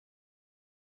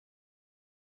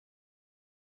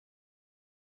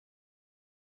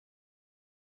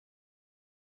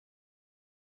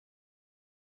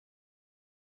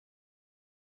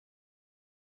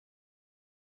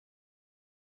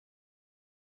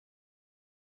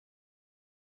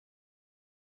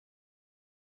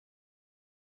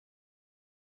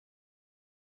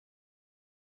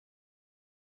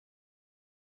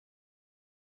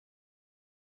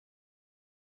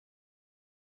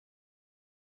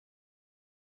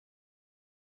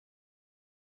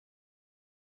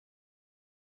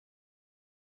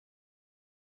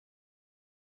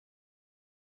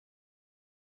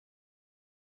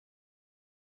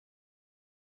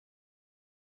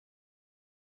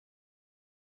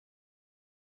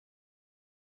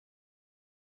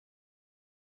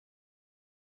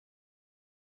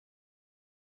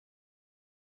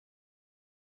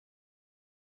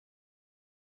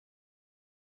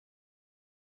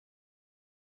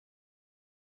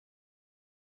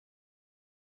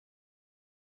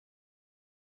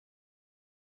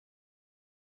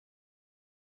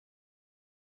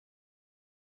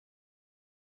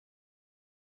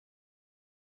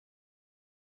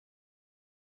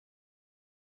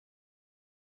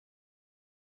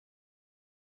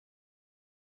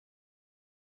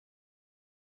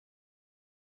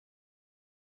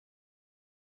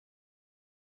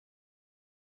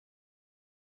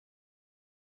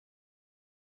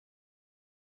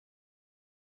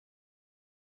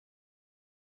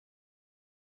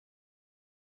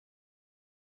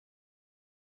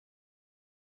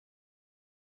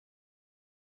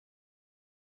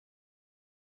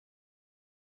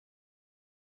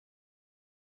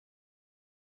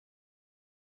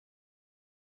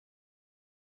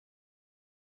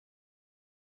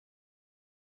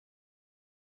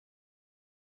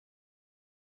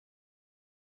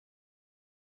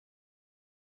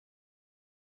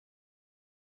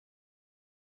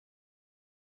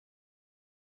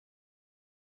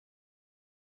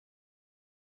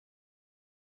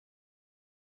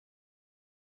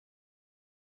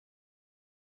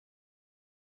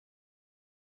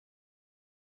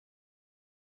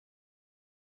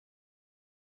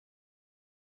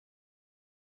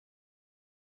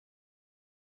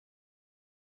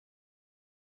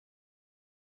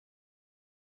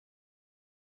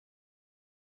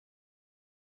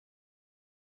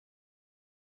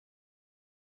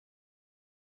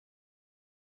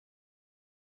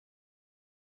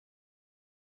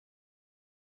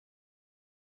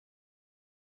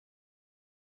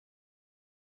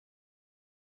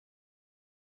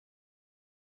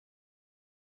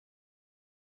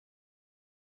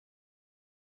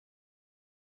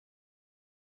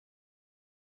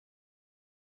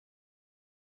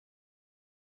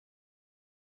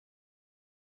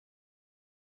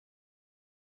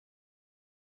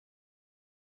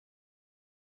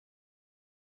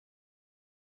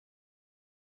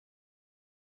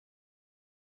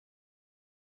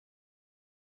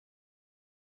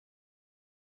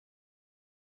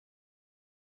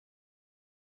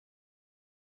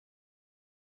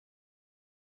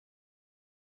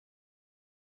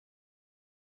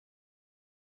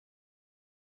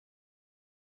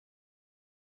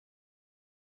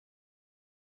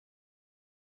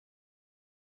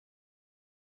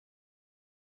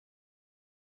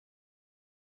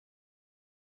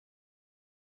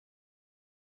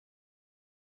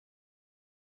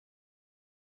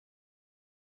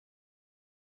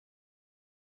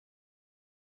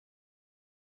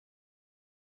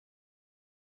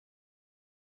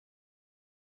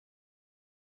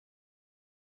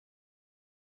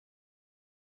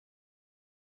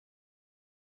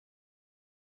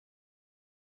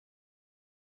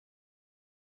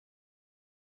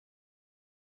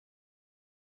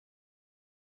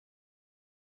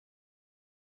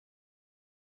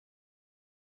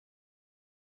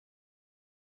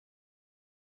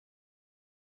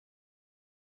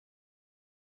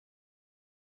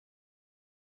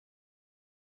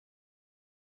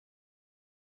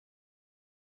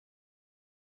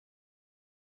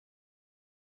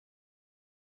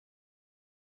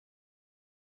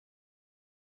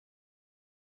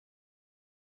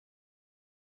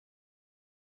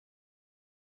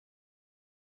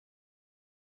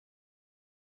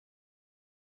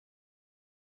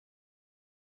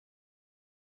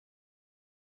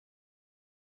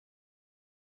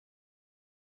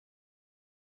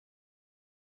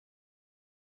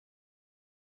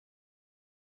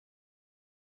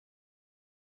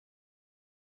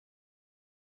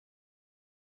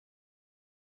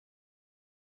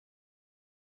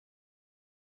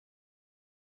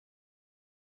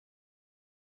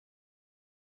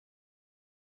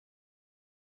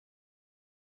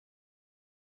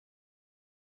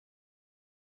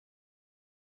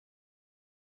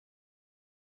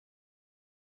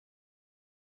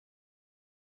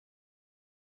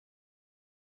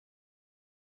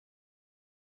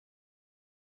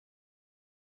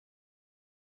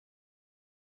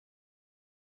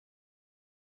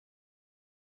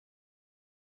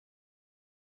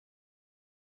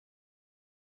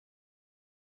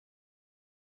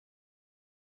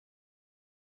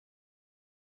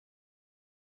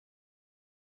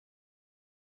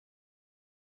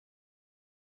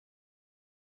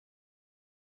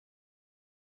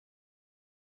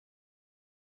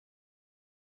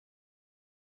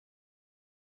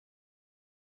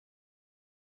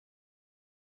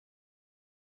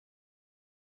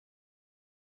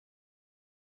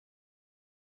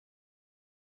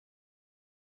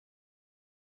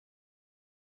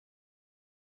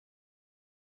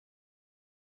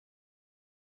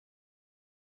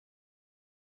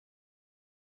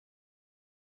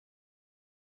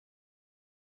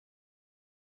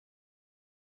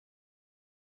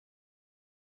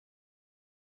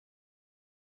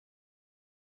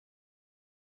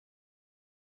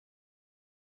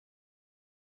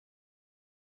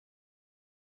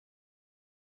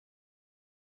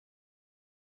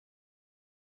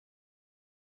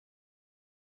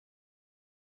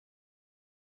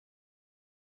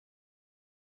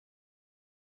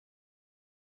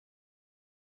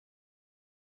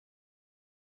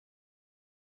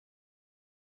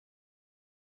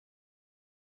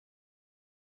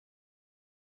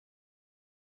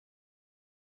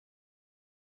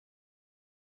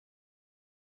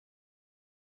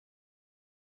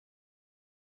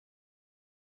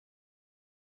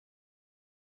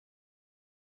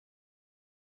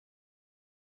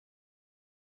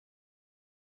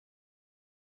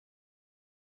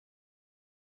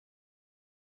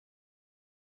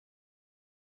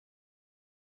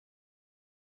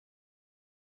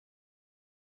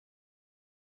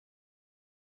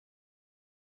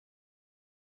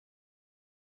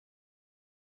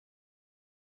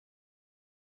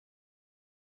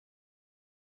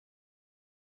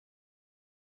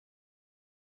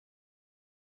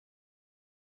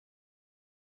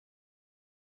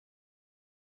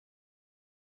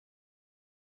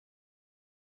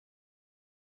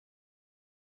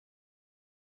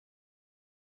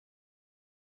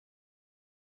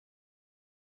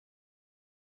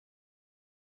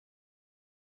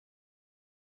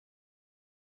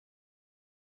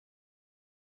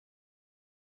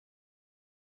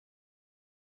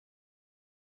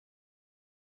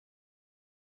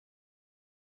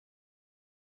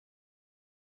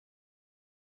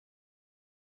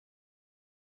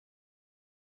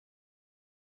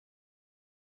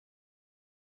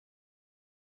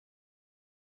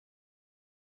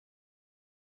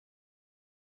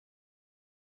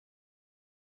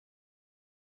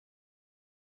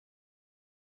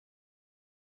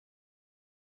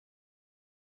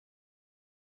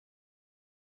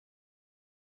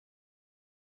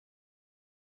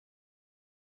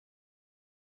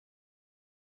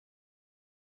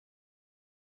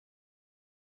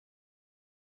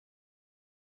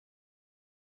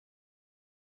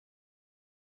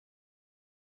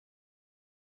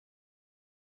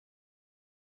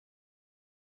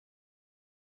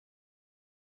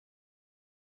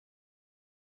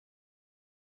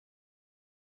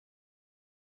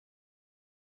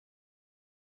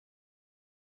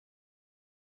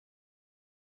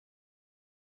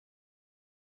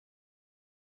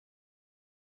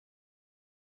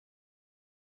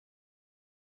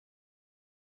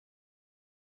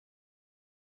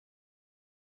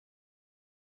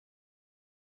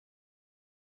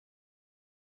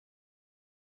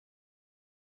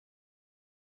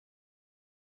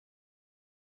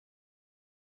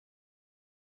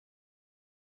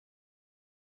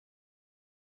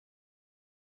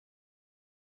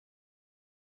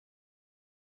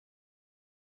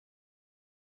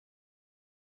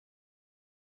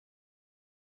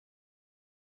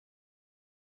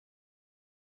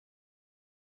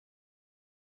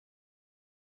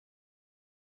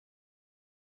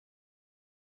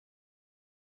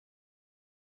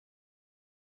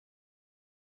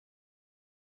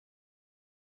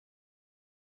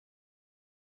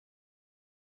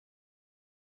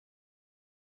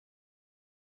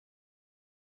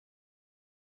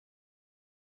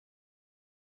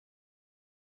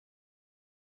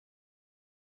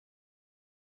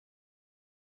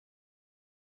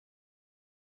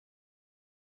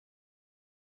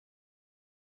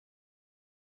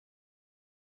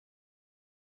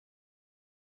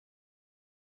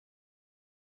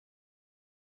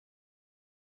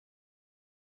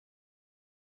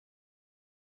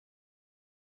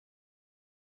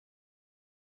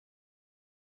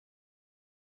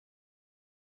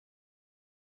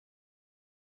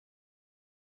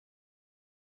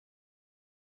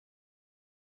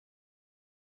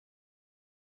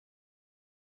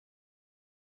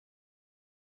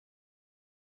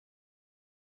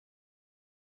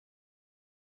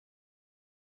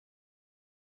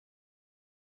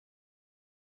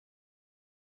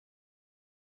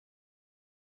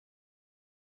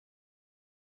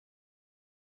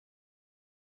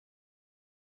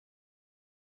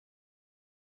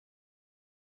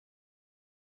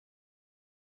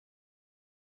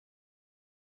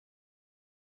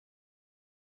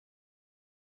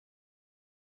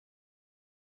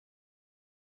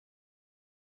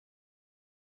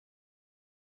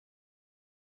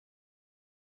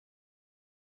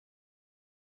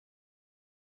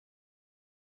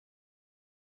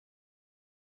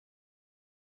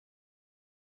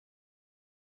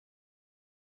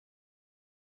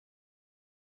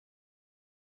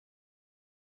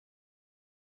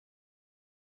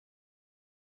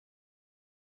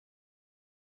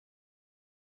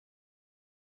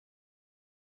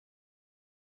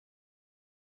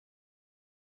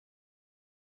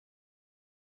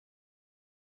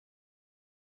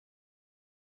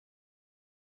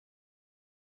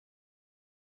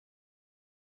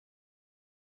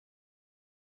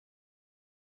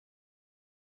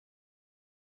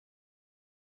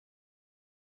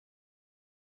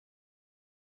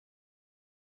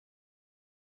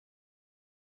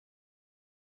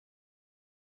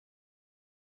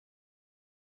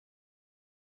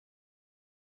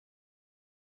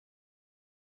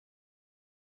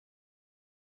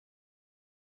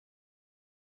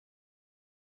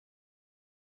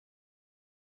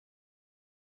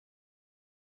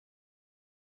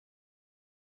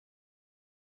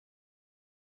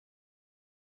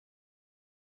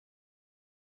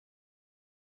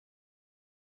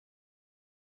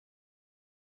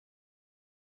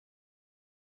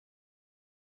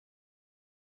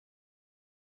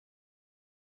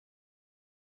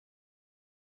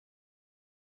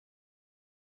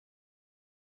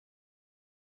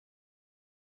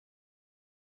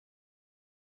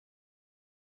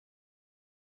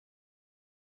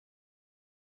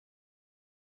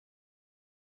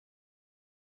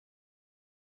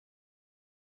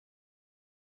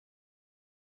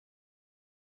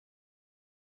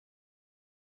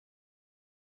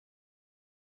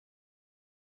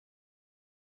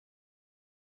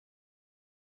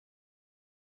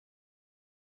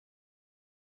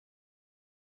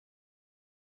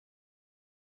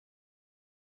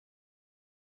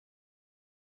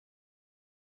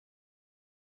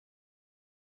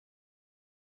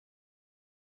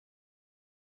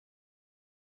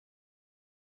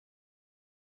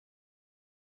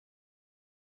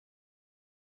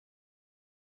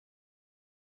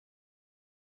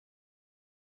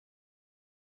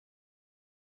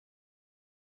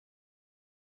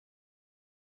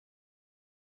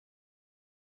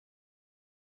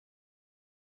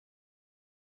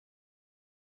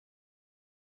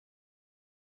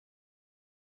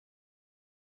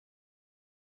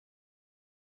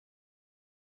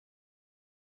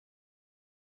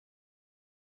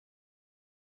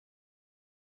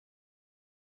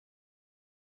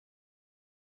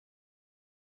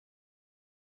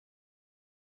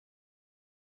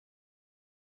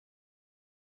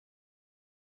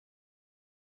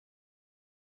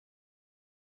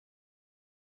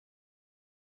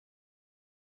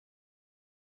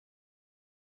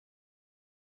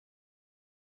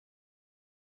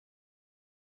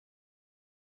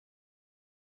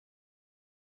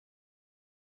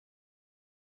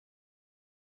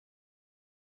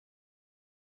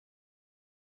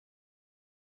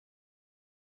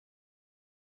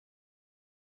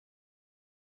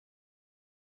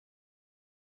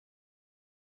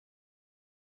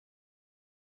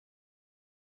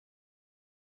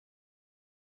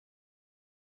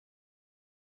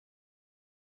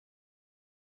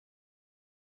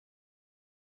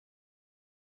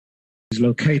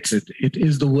located. It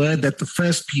is the word that the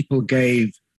first people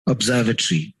gave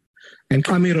observatory. And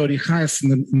Kwame Rorichas,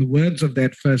 in the words of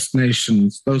that First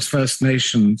Nations, those First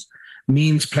Nations,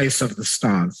 means place of the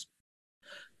stars.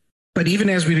 But even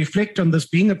as we reflect on this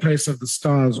being a place of the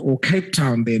stars, or Cape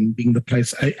Town then being the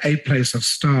place, a place of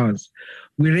stars,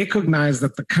 we recognize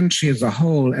that the country as a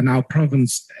whole and our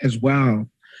province as well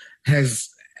has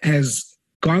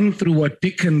gone through what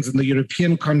Dickens in the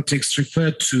European context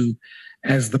referred to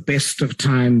as the best of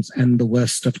times and the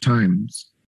worst of times.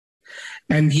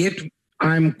 And yet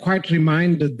I'm quite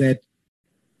reminded that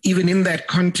even in that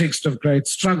context of great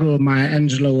struggle, Maya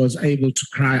Angelou was able to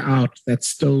cry out that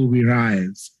still we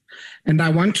rise. And I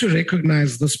want to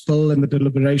recognize this bill and the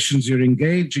deliberations you're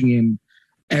engaging in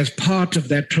as part of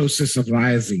that process of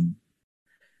rising.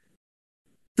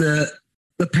 The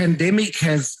pandemic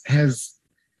has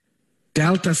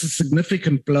dealt us a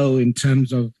significant blow in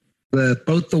terms of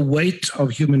both the weight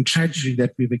of human tragedy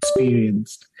that we've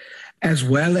experienced, as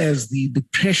well as the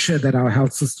pressure that our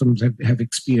health systems have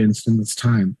experienced in this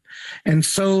time. And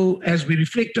so as we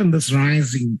reflect on this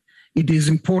rising, it is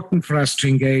important for us to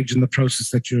engage in the process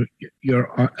that you're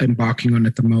embarking on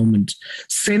at the moment.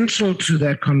 Central to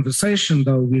that conversation,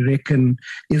 though, we reckon,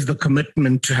 is the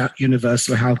commitment to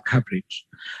universal health coverage,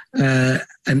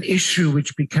 an issue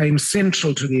which became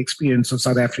central to the experience of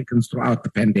South Africans throughout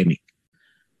the pandemic.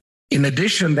 In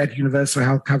addition, that universal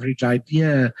health coverage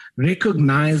idea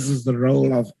recognizes the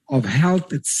role of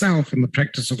health itself and the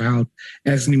practice of health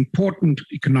as an important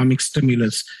economic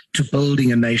stimulus to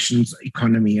building a nation's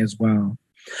economy as well.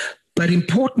 But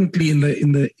importantly, in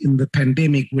the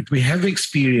pandemic, what we have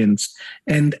experienced,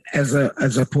 and as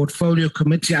a portfolio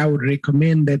committee, I would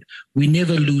recommend that we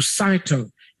never lose sight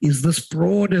of, is this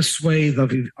broader swathe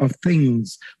of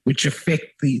things which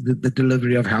affect the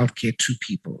delivery of healthcare to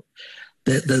people.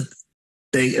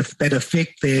 That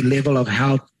affect their level of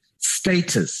health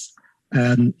status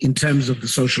in terms of the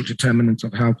social determinants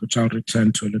of health, which I'll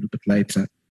return to a little bit later.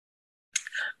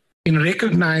 In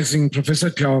recognizing Professor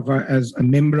Klova as a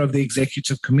member of the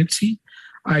executive committee,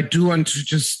 I do want to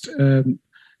just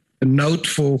note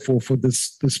for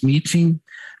this meeting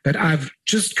that I've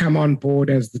just come on board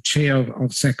as the chair of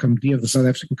SACMD, of the South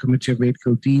African Committee of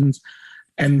Medical Deans,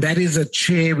 and that is a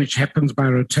chair which happens by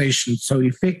rotation. So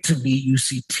effectively,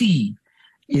 UCT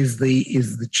is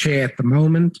the chair at the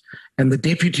moment, and the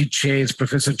deputy chair is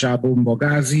Professor Jabu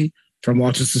Mbogazi from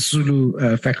Walter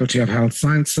Sisulu Faculty of Health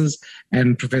Sciences,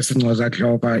 and Professor Nkoza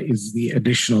Klova is the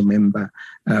additional member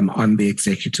on the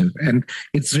executive. And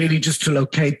it's really just to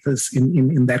locate this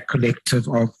in that collective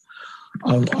of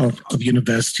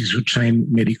universities who train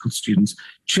medical students.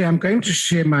 Chair, I'm going to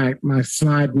share my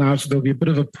slide now, so there'll be a bit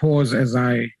of a pause as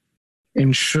I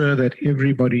ensure that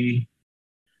everybody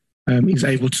is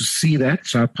able to see that.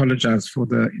 So I apologize for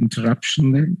the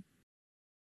interruption there.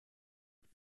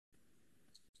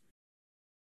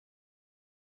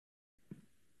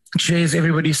 Chair, is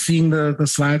everybody seeing the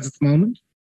slides at the moment?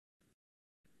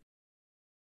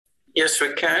 Yes,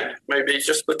 we can. Maybe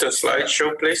just put a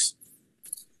slideshow, please.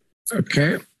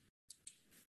 Okay.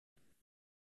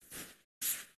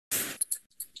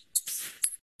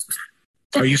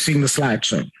 Are you seeing the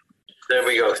slideshow? There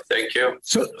we go. Thank you.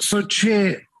 So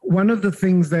Chair, one of the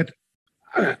things that,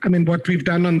 what we've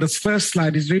done on this first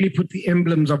slide is really put the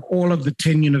emblems of all of the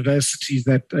 10 universities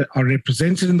that are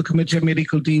represented in the Committee of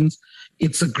Medical Deans.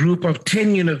 It's a group of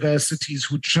 10 universities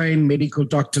who train medical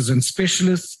doctors and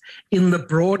specialists in the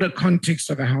broader context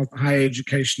of a higher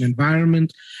education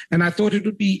environment. And I thought it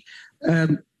would be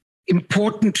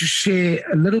important to share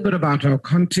a little bit about our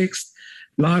context.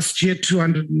 Last year, at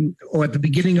the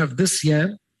beginning of this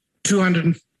year,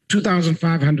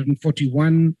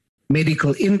 2,541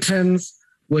 medical interns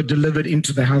were delivered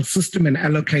into the health system and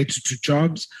allocated to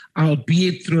jobs,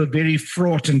 albeit through a very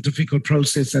fraught and difficult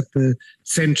process at the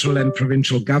central and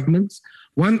provincial governments.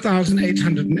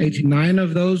 1,889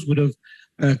 of those would have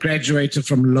graduated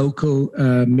from local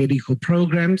medical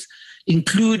programs,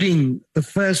 including the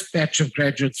first batch of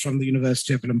graduates from the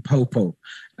University of Limpopo.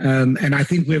 And I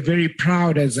think we're very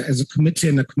proud as a committee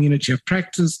and a community of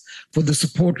practice for the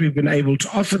support we've been able to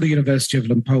offer the University of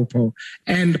Limpopo,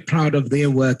 and proud of their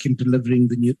work in delivering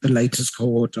the latest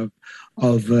cohort of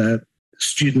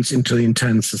students into the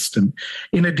intern system.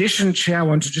 In addition, Chair, I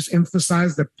want to just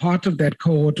emphasize that part of that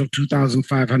cohort of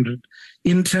 2,500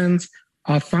 interns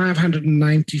are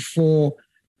 594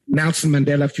 Nelson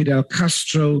Mandela Fidel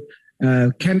Castro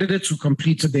candidates who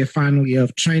completed their final year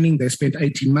of training. They spent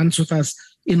 18 months with us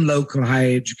in local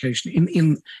higher education,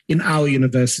 in our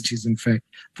universities, in fact,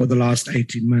 for the last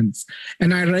 18 months.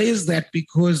 And I raise that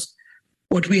because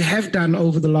What we have done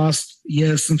over the last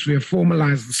year since we have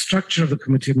formalized the structure of the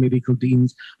Committee of Medical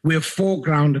Deans, we have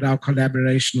foregrounded our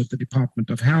collaboration with the Department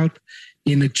of Health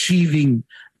in achieving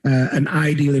an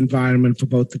ideal environment for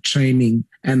both the training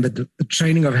and the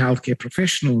training of healthcare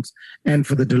professionals and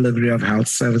for the delivery of health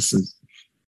services.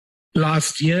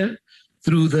 Last year,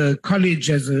 through the college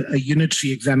as a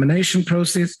unitary examination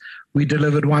process, we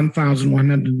delivered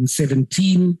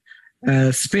 1,117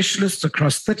 specialists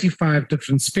across 35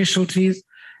 different specialties.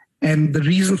 And the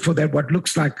reason for that, what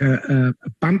looks like a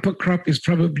bumper crop, is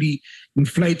probably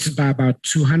inflated by about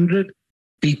 200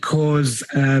 because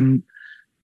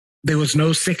there was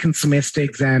no second semester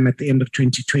exam at the end of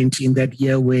 2020 in that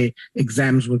year where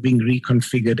exams were being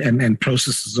reconfigured and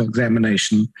processes of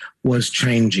examination was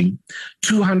changing.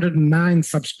 209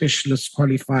 subspecialists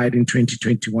qualified in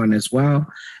 2021 as well.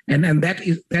 And that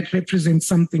represents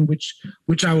something which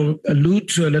I will allude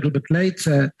to a little bit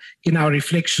later in our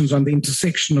reflections on the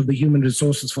intersection of the Human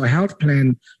Resources for Health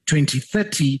Plan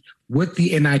 2030 with the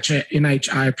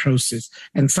NHI process,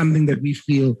 and something that we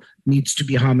feel needs to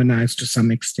be harmonized to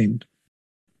some extent.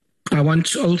 I want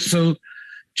to also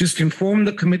just inform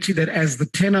the committee that as the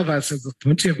 10 of us as the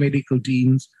Committee of Medical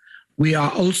Deans, we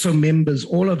are also members,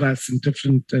 all of us, in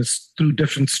through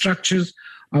different structures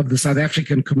of the South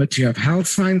African Committee of Health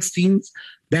Science Deans.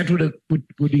 That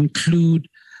would include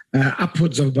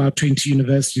upwards of about 20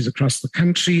 universities across the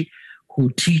country who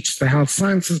teach the health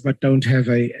sciences but don't have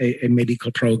a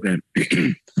medical program.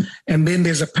 And then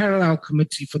there's a parallel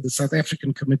committee for the South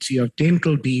African Committee of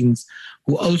Dental Deans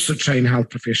who also train health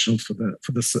professionals for the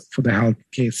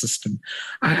healthcare system.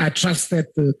 I trust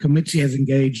that the committee has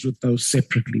engaged with those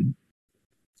separately.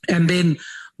 And then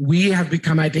we have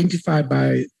become identified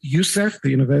by USAF, the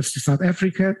University of South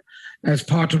Africa, as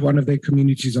part of one of their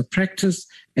communities of practice,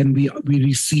 and we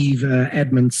receive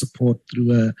admin support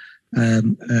through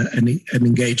an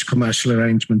engaged commercial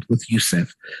arrangement with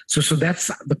USAF. So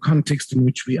that's the context in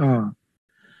which we are.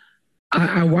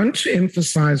 I want to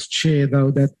emphasize, Chair,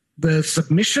 though, that the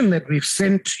submission that we've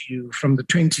sent to you from the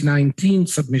 2019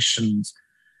 submissions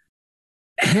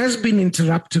has been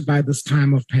interrupted by this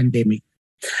time of pandemic.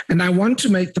 And I want to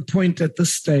make the point at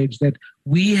this stage that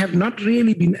we have not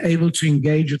really been able to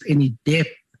engage with any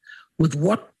depth with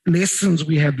what lessons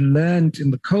we have learned in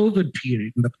the COVID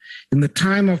period, in the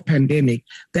time of pandemic,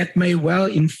 that may well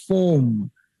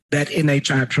inform that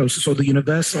NHI process or the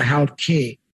universal health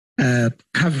care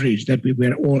coverage that we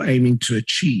were all aiming to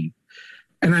achieve.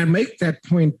 And I make that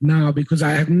point now because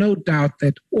I have no doubt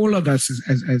that all of us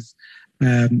as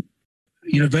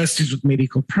universities with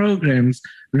medical programs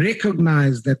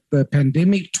recognize that the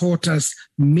pandemic taught us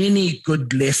many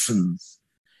good lessons.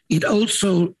 It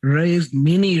also raised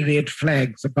many red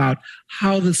flags about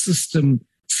how the system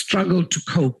struggled to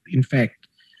cope. In fact,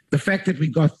 the fact that we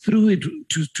got through it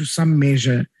to some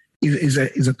measure is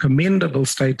a commendable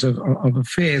state of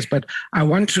affairs. But I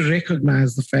want to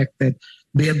recognize the fact that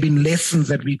there have been lessons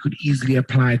that we could easily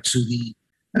apply to the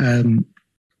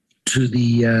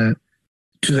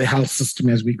health system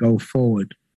as we go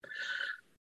forward.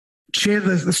 Chair,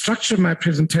 the structure of my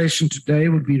presentation today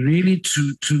would be really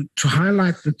to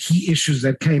highlight the key issues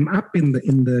that came up in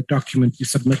the document you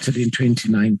submitted in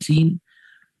 2019,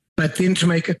 but then to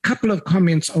make a couple of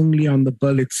comments only on the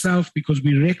bill itself, because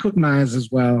we recognize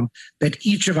as well that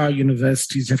each of our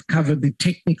universities have covered the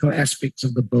technical aspects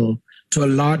of the bill to a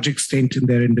large extent in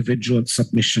their individual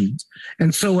submissions.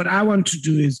 And so what I want to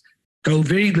do is go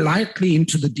very lightly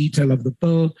into the detail of the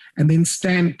bill and then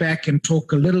stand back and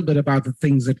talk a little bit about the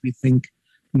things that we think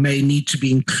may need to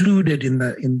be included in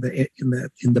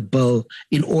the bill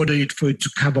in order for it to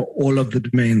cover all of the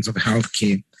domains of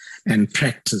healthcare and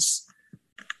practice.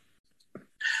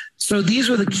 So these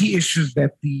were the key issues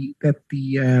that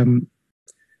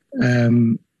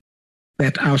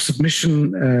our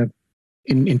submission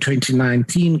in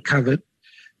 2019 covered.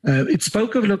 It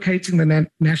spoke of locating the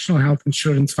National Health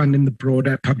Insurance Fund in the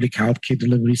broader public healthcare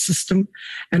delivery system.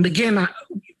 And again,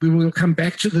 we will come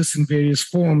back to this in various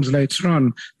forms later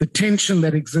on, the tension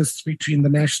that exists between the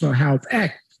National Health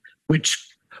Act, which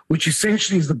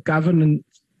essentially is the governance,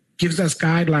 gives us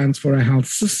guidelines for a health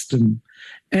system,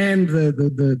 and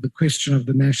the question of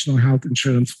the National Health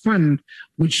Insurance Fund,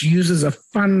 which uses a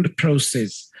fund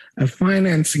process, a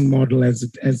financing model as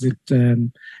it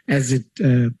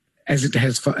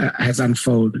has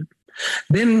unfolded.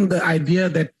 Then the idea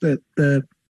that the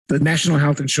National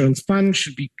Health Insurance Fund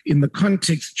should be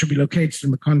located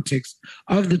in the context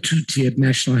of the two-tiered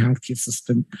national healthcare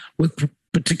system, with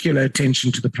particular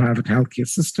attention to the private healthcare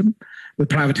system, the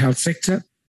private health sector.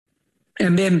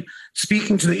 And then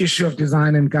speaking to the issue of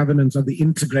design and governance of the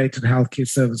integrated healthcare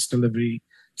service delivery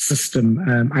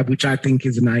system, which I think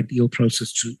is an ideal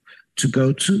process to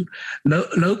go to.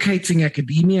 Locating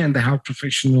academia and the health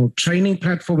professional training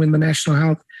platform in the national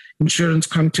health insurance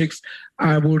context,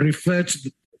 I will refer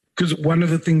to, because one of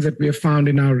the things that we have found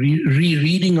in our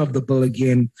rereading of the bill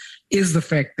again is the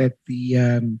fact that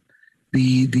the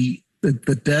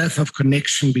dearth of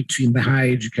connection between the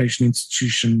higher education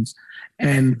institutions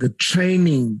and the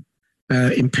training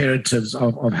imperatives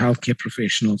of healthcare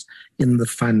professionals in the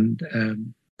fund,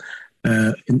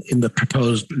 in the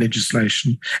proposed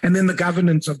legislation. And then the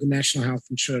governance of the National Health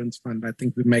Insurance Fund. I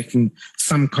think we're making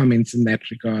some comments in that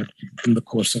regard in the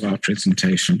course of our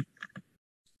presentation.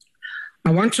 I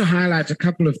want to highlight a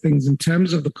couple of things in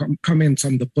terms of the comments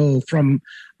on the bill from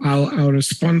our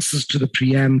responses to the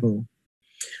preamble.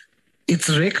 It's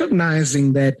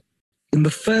recognizing that in the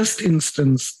first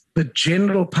instance, the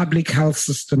general public health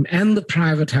system and the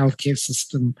private healthcare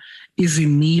system is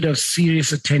in need of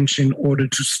serious attention in order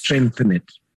to strengthen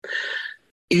it.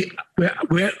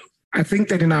 I think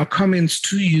that in our comments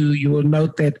to you, you will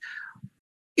note that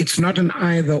it's not an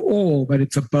either or, but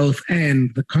it's a both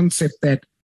and. The concept that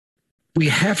we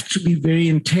have to be very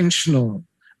intentional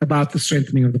about the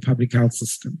strengthening of the public health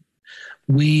system.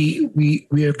 We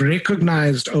have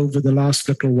recognized over the last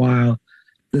little while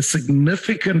the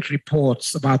significant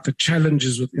reports about the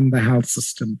challenges within the health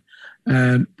system,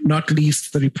 not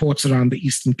least the reports around the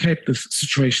Eastern Cape, the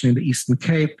situation in the Eastern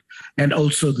Cape, and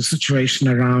also the situation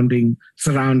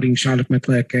surrounding Charlotte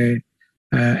Maxeke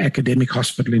Academic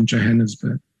Hospital in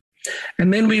Johannesburg.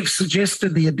 And then we've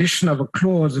suggested the addition of a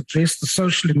clause address the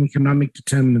social and economic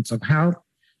determinants of health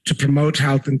to promote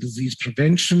health and disease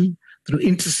prevention through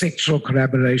intersectoral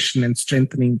collaboration and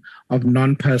strengthening of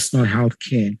non-personal health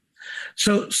care.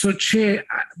 So Chair,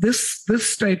 this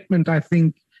statement, I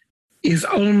think, is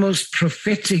almost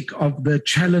prophetic of the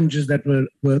challenges that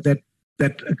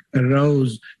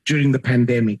arose during the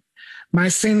pandemic. My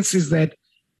sense is that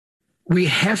we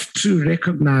have to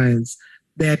recognize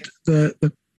that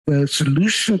the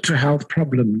solution to health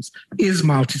problems is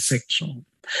multisectoral.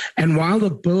 And while the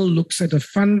bill looks at a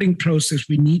funding process,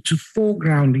 we need to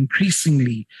foreground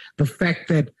increasingly the fact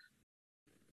that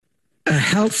a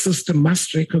health system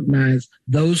must recognize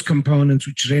those components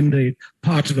which render it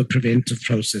part of a preventive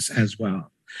process as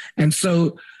well. And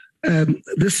so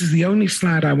this is the only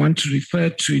slide I want to refer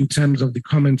to in terms of the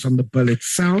comments on the bill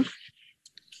itself.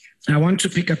 I want to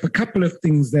pick up a couple of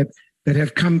things that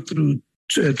have come through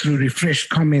refreshed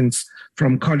comments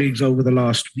from colleagues over the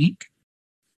last week.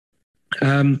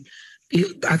 I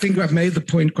think I've made the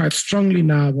point quite strongly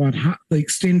now about the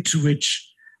extent to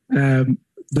which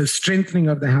the strengthening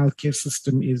of the healthcare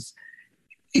system is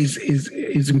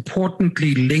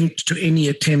importantly linked to any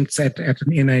attempts at an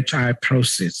NHI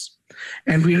process.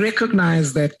 And we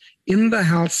recognize that in the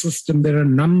health system, there are a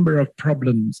number of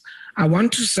problems. I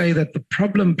want to say that the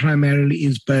problem primarily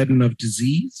is burden of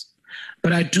disease,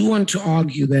 but I do want to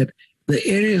argue that the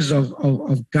areas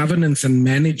of governance and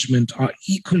management are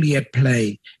equally at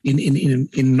play in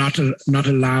not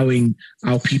allowing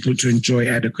our people to enjoy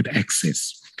adequate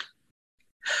access.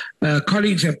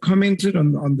 Colleagues have commented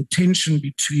on the tension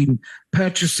between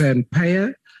purchaser and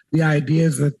payer. The idea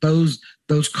is that those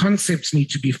concepts need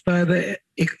to be further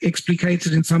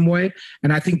explicated in some way,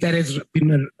 and I think that has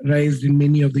been raised in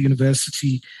many of the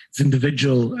university's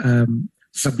individual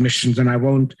submissions, and I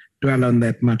won't dwell on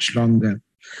that much longer.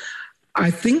 I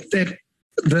think that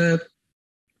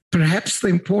perhaps the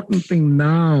important thing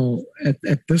now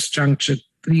at this juncture,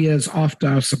 3 years after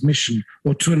our submission,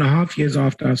 or 2.5 years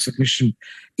after our submission,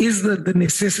 is the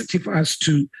necessity for us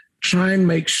to try and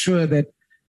make sure that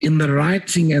in the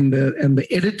writing and the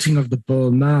editing of the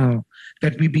bill now,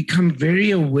 that we become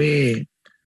very aware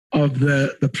of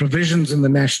the provisions in the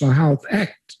National Health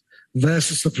Act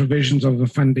versus the provisions of the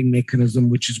funding mechanism,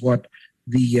 which is what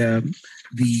the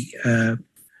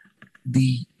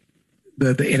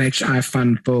NHI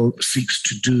fund bill seeks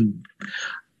to do.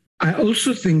 I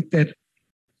also think that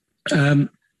the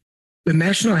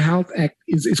National Health Act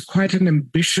is quite an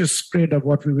ambitious spread of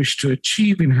what we wish to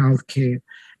achieve in healthcare.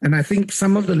 And I think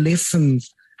some of the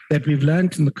lessons that we've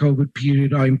learned in the COVID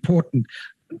period are important,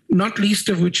 not least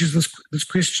of which is this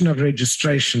question of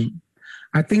registration.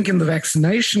 I think in the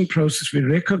vaccination process, we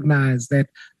recognize that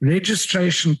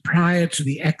registration prior to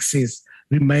the access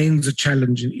remains a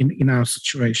challenge in our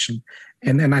situation.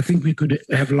 And I think we could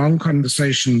have long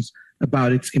conversations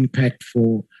about its impact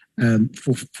for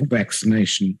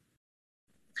vaccination.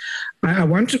 I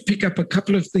want to pick up a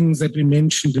couple of things that we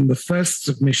mentioned in the first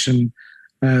submission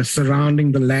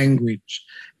surrounding the language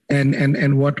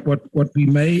and what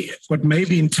may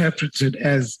be interpreted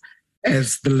as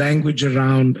as the language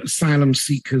around asylum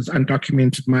seekers,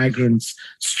 undocumented migrants,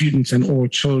 students, and all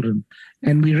children.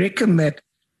 And we reckon that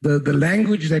the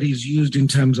language that is used in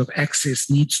terms of access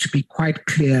needs to be quite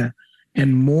clear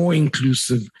and more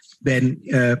inclusive than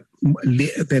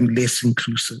less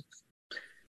inclusive.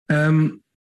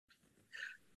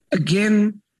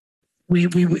 Again, we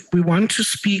want to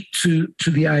speak to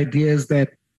the ideas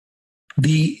that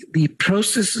the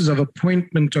processes of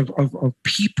appointment of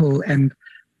people and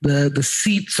the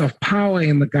seats of power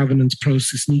in the governance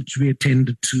process need to be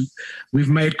attended to. We've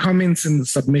made comments in the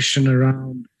submission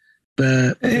around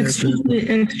Excuse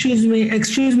me,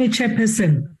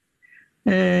 Chairperson.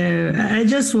 I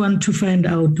just want to find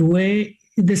out where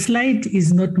the slide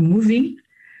is not moving,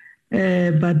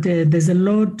 but there's a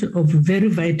lot of very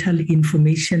vital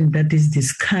information that is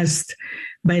discussed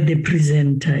by the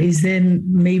presenter. Is there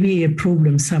maybe a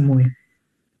problem somewhere?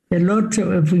 A lot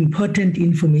of important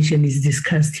information is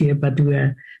discussed here, but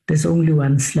there's only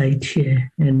one slide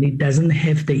here, and it doesn't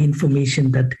have the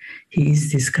information that he is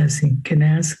discussing. Can I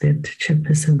ask that,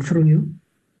 Chairperson, through you?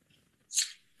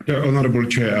 Yeah, Honorable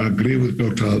Chair, I agree with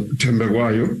Dr.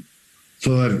 Tembegwayo,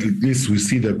 so that at least we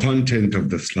see the content of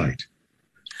the slide.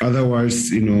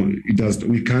 Otherwise,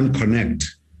 we can't connect,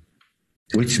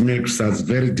 which makes us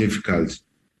very difficult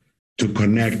to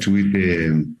connect with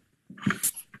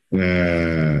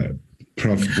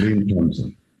Prof. Green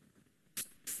Thompson.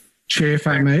 Chair, if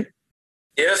I may.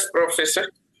 Yes, Professor.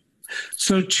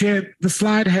 So, Chair, the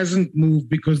slide hasn't moved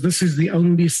because this is the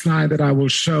only slide that I will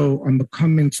show on the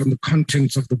comments on the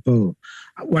contents of the bill.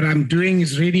 What I'm doing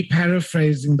is really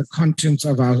paraphrasing the contents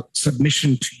of our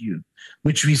submission to you,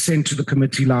 which we sent to the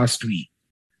committee last week.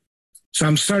 So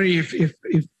I'm sorry if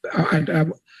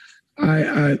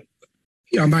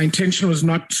my intention was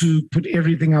not to put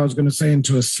everything I was going to say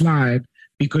into a slide,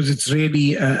 because it's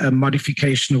really a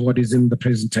modification of what is in the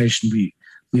presentation we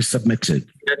submitted.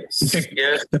 Yes. In fact,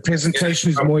 yes. the presentation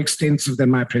is more extensive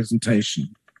than my presentation.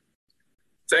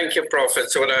 Thank you, Prof.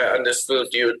 That's what I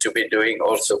understood you to be doing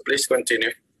also. Please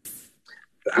continue.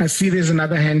 I see there's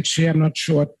another hand, Chair. I'm not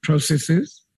sure what process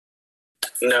is.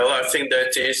 No, I think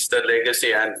that is the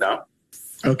legacy hand now.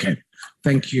 Okay,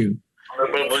 thank you.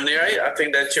 Honorable Muniai, I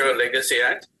think that's your legacy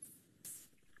hand.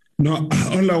 No,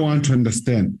 all I want to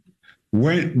understand,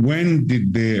 when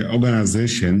did the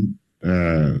organization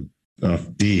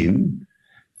of Dean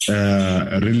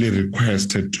really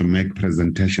requested to make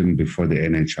presentation before the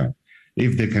NHI?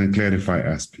 If they can clarify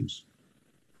us, please.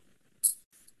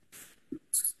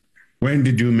 When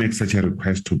did you make such a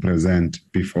request to present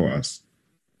before us?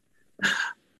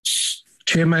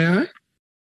 Chair, may I?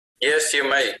 Yes, you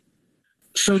may.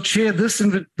 So, Chair, this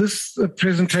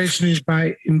presentation is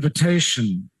by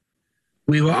invitation.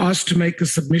 We were asked to make a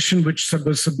submission which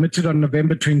was submitted on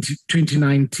November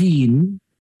 2019,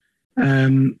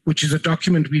 which is a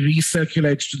document we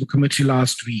recirculated to the committee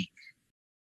last week.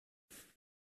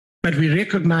 But we're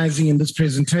recognizing in this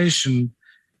presentation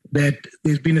that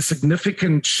there's been a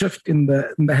significant shift in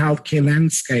the healthcare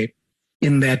landscape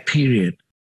in that period.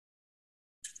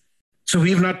 So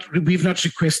we've not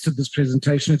requested this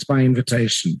presentation, it's by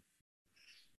invitation.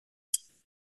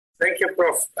 Thank you,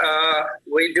 Prof.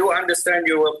 We do understand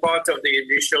you were part of the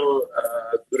initial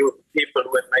group of people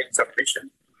who had made submission.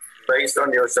 Based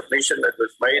on your submission that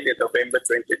was made in November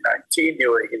 2019, you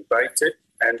were invited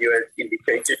and you had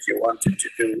indicated you wanted to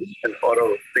do an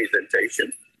oral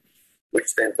presentation,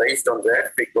 which then based on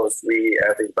that, because we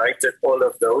have invited all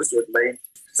of those who had made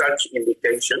such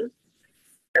indication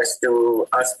as to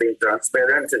us being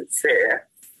transparent and fair,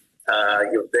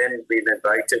 you've then been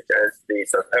invited as the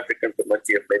South African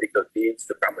Committee of Medical Deans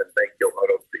to come and make your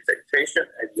oral presentation,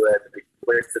 and you had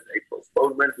requested a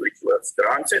postponement, which was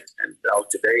granted, and now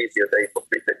today is your day for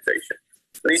presentation.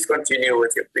 Please continue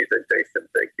with your presentation.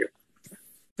 Thank you.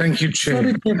 Thank you,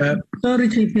 Chair. Sorry,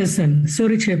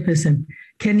 Chairperson.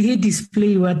 Can he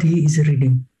display what he is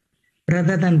reading?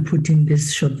 Rather than putting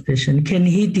this short version, can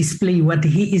he display what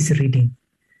he is reading?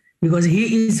 Because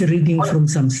he is reading from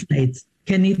some slides.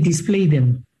 Can he display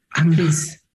them,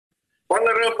 please?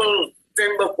 Honorable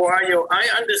Tembegwayo, I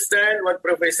understand what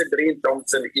Professor Green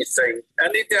Thompson is saying,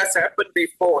 and it has happened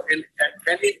before. And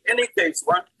in any case,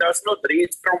 one does not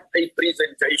read from a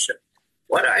presentation.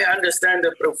 What I understand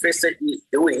the professor is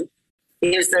doing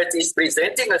is that he's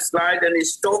presenting a slide and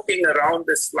he's talking around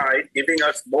the slide, giving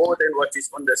us more than what is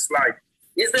on the slide.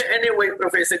 Is there any way,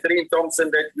 Professor Green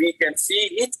Thompson, that we can see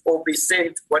it or be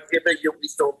sent whatever you're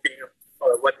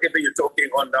talking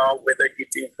on now, whether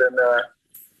it is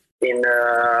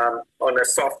on a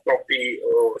soft copy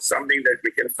or something that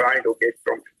we can find or get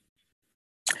from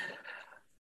it?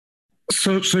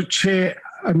 So Chair,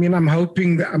 I'm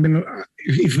hoping that,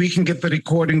 if we can get the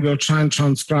recording, we'll try and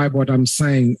transcribe what I'm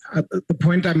saying. The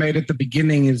point I made at the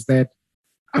beginning is that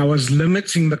I was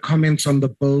limiting the comments on the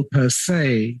bill per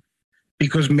se,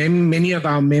 because many of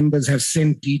our members have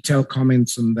sent detailed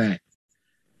comments on that.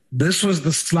 This was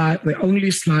the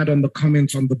only slide on the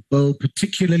comments on the bill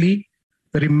particularly.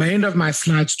 The remainder of my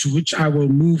slides, to which I will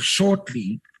move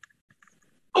shortly,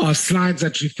 are slides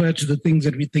that refer to the things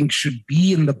that we think should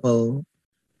be in the bill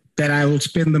that I will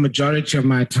spend the majority of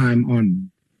my time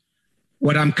on.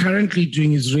 What I'm currently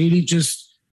doing is really just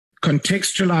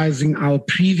contextualizing our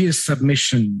previous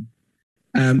submission.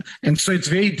 And so it's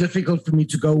very difficult for me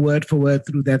to go word for word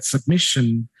through that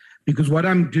submission, because what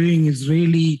I'm doing is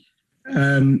really,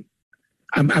 I'm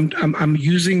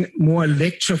using more a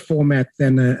lecture format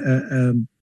than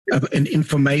an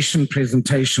information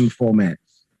presentation format.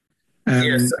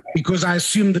 Yes. Because I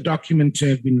assume the document to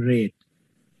have been read.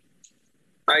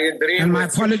 I agree. And my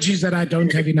apologies that I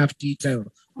don't have enough detail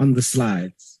on the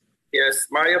slides. Yes,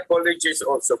 my apologies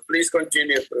also. Please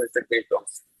continue, Professor Clayton.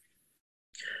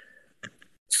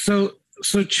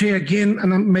 So Chair, again,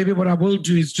 and maybe what I will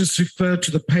do is just refer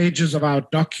to the pages of our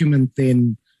document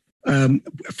then,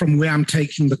 from where I'm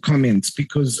taking the comments,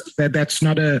 because that's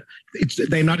not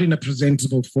they're not in a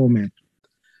presentable format.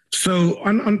 So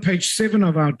on page 7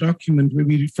 of our document, where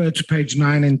we refer to page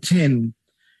 9 and 10,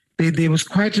 there was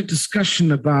quite a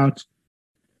discussion about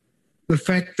the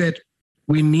fact that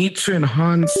we need to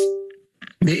enhance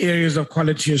the areas of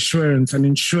quality assurance and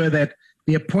ensure that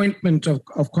the appointment of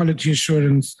quality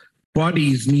assurance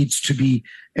bodies needs to be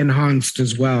enhanced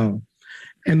as well.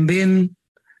 And then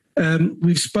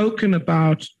we've spoken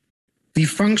about the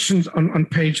functions on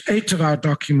page 8 of our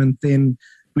document. Then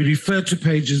we refer to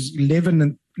pages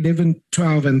 11,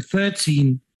 12, and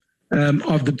 13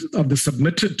 of the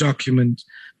submitted document.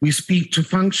 We speak to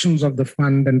functions of the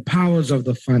fund and powers of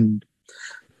the fund.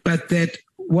 But that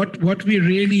what we're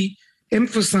really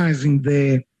emphasizing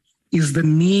there is the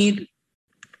need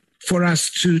for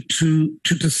us to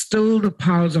distill the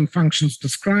powers and functions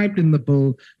described in the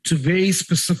bill to very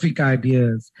specific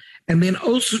ideas, and then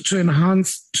also to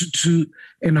enhance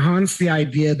the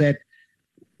idea that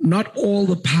not all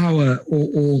the power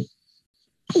or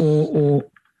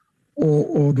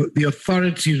the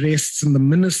authority rests in the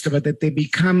minister, but that they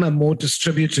become a more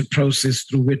distributed process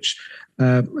through which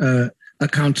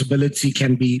accountability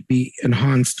can be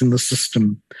enhanced in the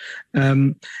system.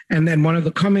 And then one of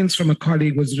the comments from a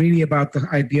colleague was really about the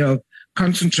idea of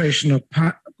concentration of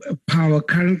power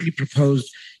currently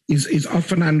proposed is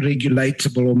often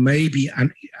unregulatable, or maybe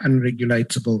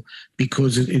unregulatable,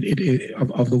 because of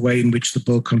the way in which the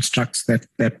bill constructs that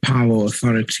power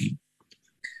authority.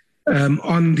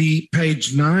 On the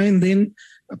page 9, then,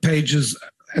 pages,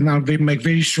 and I'll make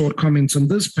very short comments on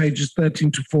this, pages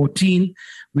 13 to 14,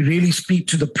 we really speak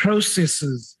to the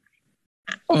processes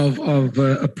of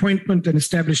appointment and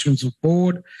establishments of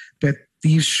board, that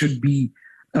these should be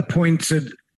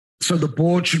appointed. So the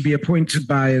board should be appointed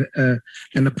by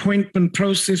an appointment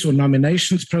process or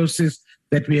nominations process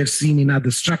that we have seen in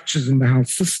other structures in the health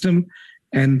system,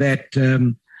 and that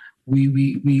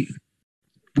we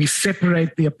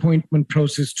separate the appointment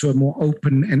process to a more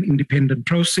open and independent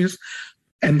process.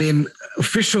 And then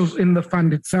officials in the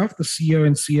fund itself, the CEO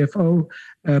and CFO,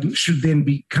 should then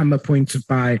become appointed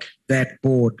by that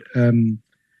board in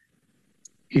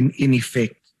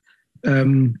effect.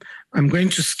 I'm going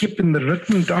to skip in the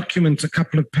written document a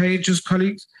couple of pages,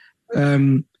 colleagues,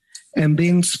 and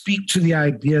then speak to the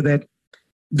idea that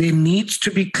there needs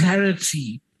to be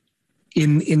clarity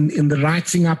in the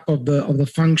writing up of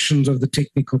the functions of the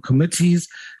technical committees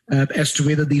as to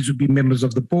whether these would be members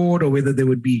of the board or whether there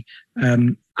would be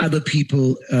other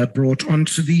people brought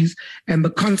onto these. And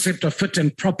the concept of fit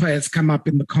and proper has come up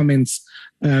in the comments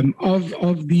of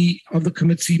the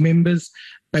committee members,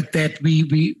 but that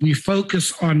we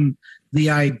focus on the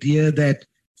idea that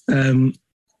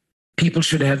people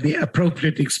should have the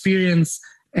appropriate experience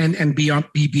and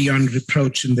be beyond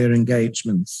reproach in their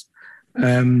engagements.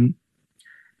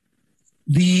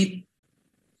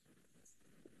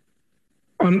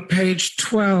 On page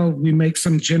 12, we make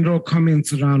some general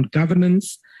comments around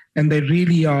governance, and they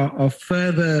really are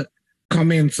further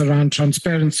comments around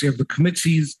transparency of the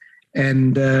committees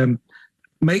and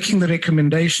making the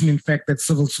recommendation, in fact, that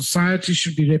civil society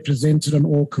should be represented on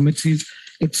all committees.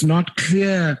 It's not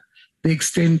clear the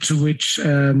extent to which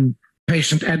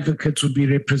patient advocates would be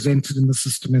represented in the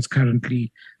system as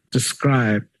currently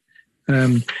described.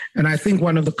 And I think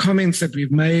one of the comments that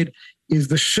we've made is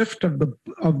the shift of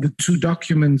the two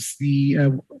documents, the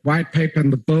white paper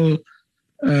and the bill,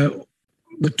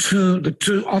 the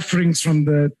two offerings from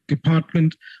the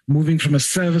department moving from a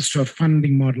service to a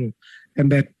funding model, and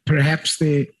that perhaps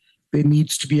there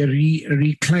needs to be a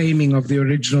reclaiming of the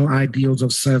original ideals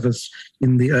of service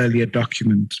in the earlier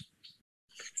document.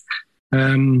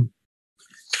 And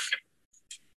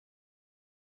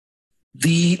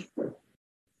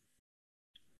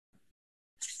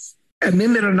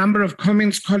then there are a number of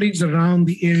comments, colleagues, around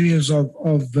the areas of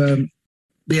the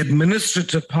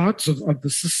administrative parts of the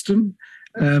system.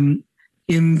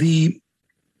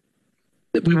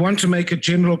 We want to make a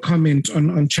general comment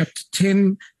on Chapter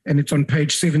 10, and it's on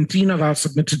page 17 of our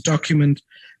submitted document,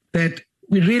 that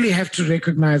we really have to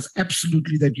recognize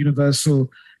absolutely that universal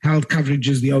health coverage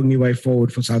is the only way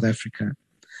forward for South Africa.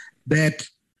 That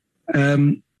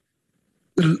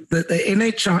the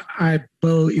NHI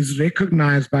bill is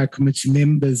recognized by committee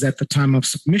members at the time of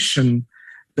submission,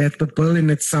 that the bill in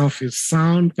itself is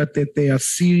sound, but that there are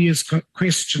serious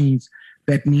questions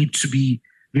that need to be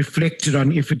reflected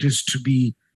on if it is to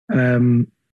be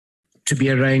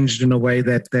arranged in a way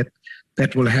that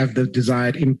will have the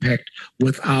desired impact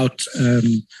without a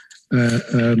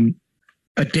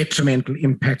detrimental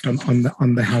impact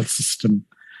on the health system.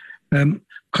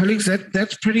 Colleagues,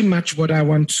 that's pretty much what I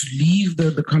want to leave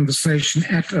the conversation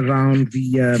at around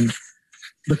the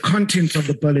contents of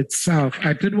the bill itself.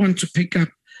 I did want to pick up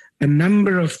a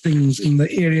number of things in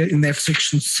the area, in that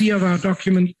section C of our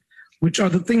document, which are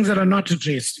the things that are not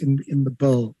addressed in the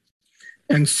bill.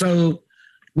 And so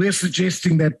we're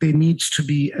suggesting that there needs to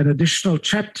be an additional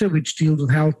chapter which deals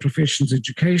with health professions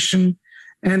education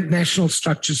and national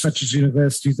structures such as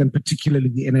universities, and particularly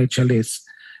the NHLS.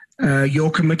 Your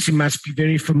committee must be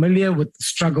very familiar with the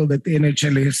struggle that the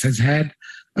NHLS has had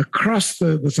across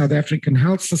the South African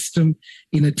health system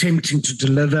in attempting to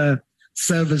deliver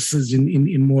services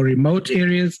in more remote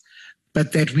areas,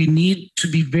 but that we need to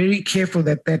be very careful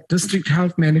that district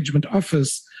health management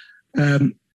office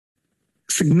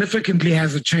significantly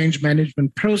has a change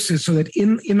management process, so that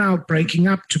in our breaking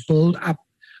up to build up,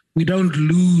 we don't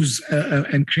lose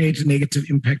and create a negative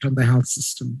impact on the health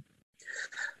system.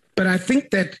 But I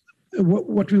think that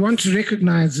what we want to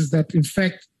recognize is that, in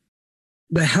fact,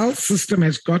 the health system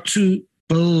has got to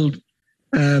build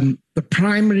the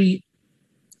primary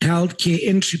healthcare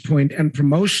entry point and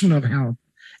promotion of health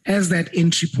as that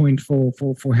entry point for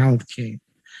healthcare.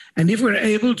 And if we're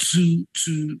able to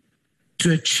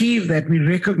achieve that, we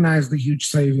recognize the huge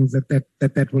savings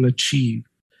that will achieve.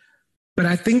 But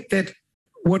I think that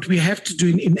what we have to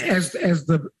do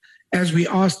as we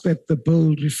ask that the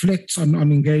bill reflects on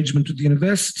engagement with the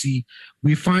university,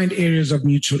 we find areas of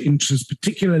mutual interest,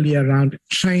 particularly around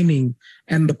training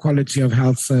and the quality of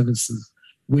health services,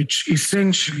 which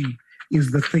essentially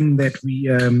is the thing that we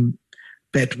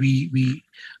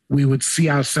would see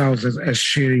ourselves as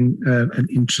sharing an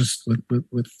interest with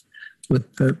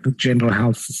the general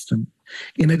health system.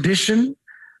 In addition,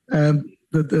 the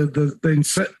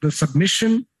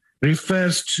submission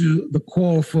refers to the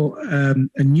call for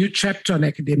a new chapter on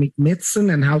academic medicine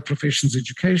and health professions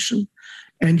education.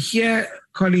 And here,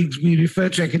 colleagues, we refer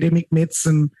to academic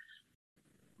medicine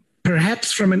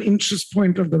perhaps from an interest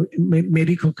point of the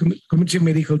medical committee of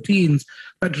medical deans,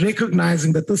 but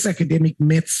recognizing that this academic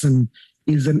medicine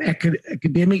is an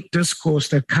academic discourse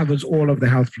that covers all of the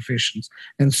health professions.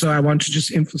 And so I want to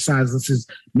just emphasize this is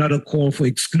not a call for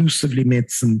exclusively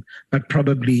medicine, but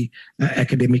probably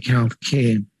academic health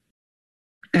care.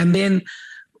 And then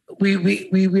we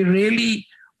really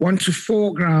want to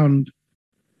foreground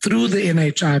through the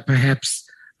NHI perhaps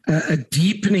a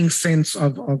deepening sense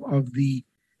of the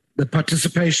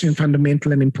participation in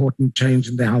fundamental and important change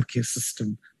in the healthcare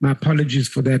system. My apologies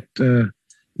for that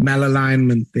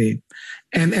malalignment there.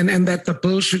 And that the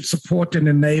bill should support and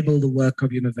enable the work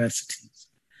of universities.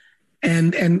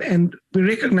 And we're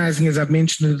recognizing, as I've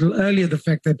mentioned a little earlier, the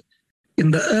fact that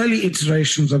in the early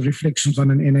iterations of reflections on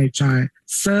an NHI,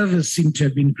 service seemed to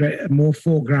have been more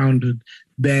foregrounded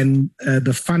than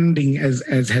the funding as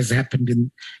has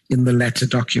happened in the latter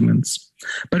documents.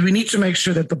 But we need to make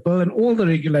sure that the bill and all the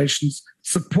regulations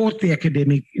support the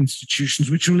academic institutions,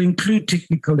 which will include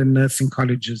technical and nursing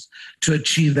colleges, to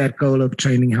achieve that goal of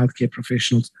training healthcare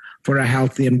professionals for a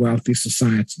healthy and wealthy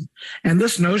society. And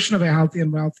this notion of a healthy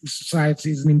and wealthy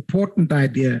society is an important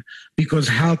idea because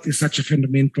health is such a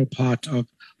fundamental part of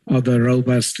a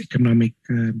robust economic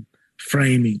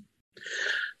framing.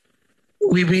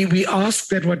 We ask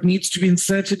that what needs to be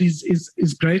inserted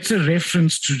is greater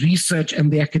reference to research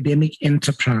and the academic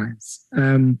enterprise.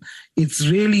 It's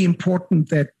really important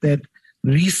that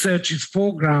research is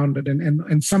foregrounded,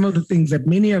 and some of the things that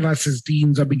many of us as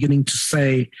deans are beginning to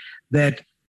say, that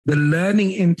the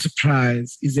learning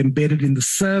enterprise is embedded in the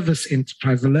service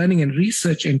enterprise. The learning and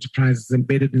research enterprise is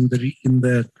embedded in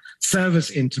the service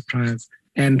enterprise,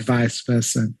 and vice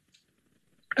versa.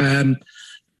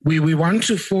 We want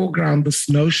to foreground this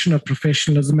notion of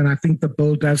professionalism, and I think the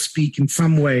bill does speak in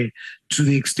some way to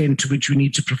the extent to which we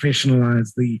need to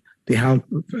professionalize the health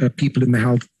people in the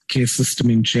healthcare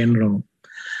system in general.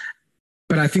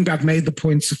 But I think I've made the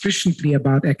point sufficiently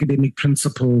about academic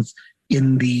principles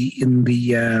in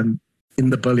the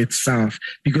bill itself,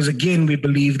 because again, we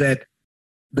believe that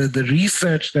the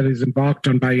research that is embarked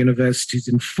on by universities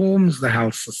informs the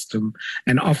health system,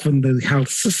 and often the health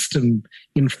system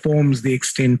informs the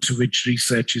extent to which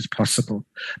research is possible.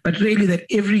 But really that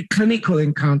every clinical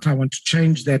encounter, I want to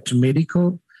change that to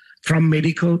medical, from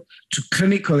medical to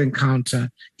clinical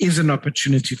encounter, is an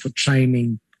opportunity for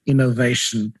training,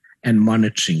 innovation, and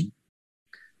monitoring.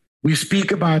 We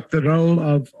speak about the role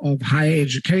of higher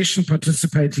education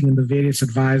participating in the various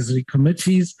advisory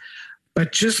committees,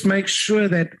 but just make sure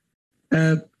that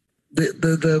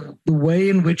the way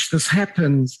in which this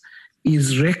happens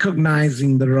is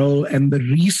recognizing the role and the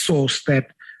resource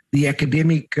that the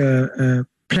academic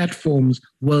platforms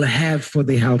will have for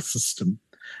the health system.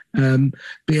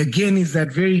 But again, is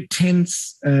that very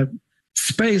tense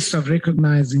space of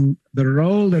recognizing the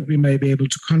role that we may be able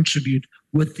to contribute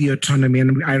with the autonomy.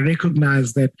 And I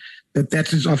recognize that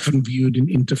is often viewed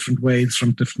in different ways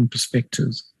from different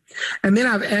perspectives. And then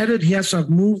I've added here, so I've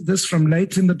moved this from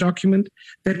late in the document,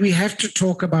 that we have to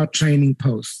talk about training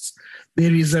posts.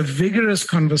 There is a vigorous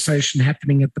conversation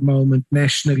happening at the moment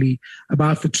nationally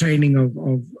about the training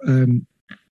of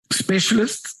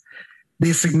specialists.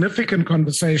 There's significant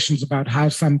conversations about how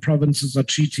some provinces are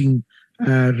treating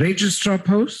registrar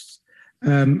posts,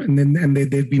 and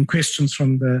there've been questions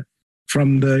from the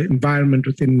environment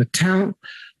within Natal.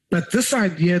 But this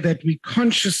idea that we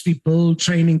consciously build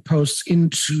training posts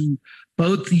into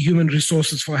both the Human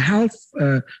Resources for Health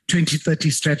 2030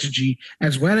 strategy,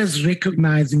 as well as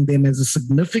recognizing them as a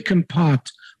significant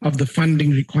part of the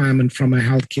funding requirement from a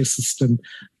healthcare system,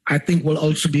 I think will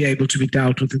also be able to be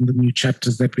dealt with in the new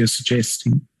chapters that we are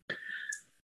suggesting.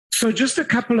 So just a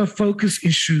couple of focus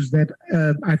issues that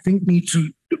I think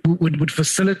would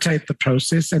facilitate the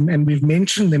process, and we've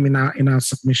mentioned them in our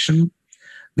submission.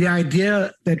 The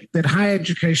idea that higher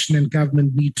education and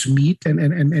government need to meet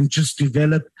and just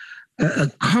develop a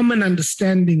common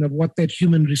understanding of what that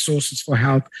Human Resources for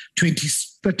Health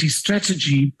 2030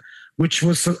 strategy, which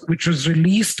was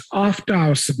released after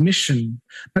our submission.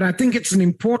 But I think it's an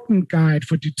important guide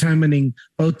for determining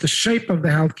both the shape of the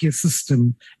healthcare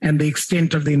system and the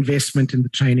extent of the investment in the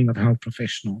training of health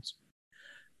professionals.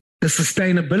 The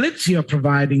sustainability of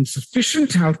providing sufficient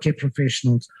healthcare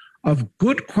professionals of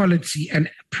good quality and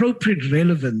appropriate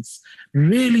relevance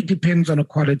really depends on a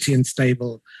quality and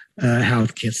stable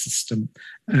healthcare system.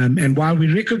 And while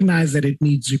we recognize that it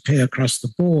needs repair across the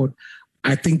board,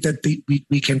 I think that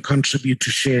we can contribute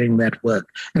to sharing that work.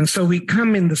 And so we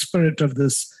come in the spirit of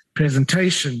this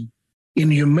presentation in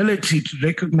humility to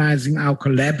recognizing our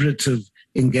collaborative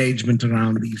engagement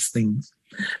around these things.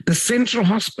 The central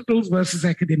hospitals versus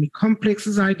academic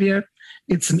complexes idea,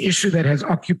 it's an issue that has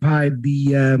occupied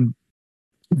the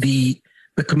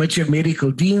Committee of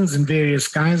Medical Deans in various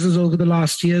guises over the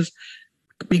last years,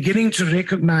 beginning to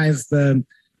recognize the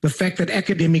fact that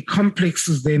academic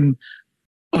complexes then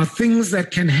are things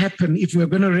that can happen if we're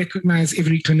going to recognize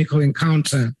every clinical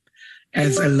encounter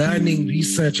as a learning,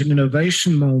 research, and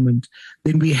innovation moment,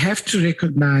 then we have to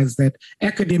recognize that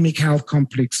academic health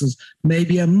complexes may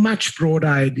be a much broader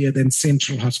idea than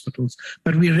central hospitals.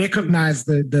 But we recognize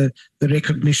the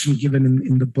recognition given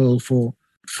in the bill for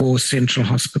central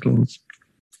hospitals.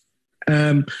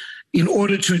 In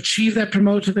order to achieve that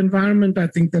promotive environment, I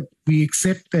think that we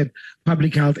accept that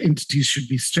public health entities should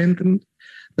be strengthened.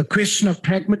 The question of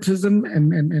pragmatism,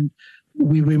 and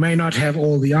we may not have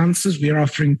all the answers. We are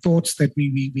offering thoughts that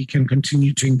we can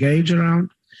continue to engage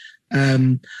around.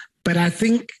 But I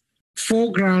think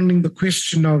foregrounding the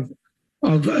question of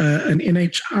an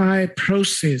NHI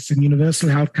process and universal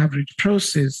health coverage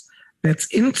process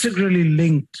that's integrally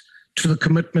linked to the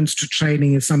commitments to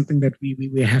training is something that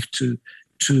we have to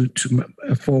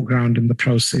foreground in the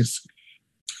process.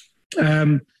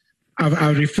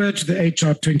 I'll refer to the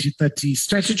HR 2030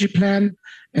 strategy plan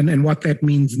and what that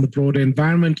means in the broader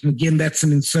environment. And again, that's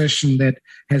an insertion that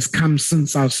has come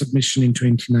since our submission in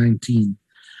 2019.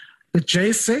 The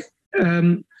JSEC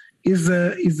is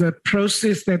a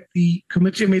process that the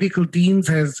Committee of Medical Deans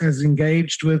has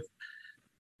engaged with,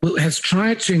 has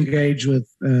tried to engage with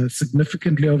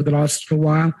significantly over the last little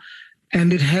while.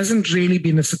 And it hasn't really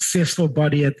been a successful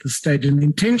body at this stage. And the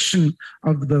intention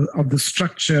of the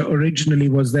structure originally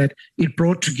was that it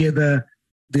brought together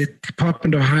the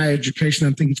Department of Higher Education.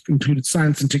 I think it's included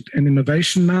Science and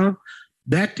Innovation now.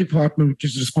 That department, which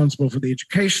is responsible for the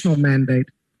educational mandate,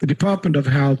 the Department of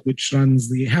Health, which runs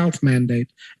the health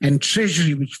mandate, and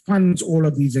Treasury, which funds all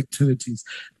of these activities.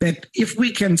 That if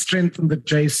we can strengthen the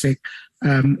JSEC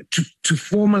to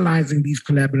formalizing these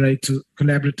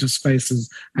collaborative spaces,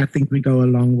 I think we go a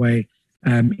long way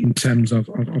in terms of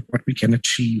what we can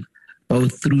achieve,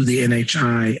 both through the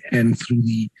NHI and through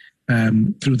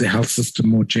the health system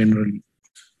more generally.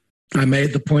 I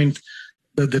made the point,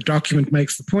 the document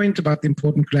makes the point about the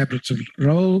important collaborative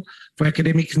role for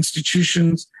academic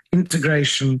institutions,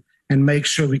 integration, and make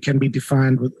sure we can be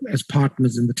defined as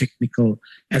partners in the technical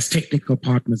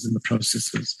partners in the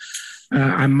processes.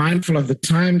 I'm mindful of the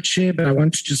time, Chair, but I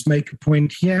want to just make a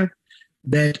point here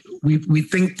that we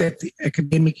think that the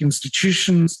academic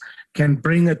institutions can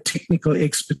bring a technical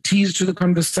expertise to the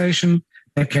conversation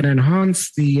that can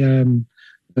enhance the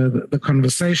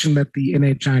conversation that the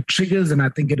NHI triggers, and I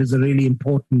think it is a really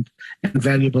important and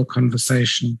valuable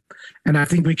conversation. And I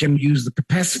think we can use the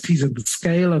capacities and the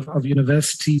scale of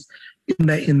universities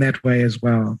in that way as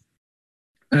well.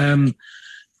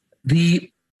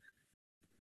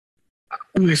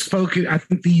 We spoke, I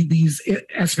think these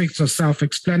aspects are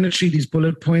self-explanatory, these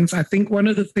bullet points. I think one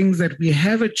of the things that we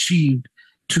have achieved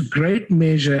to great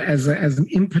measure as an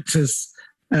impetus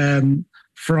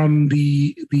from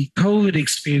the COVID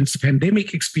experience, the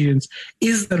pandemic experience,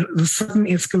 is the sudden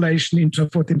escalation into a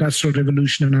fourth industrial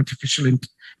revolution and artificial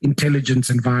intelligence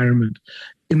environment.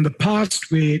 In the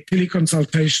past, where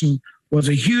teleconsultation was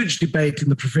a huge debate in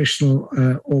the professional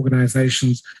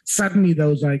organizations, suddenly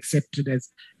those are accepted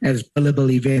as billable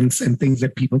events and things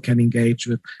that people can engage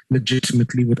with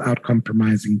legitimately without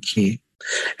compromising care.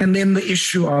 And then the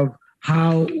issue of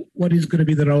what is going to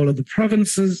be the role of the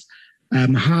provinces.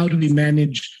 How do we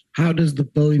manage, how does the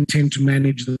bill intend to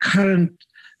manage the current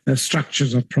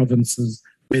structures of provinces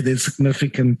where there's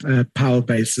significant power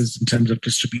bases in terms of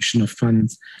distribution of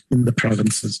funds in the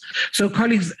provinces? So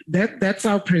colleagues, that's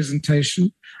our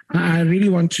presentation. I really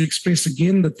want to express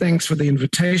again the thanks for the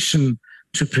invitation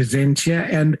to present here.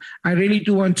 And I really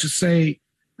do want to say,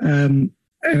 and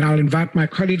I'll invite my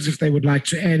colleagues if they would like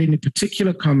to add any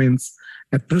particular comments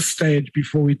at this stage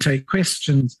before we take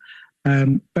questions.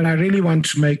 But I really want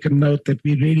to make a note that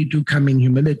we really do come in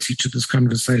humility to this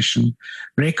conversation,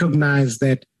 recognize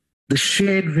that the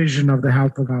shared vision of the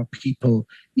health of our people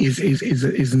is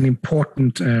an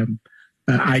important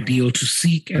ideal to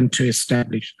seek and to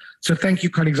establish. So thank you,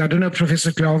 colleagues. I don't know,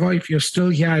 Professor Glover, if you're still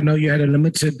here, I know you had a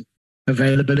limited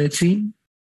availability.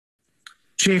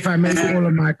 Chair, if I may ask all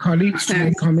of my colleagues to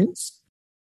make comments.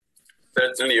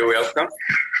 Certainly, you're welcome.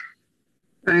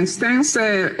 Thanks,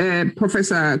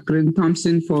 Professor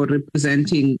Green-Thompson, for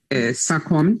representing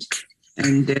SACOMT,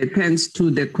 and thanks to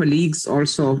the colleagues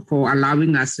also for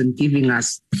allowing us and giving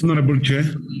us. Honorable Chair,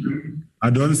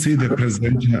 I don't see the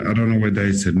presenter. I don't know whether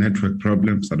it's a network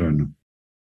problems. I don't know.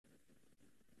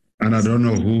 And I don't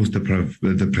know who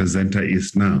the presenter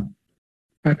is now.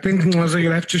 I think, Ngoza,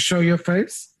 you'll have to show your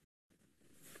face.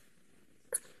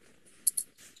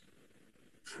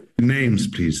 Names,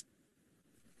 please.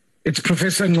 It's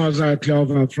Professor Ngoza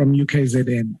Glover from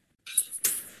UKZN.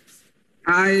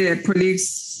 Hi,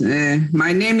 colleagues.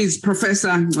 My name is Professor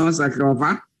Ngoza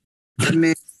Glover. I'm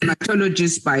a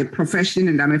hematologist by profession,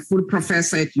 and I'm a full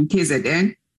professor at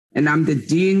UKZN, and I'm the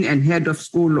Dean and Head of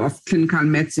School of Clinical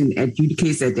Medicine at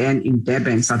UKZN in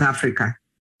Durban, South Africa.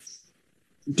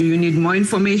 Do you need more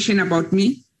information about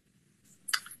me?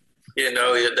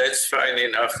 That's fine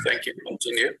enough. Thank you.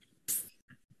 Continue.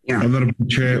 Yeah. Honorable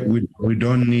Chair, we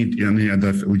don't need any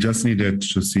other, we just needed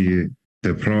to see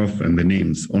the prof and the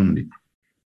names only,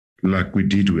 like we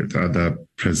did with other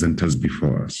presenters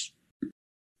before us.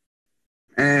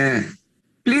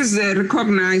 Please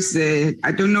recognize,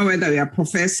 I don't know whether you are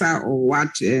professor or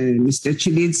what, Mr.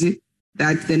 Chilidzi,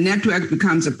 that the network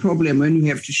becomes a problem when we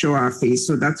have to show our face.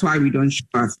 So that's why we don't show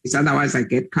our face. Otherwise, I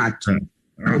get cut.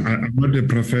 I'm not a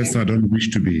professor. I don't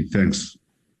wish to be. Thanks.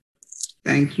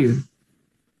 Thank you.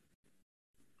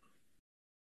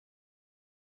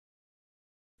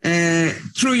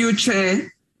 Through you,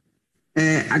 Chair,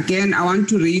 again, I want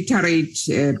to reiterate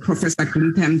Professor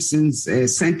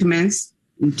Green-Thompson's sentiments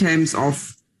in terms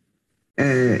of,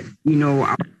 to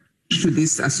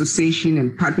this association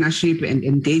and partnership and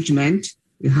engagement.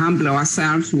 We humble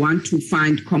ourselves, we want to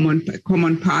find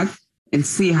common path and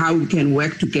see how we can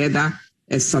work together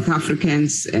as South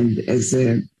Africans and as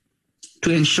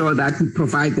to ensure that we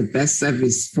provide the best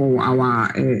service for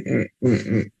our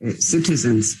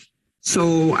citizens.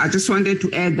 So I just wanted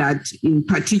to add that in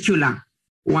particular,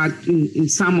 what in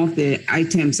some of the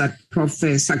items that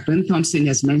Professor Green-Thompson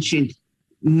has mentioned,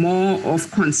 more of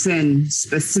concern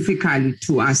specifically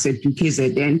to us at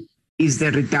UKZN is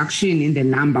the reduction in the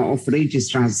number of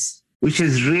registrars, which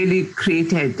has really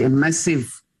created a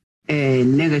massive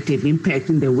negative impact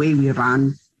in the way we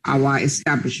run our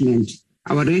establishment.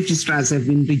 Our registrars have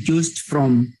been reduced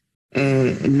from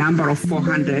a number of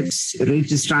 400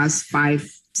 registrars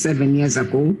 5-7 years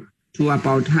ago to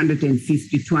about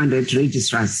 150, 200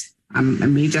 registrars. I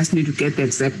may just need to get the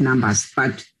exact numbers,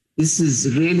 but this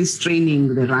is really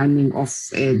straining the running of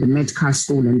the medical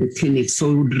school and the clinic. So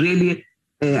we would really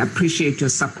appreciate your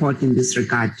support in this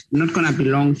regard. I'm not going to be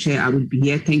long, Chair. I will be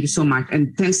here. Thank you so much.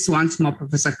 And thanks once more,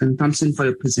 Professor Green-Thompson, for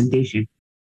your presentation.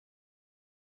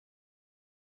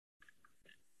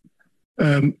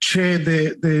 Chair,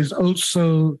 there's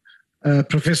also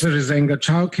Professor Rizenga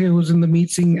Chauke, who's in the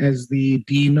meeting as the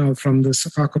Dean from the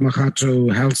Sefako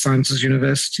Makgatho Health Sciences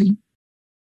University.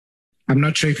 I'm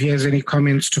not sure if he has any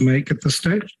comments to make at this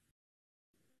stage.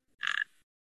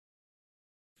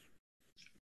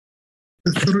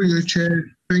 Through you, Chair,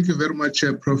 thank you very much,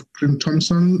 Prof.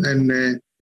 Green-Thompson, and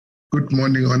good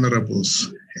morning,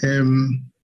 Honorables.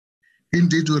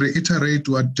 Indeed, we reiterate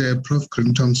what Prof.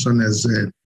 Green-Thompson has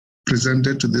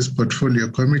presented to this portfolio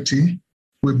committee.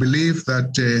 We believe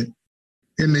that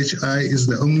NHI is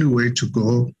the only way to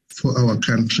go for our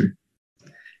country.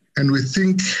 And we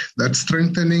think that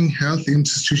strengthening health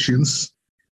institutions,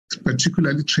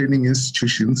 particularly training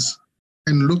institutions,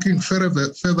 and looking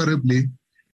favorably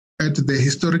at the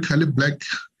historically Black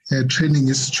training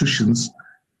institutions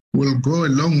will go a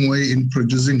long way in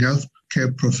producing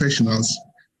healthcare professionals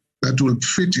that will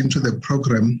fit into the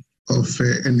program of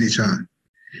NHI.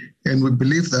 And we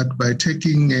believe that by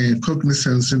taking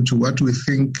cognizance into what we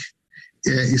think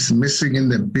is missing in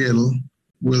the bill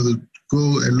will go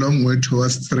a long way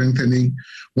towards strengthening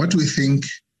what we think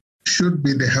should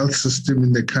be the health system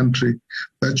in the country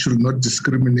that should not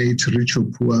discriminate rich or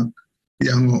poor,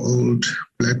 young or old,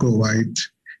 Black or white,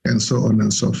 and so on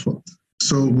and so forth.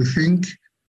 So we think,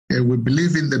 we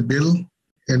believe in the bill,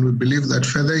 and we believe that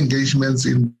further engagements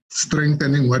in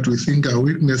strengthening what we think are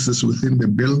weaknesses within the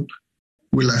bill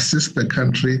will assist the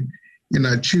country in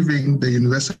achieving the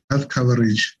universal health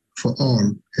coverage for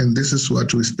all. And this is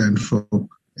what we stand for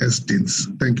as Deans.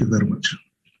 Thank you very much.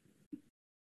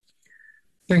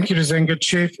 Thank you, Rizenga.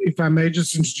 Chair, if I may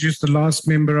just introduce the last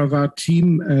member of our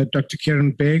team, Dr.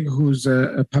 Kieran Begg, who's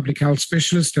a public health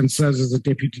specialist and serves as a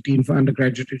Deputy Dean for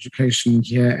Undergraduate Education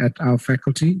here at our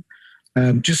faculty.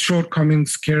 Just short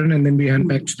comments, Kieran, and then we hand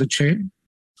back to the Chair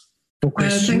for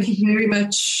questions. Thank you very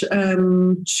much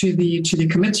to the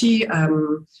committee.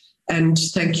 And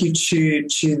thank you to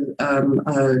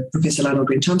Professor Lionel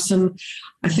Green-Thompson.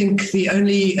 I think the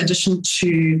only addition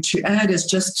to add is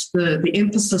just the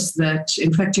emphasis that,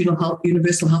 in fact,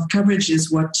 universal health coverage is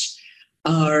what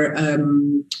our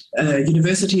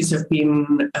universities have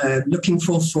been looking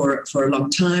for a long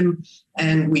time.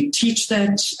 And we teach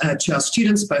that to our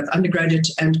students, both undergraduate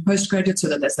and postgraduate, so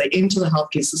that as they enter the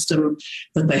healthcare system,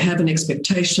 that they have an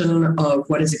expectation of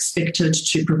what is expected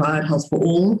to provide health for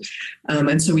all.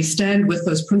 And so we stand with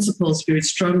those principles very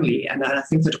strongly. And I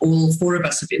think that all four of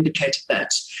us have indicated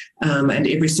that. And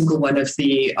every single one of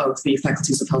the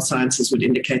faculties of health sciences would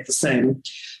indicate the same.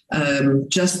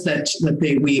 Just that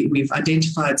we've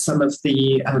identified some of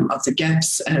the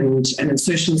gaps and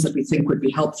insertions that we think would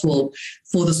be helpful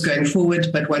for this going forward.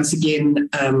 But once again,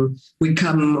 we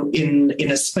come in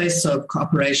a space of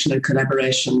cooperation and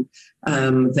collaboration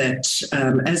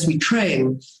that as we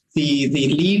train, the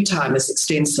lead time is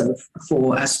extensive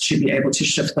for us to be able to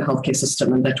shift the healthcare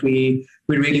system, and that we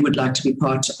really would like to be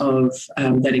part of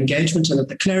that engagement and of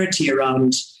the clarity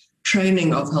around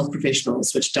training of health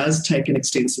professionals, which does take an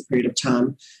extensive period of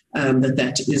time,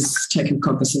 that is taken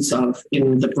cognizance of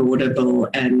in the broader bill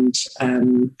and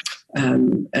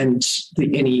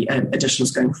any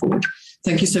additions going forward.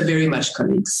 Thank you so very much,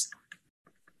 colleagues.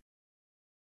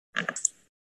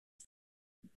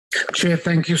 Chair,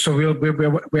 thank you. So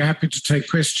we're happy to take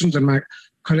questions. And my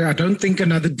colleague, I don't think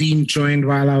another dean joined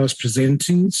while I was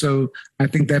presenting, so I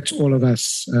think that's all of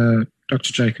us.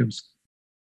 Dr. Jacobs.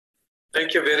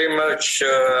 Thank you very much,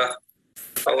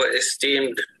 our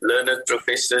esteemed learned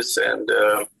professors and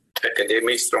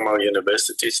academics from our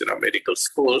universities and our medical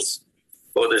schools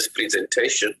for this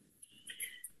presentation.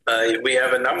 We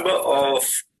have a number of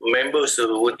members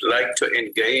who would like to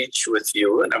engage with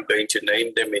you, and I'm going to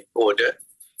name them in order.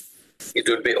 It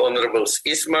would be Honorables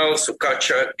Ismail,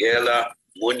 Sukacha, Gela,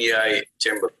 Munyai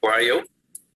Tembakwayo,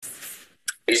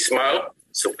 Ismail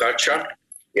Sukacha,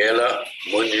 Yela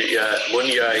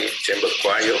Munyai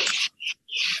Tembakwayo.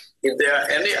 If there are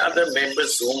any other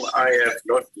members whom I have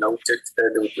not noted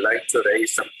that would like to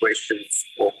raise some questions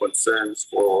or concerns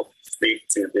or speak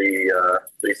to the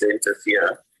presenters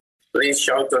here, please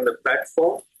shout on the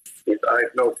platform. If I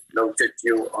have not noted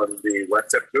you on the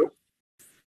WhatsApp group.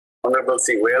 Honorable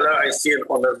Siwela, I see an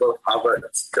Honorable Hubbard.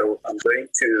 So I'm going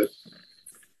to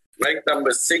make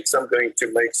number 6, I'm going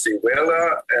to make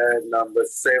Siwela, and number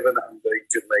 7, I'm going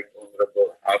to make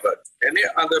Honorable Hubbard. Any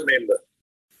other member?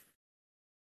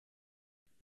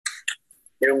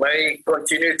 You may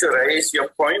continue to raise your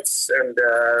points and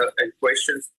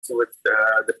questions with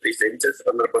the presenters,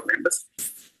 honorable members.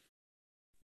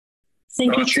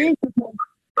 Thank you, Chair.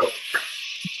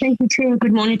 Thank you, Chair.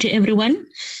 Good morning to everyone.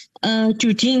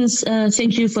 To Deans,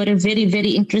 thank you for a very,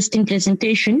 very interesting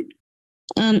presentation.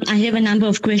 I have a number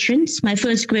of questions. My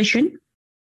first question,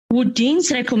 would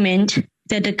Deans recommend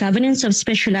that the governance of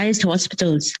specialized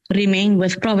hospitals remain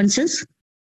with provinces?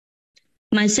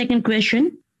 My second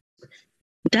question,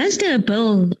 does the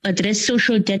bill address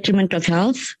social detriment of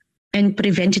health and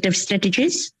preventative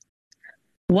strategies?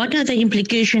 What are the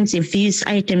implications if these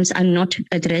items are not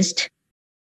addressed?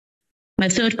 My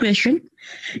third question,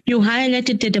 you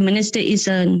highlighted that the minister is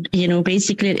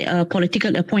basically a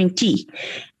political appointee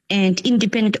and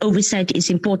independent oversight is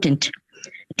important.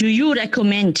 Do you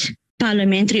recommend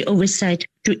parliamentary oversight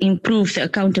to improve the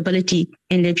accountability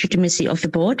and legitimacy of the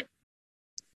board?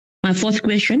 My fourth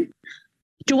question,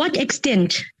 to what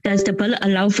extent does the bill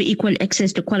allow for equal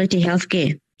access to quality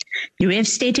healthcare? You have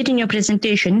stated in your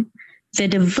presentation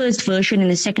that the first version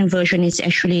and the second version is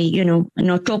actually,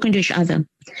 not talking to each other.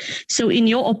 So in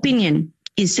your opinion,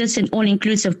 is this an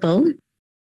all-inclusive bill?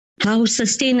 How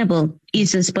sustainable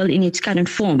is this bill in its current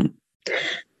form?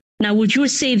 Now, would you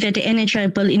say that the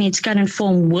NHI bill in its current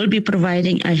form will be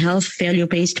providing a health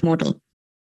value-based model?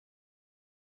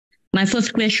 My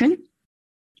fifth question,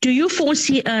 do you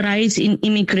foresee a rise in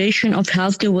immigration of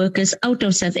healthcare workers out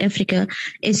of South Africa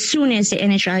as soon as the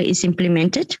NHI is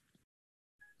implemented?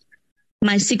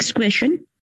 My sixth question,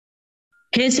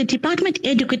 has the department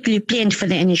adequately planned for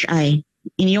the NHI?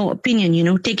 In your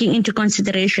opinion, taking into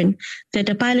consideration that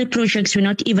the pilot projects were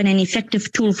not even an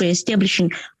effective tool for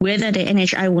establishing whether the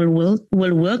NHI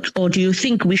will work, or do you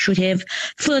think we should have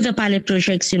further pilot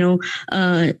projects,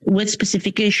 with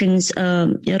specifications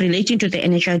relating to the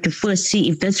NHI to first see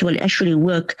if this will actually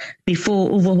work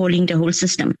before overhauling the whole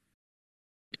system?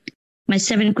 My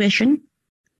seventh question,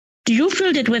 do you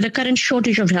feel that with the current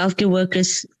shortage of healthcare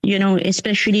workers,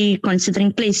 especially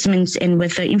considering placements and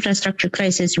with the infrastructure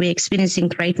crisis we're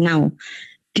experiencing right now,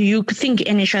 do you think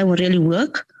NHI will really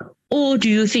work? Or do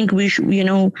you think we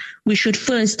should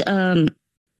first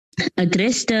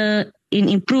address in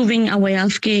improving our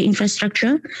healthcare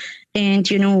infrastructure and,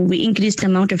 we increase the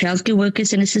amount of healthcare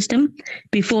workers in the system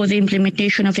before the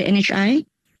implementation of the NHI?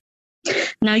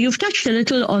 Now, you've touched a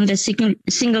little on the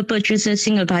single purchaser,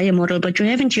 single buyer model, but you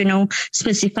haven't,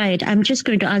 specified. I'm just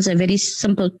going to ask a very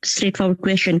simple, straightforward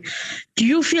question. Do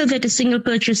you feel that the single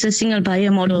purchaser, single buyer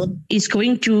model is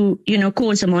going to,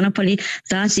 cause a monopoly,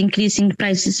 thus increasing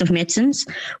prices of medicines?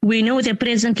 We know that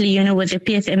presently, with the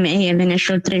PFMA and the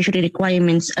National Treasury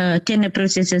requirements, tender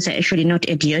processes are actually not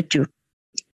adhered to.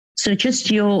 So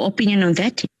just your opinion on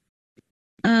that.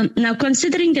 Now,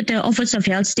 considering that the Office of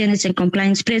Health Standards and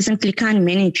Compliance presently can't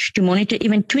manage to monitor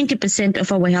even 20%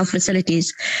 of our health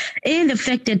facilities, and the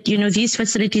fact that, these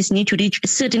facilities need to reach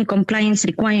certain compliance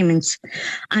requirements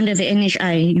under the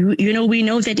NHI, we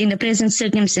know that in the present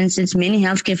circumstances, many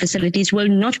healthcare facilities will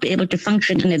not be able to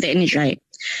function under the NHI.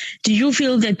 Do you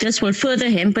feel that this will further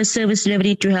hamper service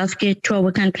delivery to healthcare to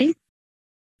our country?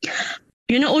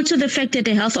 Also the fact that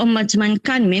the Health Ombudsman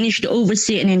can't manage to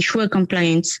oversee and ensure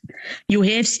compliance. You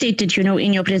have stated,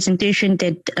 in your presentation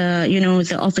that,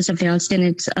 the Office of Health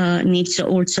Standards needs to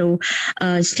also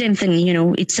strengthen,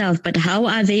 itself. But how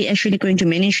are they actually going to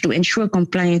manage to ensure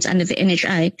compliance under the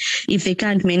NHI if they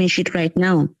can't manage it right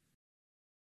now?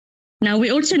 Now,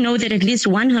 we also know that at least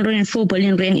 104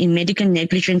 billion rand in medical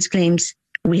negligence claims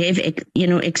we have,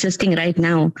 existing right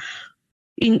now.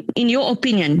 In your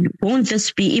opinion, won't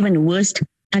this be even worse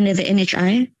under the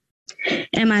NHI?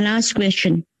 And my last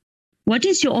question, what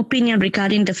is your opinion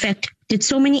regarding the fact that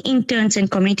so many interns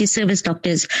and community service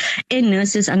doctors and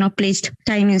nurses are not placed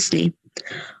timelessly?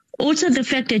 Also the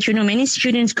fact that, many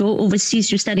students go overseas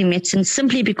to study medicine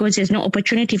simply because there's no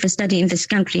opportunity for study in this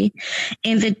country,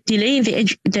 and the delay in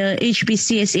the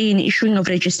HBCSA in issuing of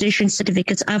registration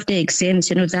certificates after exams,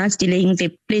 that's delaying their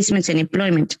placements and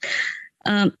employment.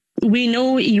 we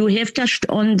know you have touched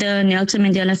on the Nelson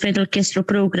Mandela Federal Castro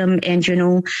program, and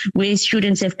where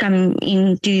students have come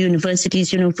into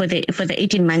universities, for the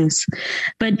 18 months.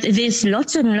 But there's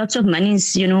lots and lots of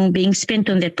monies, being spent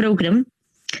on that program.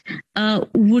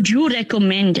 Would you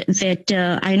recommend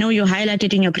that? I know you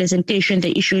highlighted in your presentation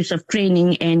the issues of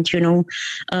training, and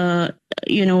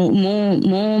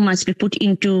more must be put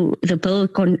into the bill,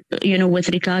 with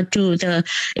regard to the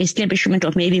establishment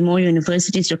of maybe more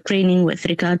universities of training with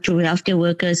regard to healthcare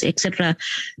workers, etc.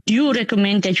 Do you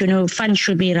recommend that funds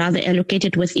should be rather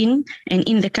allocated within and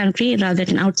in the country rather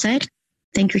than outside?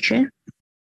 Thank you, Chair.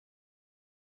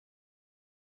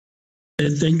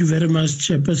 Thank you very much,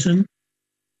 Chairperson.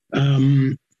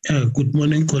 Good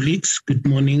morning, colleagues. Good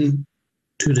morning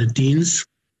to the deans.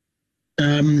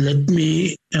 Let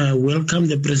me welcome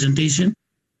the presentation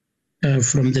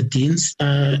from the deans.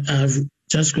 I've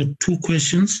just got two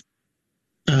questions.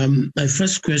 My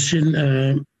first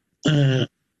question,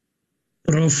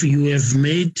 Prof, you have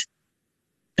made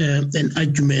an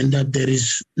argument that there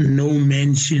is no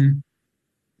mention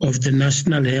of the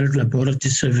National Health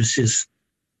Laboratory Services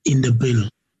in the bill.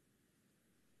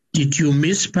 Did you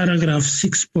miss paragraph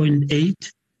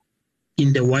 6.8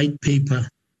 in the white paper,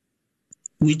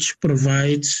 which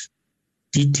provides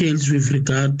details with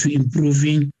regard to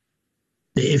improving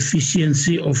the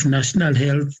efficiency of national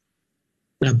health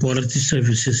laboratory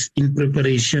services in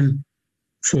preparation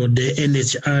for the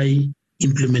NHI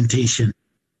implementation?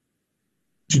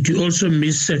 Did you also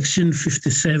miss section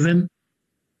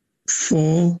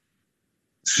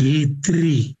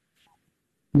 57(4)(G)(3),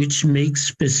 which makes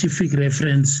specific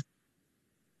reference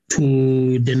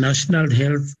to the National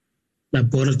Health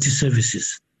Laboratory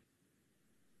Services?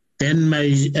 Then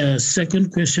my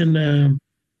second question,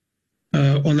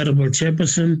 Honorable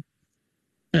Chairperson,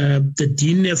 the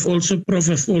Dean have also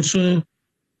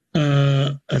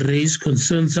raised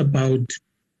concerns about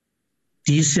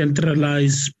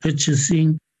decentralized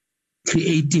purchasing,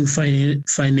 creating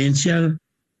financial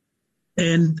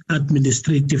and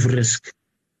administrative risk.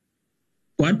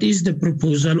 What is the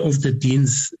proposal of the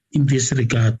Deans in this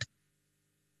regard?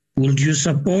 Would you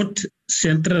support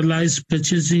centralized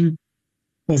purchasing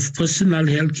of personal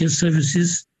healthcare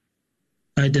services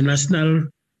by the National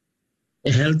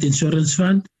Health Insurance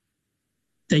Fund?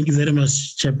 Thank you very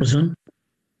much, Chairperson.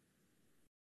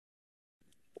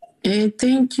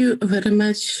 Thank you very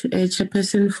much,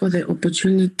 Chairperson, for the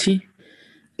opportunity.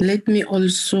 Let me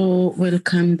also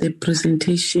welcome the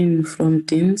presentation from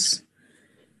Deans.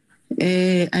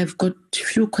 I've got a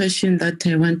few questions that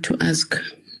I want to ask.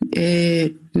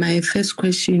 My first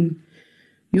question,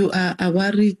 you are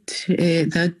worried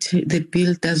that the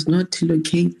bill does not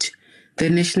locate the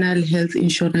National Health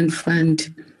Insurance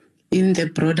Fund in the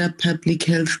broader public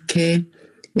health care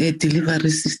delivery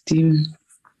system.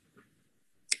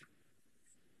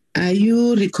 Are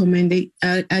you recommending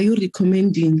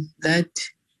that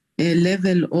a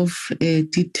level of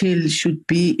detail should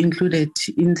be included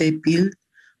in the bill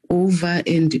over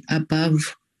and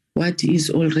above what is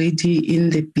already in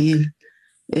the bill,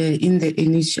 in the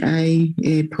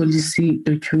NHI policy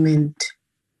document?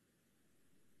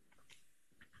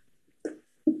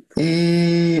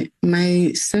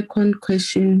 My second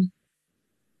question,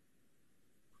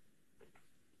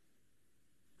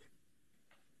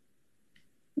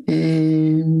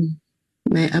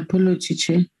 my apology,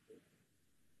 Chair.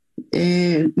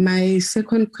 My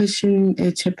second question,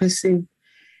 Chairperson,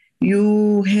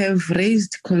 you have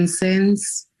raised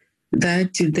concerns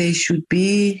that there should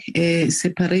be a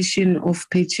separation of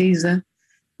purchaser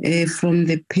from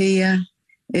the payer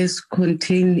as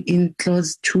contained in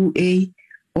clause 2A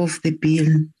of the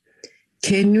bill.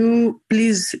 Can you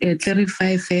please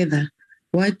clarify further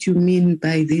what you mean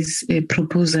by this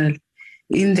proposal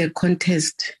in the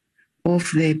context of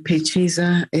the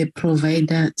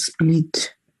purchaser-provider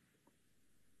split?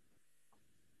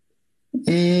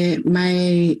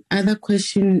 My other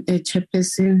question,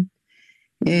 Chairperson,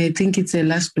 I think it's the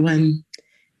last one.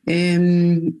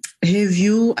 Have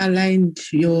you aligned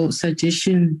your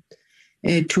suggestion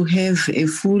to have a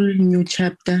full new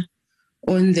chapter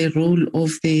on the role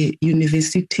of the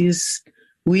universities,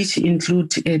 which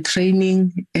include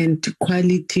training and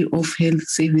quality of health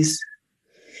service?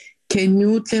 Can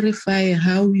you clarify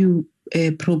how you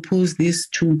propose this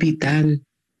to be done?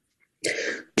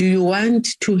 Do you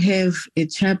want to have a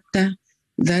chapter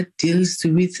that deals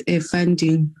with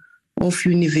funding of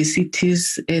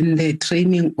universities and the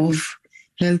training of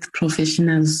health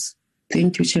professionals?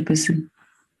 Thank you, Chairperson.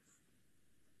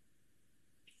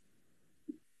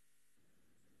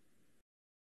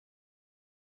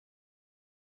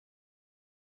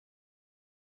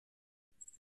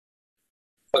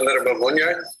 Honorable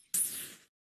Munya.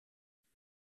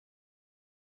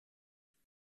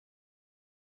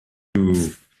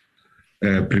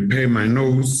 prepare my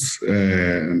notes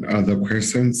and other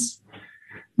questions.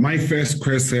 My first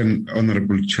question,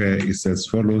 Honorable Chair, is as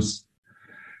follows.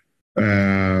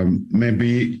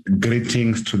 Maybe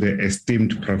greetings to the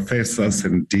esteemed professors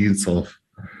and deans of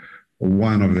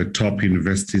one of the top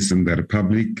universities in the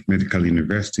Republic, medical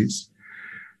universities.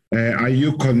 Are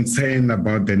you concerned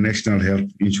about the National Health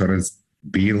Insurance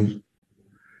Bill,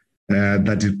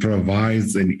 that it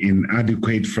provides an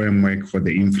inadequate framework for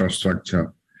the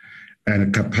infrastructure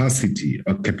and capacity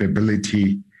or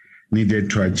capability needed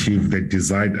to achieve the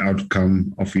desired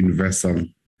outcome of universal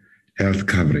health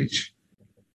coverage?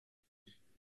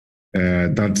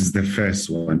 That is the first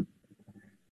one.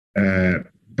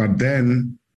 But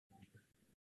then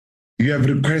you have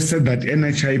requested that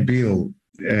NHI bill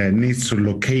needs to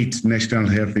locate National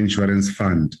Health Insurance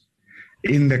Fund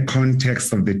in the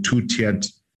context of the two-tiered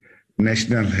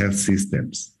national health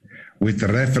systems with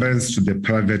reference to the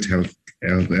private health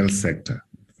sector.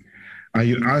 Are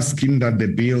you asking that the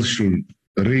bill should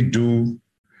redo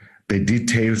the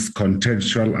details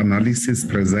contextual analysis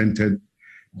presented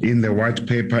in the white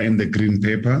paper and the green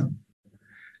paper?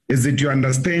 Is it your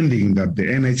understanding that the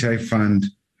NHI fund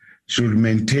should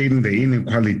maintain the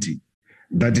inequality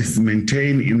that is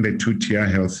maintained in the two-tier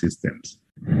health systems?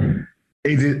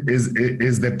 It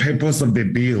is the purpose of the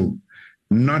bill,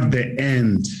 not the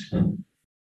end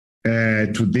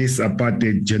to this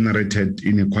apartheid-generated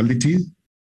inequality?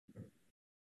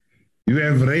 You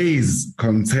have raised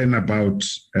concern about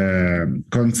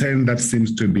concern that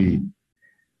seems to be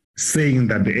saying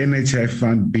that the NHI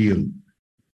fund bill,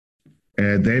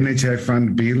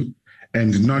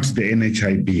 and not the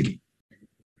NHI bill.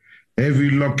 Have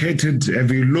you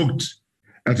looked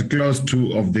at clause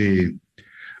 2 of the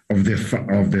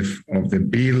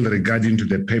bill regarding to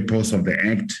the purpose of the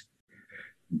act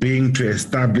being to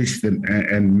establish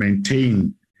and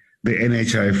maintain the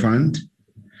NHI fund?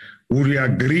 Would you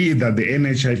agree that the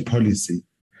NHI policy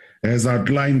has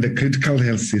outlined the critical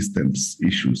health systems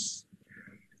issues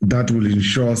that will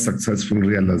ensure successful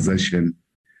realization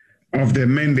of the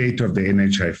mandate of the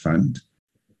NHI fund?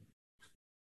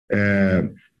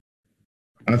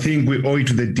 I think we owe it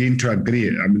to the Dean to agree.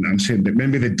 I mean, I'm saying that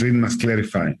maybe the Dean must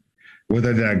clarify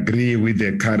whether they agree with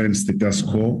the current status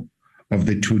quo of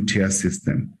the two-tier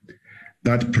system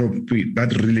that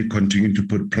really continue to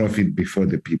put profit before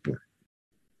the people.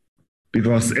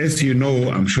 Because as you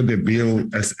know, I'm sure the bill,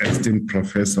 as esteemed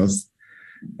professors,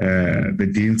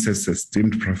 the deans as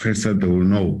esteemed professor, they will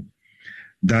know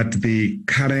that the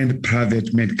current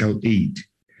private medical aid,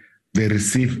 they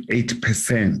receive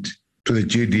 8% to the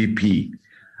GDP,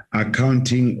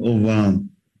 accounting over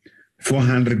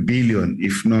 400 billion,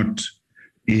 if not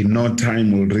in no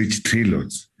time will reach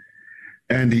trillions.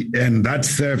 And that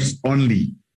serves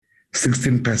only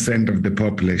 16% of the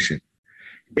population.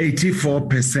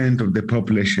 84% of the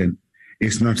population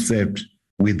is not served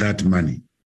with that money.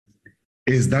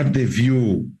 Is that the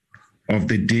view of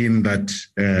the Dean that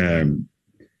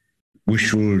we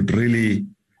should really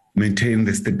maintain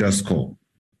the status quo?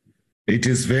 It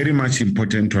is very much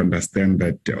important to understand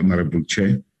that, Honorable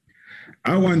Chair.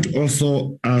 I want to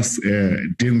also ask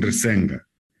Dean Risenga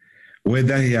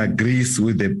whether he agrees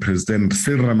with the President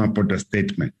Cyril Ramaphosa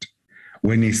statement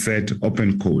when he said,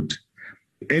 open quote,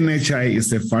 NHI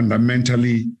is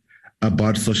fundamentally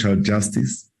about social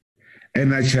justice.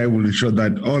 NHI will ensure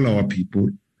that all our people,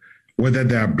 whether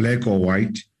they are black or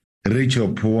white, rich or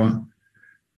poor,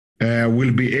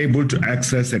 will be able to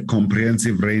access a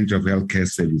comprehensive range of healthcare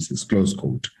services, close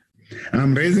quote.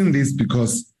 I'm raising this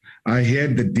because I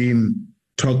heard the Dean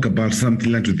talk about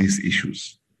something like these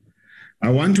issues. I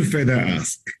want to further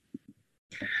ask,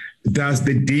 does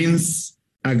the Deans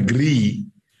agree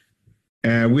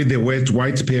with the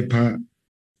white paper,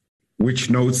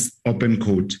 which notes, open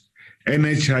quote,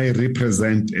 NHI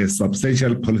represent a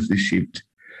substantial policy shift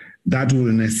that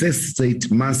will necessitate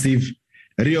massive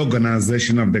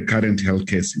reorganization of the current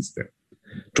healthcare system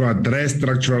to address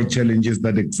structural challenges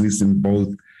that exist in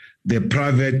both the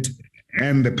private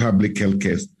and the public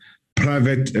healthcare,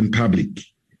 private and public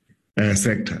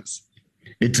sectors.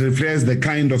 It reflects the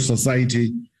kind of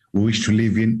society we wish to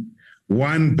live in,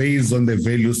 one based on the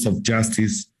values of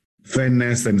justice,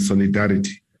 fairness, and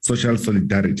solidarity, social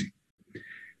solidarity.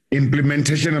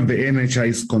 Implementation of the NHI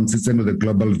is consistent with the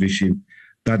global vision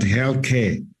that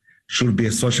healthcare should be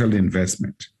a social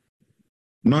investment,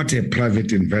 not a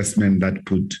private investment that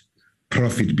put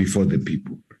profit before the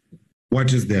people.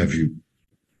 What is their view?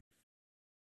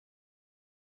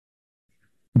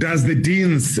 Does the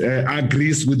Deans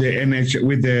agrees with the NHI,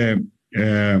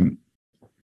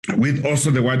 with also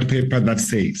the white paper that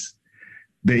says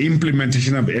the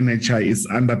implementation of NHI is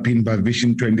underpinned by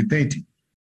Vision 2030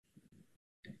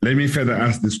 let me further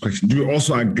ask this question. Do you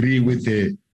also agree with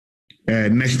the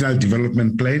National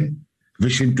Development Plan,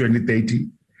 Vision 2030,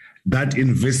 that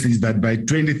envisages that by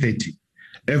 2030,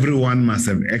 everyone must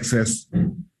have access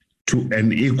to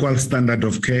an equal standard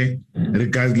of care,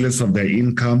 regardless of their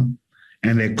income,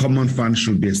 and a common fund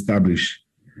should be established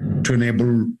to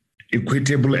enable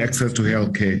equitable access to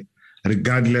health care,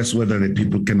 regardless whether the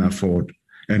people can afford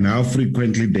and how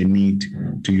frequently they need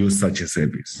to use such a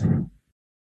service?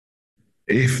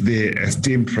 If the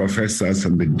esteemed professors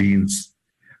and the deans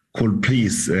could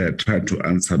please try to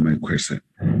answer my question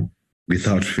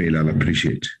without fail, I'll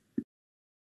appreciate.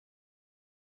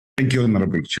 Thank you,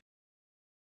 Honorable Chair.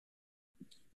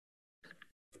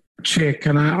 Chair,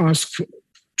 can I ask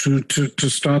to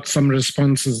start some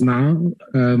responses now?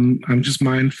 I'm just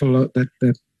mindful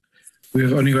that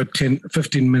we've only got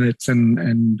 15 minutes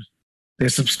and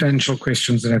there's substantial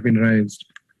questions that have been raised.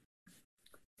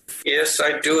 Yes,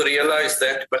 I do realize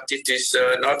that, but it is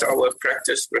not our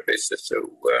practice, Professor. So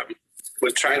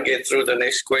we'll try and get through the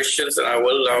next questions, and I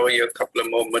will allow you a couple of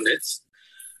more minutes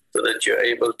so that you're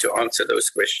able to answer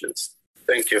those questions.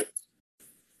 Thank you.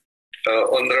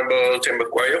 Honorable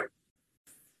Tembakwayo.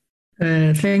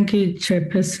 Thank you,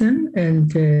 Chairperson,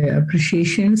 and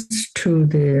appreciations to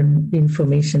the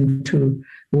information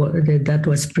that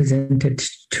was presented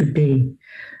today.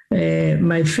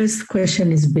 My first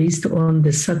question is based on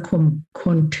the SACOM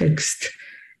context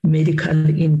medical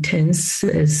intense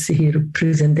as he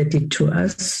presented it to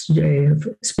us,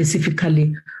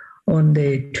 specifically on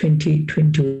the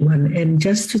 2021. And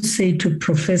just to say to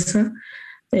Professor,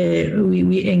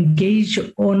 we engage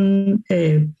on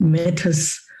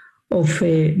matters of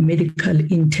medical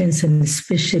intense and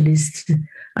specialists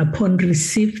upon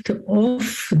receipt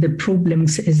of the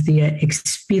problems as they are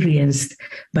experienced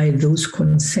by those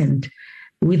concerned.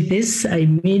 With this, I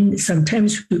mean,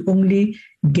 sometimes we only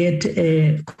get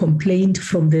a complaint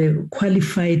from the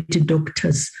qualified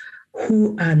doctors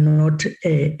who are not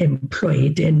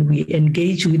employed, and we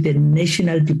engage with the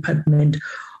National Department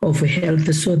of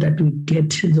Health so that we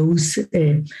get those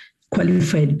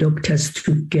qualified doctors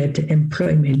to get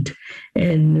employment.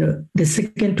 And the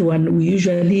second one, we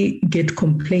usually get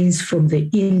complaints from the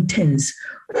interns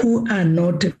who are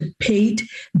not paid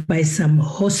by some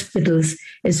hospitals,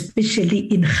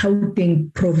 especially in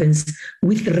Gauteng province,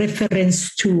 with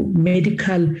reference to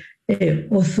medical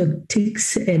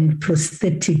orthotics and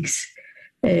prosthetics,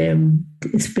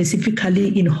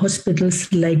 specifically in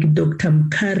hospitals like Dr.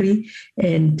 Mkari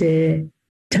and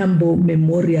Tambo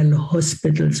Memorial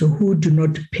Hospital, so who do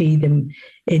not pay them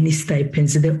any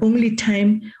stipends. The only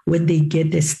time when they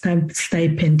get a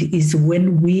stipend is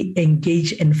when we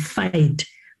engage and fight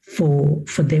for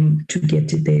them to get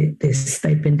the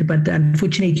stipend. But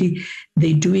unfortunately,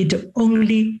 they do it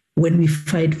only when we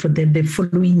fight for them. The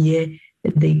following year,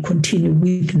 they continue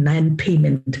with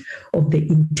non-payment of the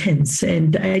interns.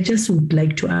 And I just would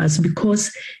like to ask,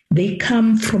 because they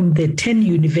come from the 10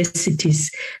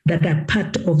 universities that are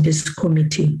part of this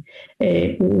committee,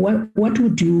 what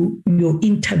would your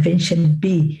intervention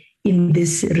be in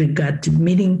this regard?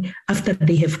 Meaning, after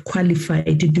they have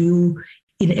qualified, do you,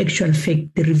 in actual fact,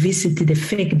 revisit the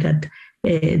fact that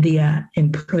they are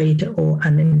employed or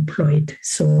unemployed?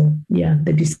 So, yeah,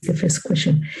 that is the first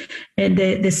question. And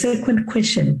the second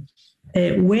question,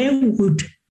 where would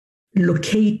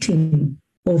locating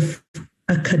of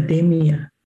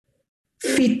academia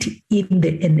fit in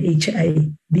the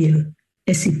NHI bill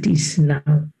as it is now?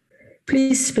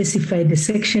 Please specify the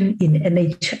section in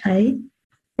NHI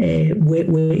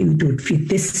where it would fit.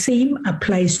 The same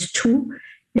applies to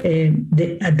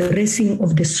the addressing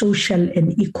of the social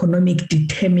and economic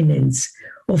determinants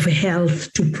of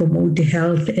health to promote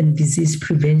health and disease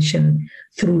prevention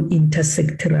through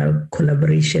intersectoral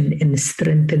collaboration and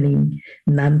strengthening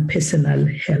non-personal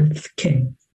health care.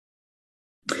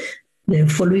 The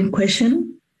following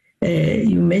question,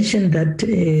 you mentioned that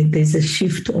there's a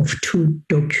shift of 2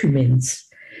 documents.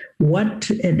 What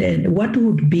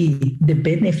would be the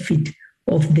benefit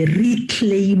of the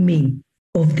reclaiming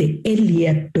of the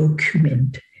earlier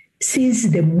document, since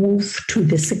the move to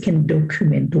the second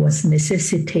document was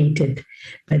necessitated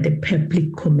by the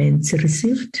public comments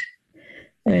received?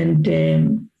 And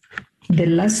the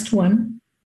last one,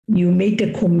 you made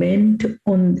a comment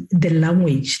on the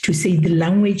language, to say the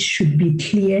language should be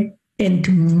clear and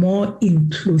more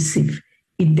inclusive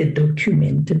in the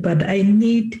document. But I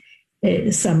need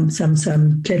some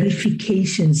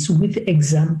clarifications with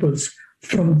examples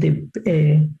from the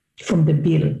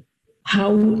bill,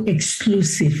 how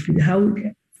exclusive, how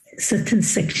certain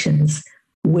sections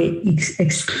were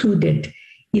excluded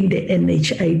in the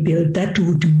NHI bill that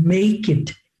would make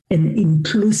it an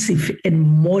inclusive and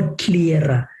more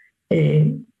clearer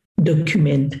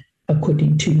document,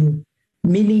 according to you?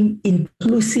 Meaning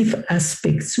inclusive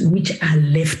aspects which are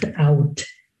left out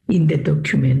in the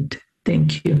document.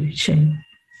 Thank you, Shane.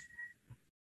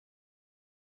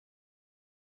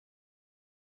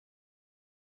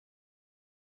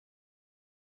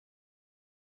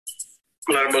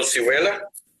 Honorable Siwela.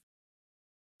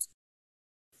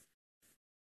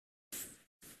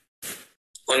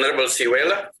 Honorable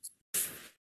Siwela.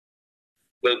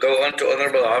 We'll go on to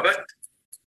Honorable Albert.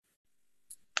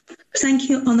 Thank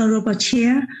you, Honorable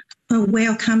Chair.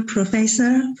 Welcome,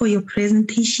 Professor, for your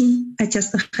presentation. I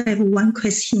just have one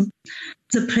question.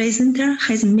 The presenter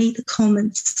has made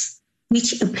comments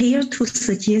which appear to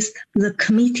suggest the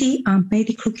Committee on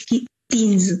Medical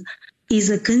Deans is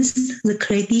against the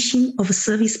accreditation of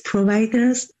service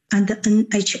providers and the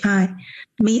NHI.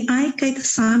 May I get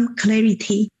some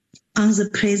clarity on the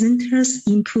presenter's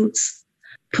inputs,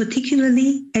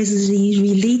 particularly as they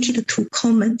related to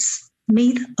comments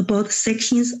made about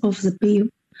sections of the bill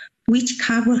which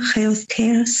cover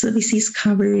healthcare services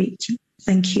coverage?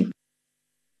 Thank you.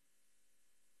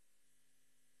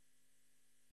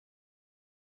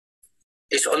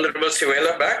 Is Honorable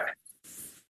Siwela back?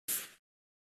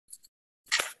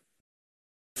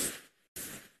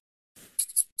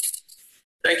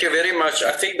 Thank you very much.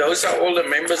 I think those are all the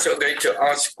members who are going to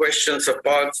ask questions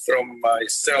apart from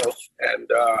myself. And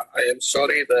I am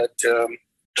sorry that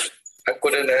I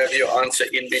couldn't have you answer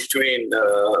in between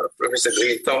Professor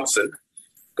Green-Thompson,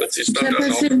 because it's not a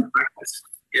normal practice.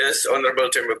 Yes, Honorable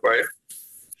Thembekwayo.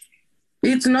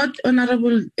 It's not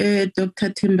Honorable Dr.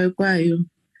 Thembekwayo.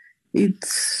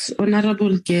 It's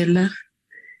Honorable Gela.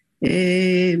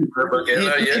 Honorable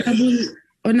Gela, yes.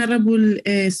 Honorable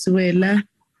Siwela.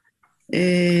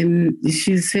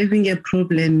 She's having a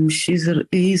problem.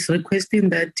 He's requesting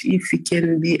that if he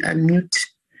can be unmuted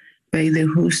by the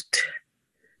host.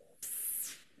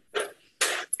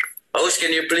 Host,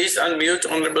 can you please unmute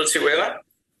Honorable Siwela?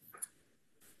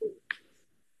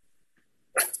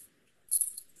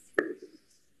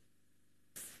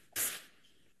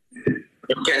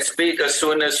 You can speak as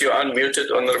soon as you're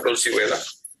unmuted, Honorable Siwela.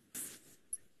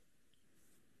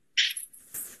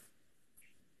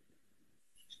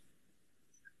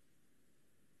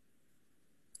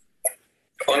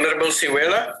 Honorable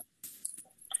Siwela,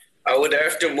 I would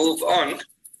have to move on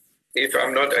if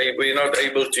we're not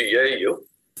able to hear you.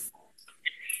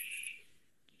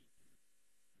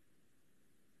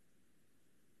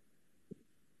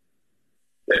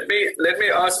 Let me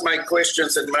ask my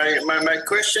questions, and my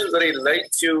questions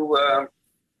relate to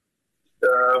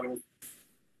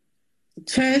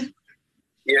Chair.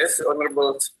 Yes,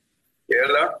 Honorable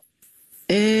Siwela.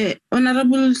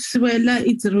 Honorable Siwela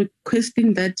is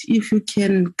requesting that if you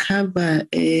can cover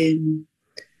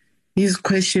his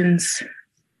questions.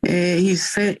 He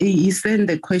sent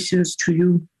the questions to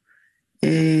you.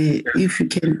 If you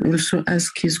can also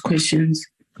ask his questions.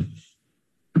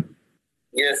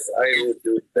 Yes, I will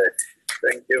do that.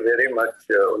 Thank you very much,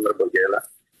 Honorable Gela.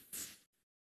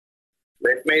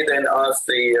 Let me then ask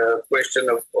the question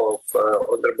of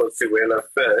Honorable Siwela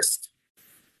first.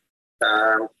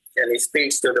 And he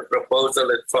speaks to the proposal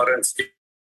that foreign students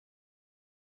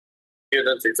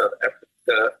in South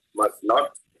Africa must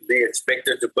not be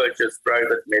expected to purchase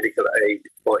private medical aid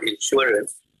or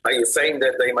insurance. Are you saying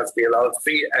that they must be allowed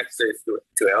free access to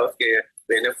healthcare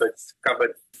benefits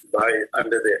covered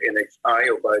under the NHI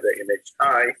or by the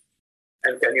NHI?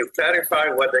 And can you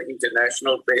clarify what the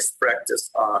international best practice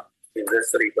are in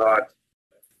this regard?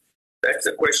 That's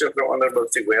a question from Honorable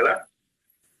Siwela.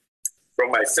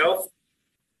 From myself,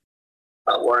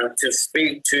 I want to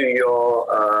speak to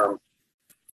your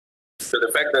to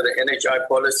the fact that the NHI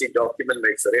policy document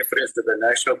makes a reference to the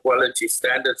National Quality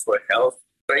Standards for Health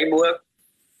framework,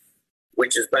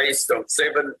 which is based on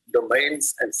 7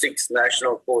 domains and 6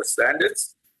 national core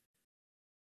standards.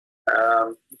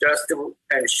 Just to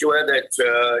ensure that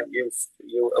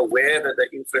you're aware that the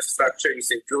infrastructure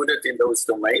is included in those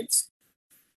domains.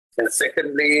 And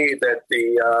secondly, that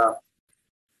the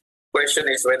question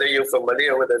is whether you're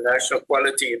familiar with the National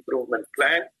Quality Improvement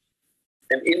Plan.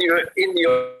 And in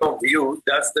your view,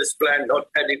 does this plan not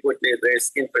adequately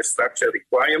address infrastructure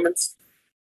requirements?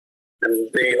 And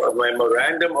the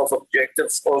memorandum of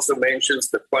objectives also mentions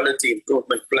the quality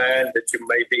improvement plan, that you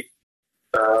maybe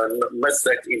miss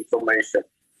that information.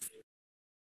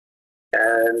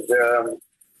 And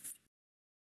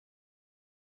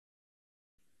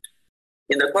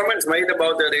in the comments made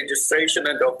about the registration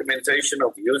and documentation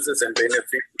of users and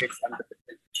beneficiaries under the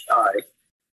NHI,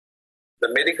 The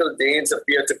medical deans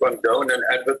appear to condone and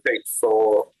advocate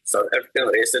for South African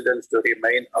residents to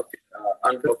remain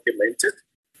undocumented.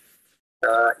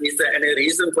 Is there any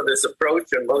reason for this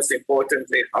approach? And most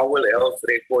importantly, how will health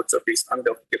records of these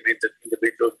undocumented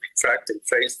individuals be tracked and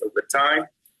traced over time?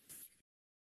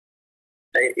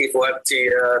 If what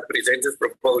the presenters'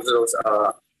 proposals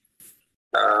are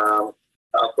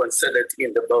considered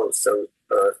in the bill. So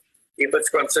if it's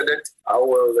considered, how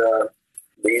will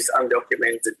these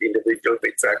undocumented individuals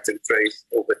be tracked and traced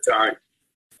over time?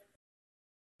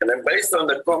 And then based on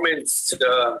the comments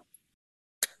on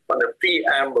the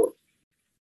preamble,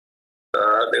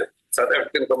 the South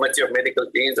African Committee of Medical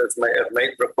Deans have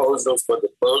made proposals for the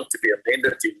bill to be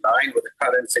amended in line with the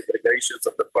current segregations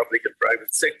of the public and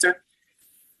private sector.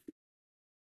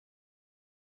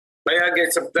 May I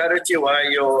get some clarity why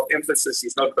your emphasis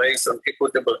is not based on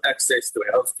equitable access to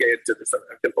healthcare to the South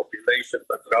African population,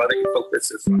 but rather it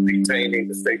focuses on maintaining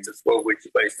the status quo, which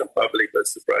is based on public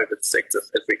versus private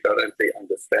sectors as we currently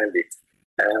understand it.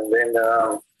 And then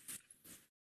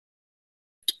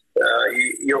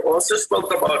you also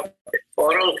spoke about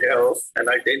oral health and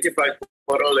identified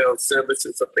oral health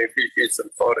services of refugees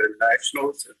and foreign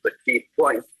nationals as the key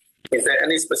point. Is there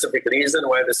any specific reason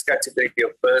why this category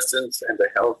of persons and the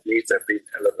health needs have been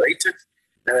elevated?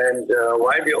 And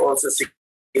why do you also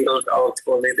singled out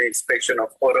only the inspection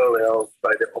of oral health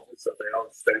by the Office of the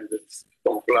Health Standards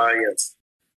Compliance?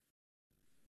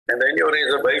 And then your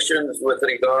reservations with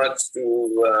regards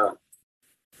to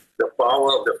the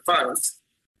power of the funds.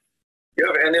 Do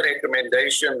you have any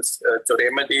recommendations to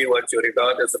remedy what you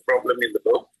regard as a problem in the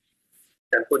bill?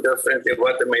 And put differently,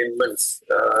 what amendments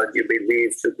do you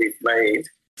believe should be made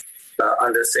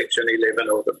under Section 11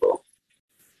 of the bill?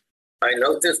 I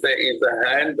noticed there is a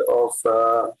hand of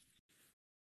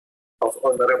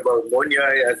Honorable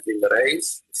Munyai has been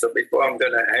raised. So before I'm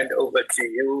going to hand over to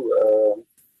you,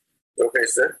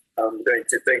 Professor, I'm going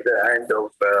to take the hand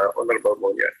of Honorable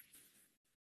Munyai.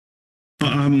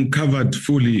 I'm covered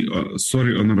fully.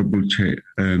 Sorry, Honorable Chair,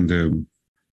 and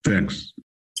thanks.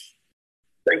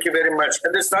 Thank you very much.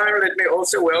 At this time, let me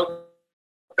also welcome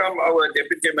our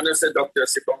Deputy Minister, Dr.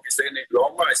 Sibongiseni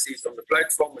Dhlomo. I see he's on the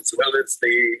platform, as well as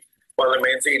the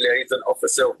Parliamentary Liaison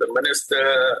Officer of the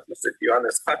Minister, Mr.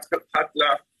 Johannes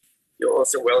Khatla. You're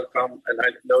also welcome, and I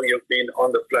know you've been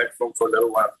on the platform for a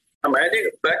little while. I'm handing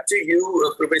it back to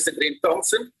you, Professor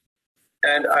Green-Thompson,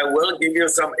 and I will give you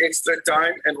some extra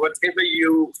time, and whatever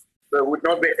you would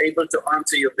not be able to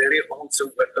answer, you're very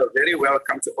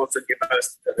welcome to also give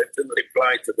us a written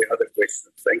reply to the other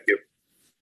questions. Thank you.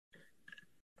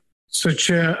 So,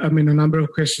 Chair, a number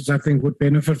of questions I think would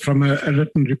benefit from a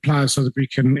written reply so that we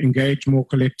can engage more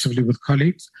collectively with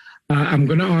colleagues. I'm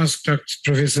going to ask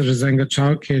Professor Rizenga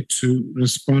Chauke to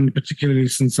respond, particularly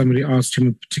since somebody asked him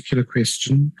a particular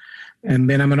question. And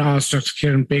then I'm going to ask Dr.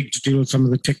 Kieran Begg to deal with some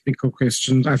of the technical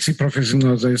questions. I see Professor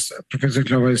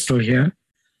Glover is still here.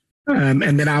 And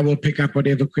then I will pick up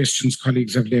whatever questions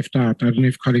colleagues have left out. I don't know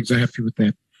if colleagues are happy with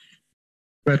that.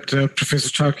 But Professor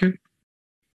Chauke?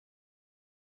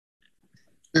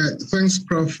 Thanks,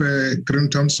 Prof.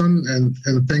 Green-Thompson,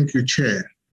 and thank you, Chair.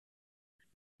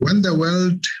 When the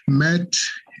world met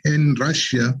in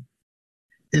Russia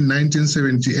in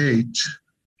 1978,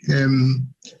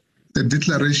 the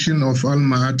Declaration of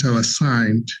Alma-Ata was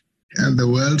signed, and the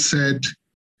world said,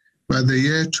 by the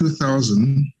year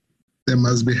 2000, there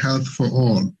must be health for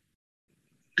all.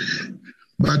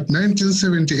 But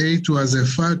 1978 was a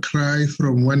far cry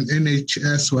from when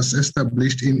NHS was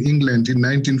established in England in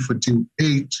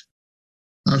 1948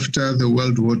 after the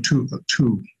World War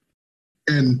II.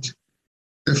 And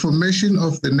the formation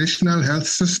of the National Health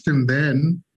System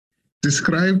then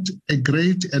described a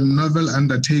great and novel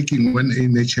undertaking when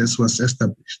NHS was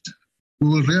established. We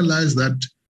will realize that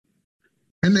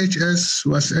NHS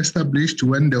was established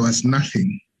when there was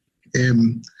nothing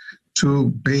to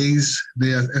base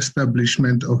the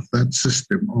establishment of that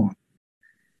system on.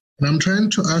 And I'm trying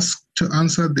to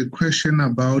answer the question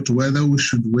about whether we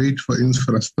should wait for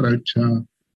infrastructure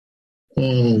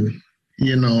or,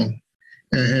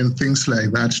 and things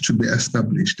like that to be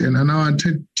established. And our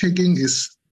taking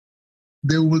is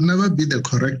there will never be the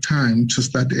correct time to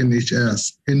start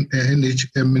NHI,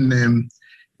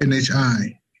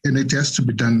 and it has to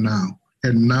be done now,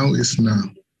 and now is now.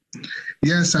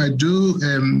 Yes, I do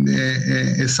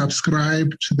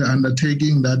subscribe to the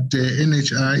undertaking that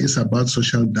NHI is about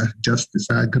social justice.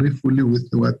 I agree fully with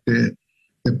what the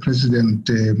President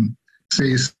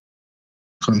says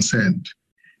concerned.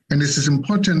 And it is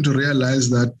important to realize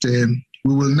that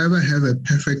we will never have a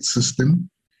perfect system,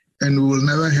 and we will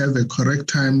never have a correct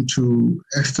time to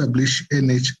establish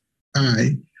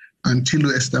NHI. until we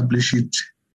establish it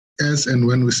as and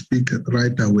when we speak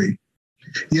right away.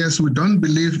 Yes, we don't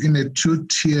believe in a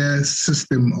two-tier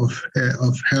system of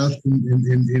health in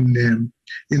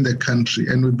the country,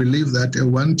 and we believe that a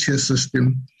one-tier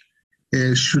system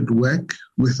should work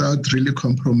without really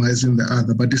compromising the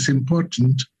other. But it's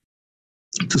important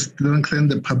to strengthen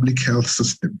the public health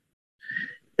system.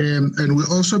 And we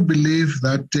also believe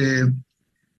that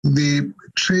the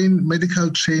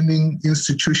medical training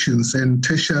institutions and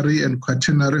tertiary and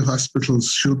quaternary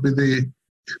hospitals should be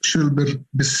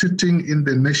sitting in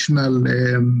the national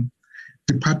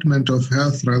Department of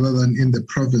Health rather than in the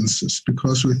provinces,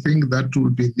 because we think that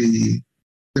will be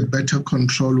the better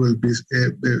control will be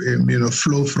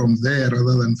flow from there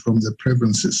rather than from the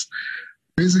provinces.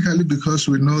 Basically, because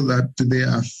we know that there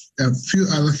are a few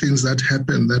other things that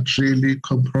happen that really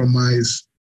compromise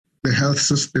the health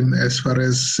system as far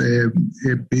as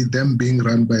them being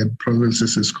run by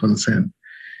provinces is concerned.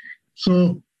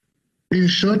 So, in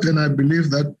short, and I believe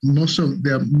that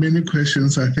there are many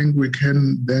questions, I think we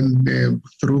can then,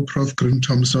 through Prof.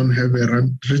 Green-Thompson, have a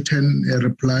written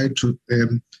reply to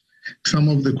some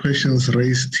of the questions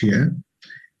raised here.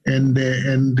 But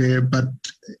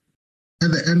at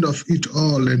the end of it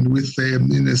all, and with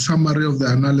in a summary of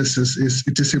the analysis,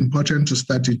 it is important to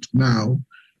start it now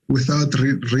without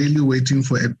really waiting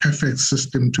for a perfect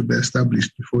system to be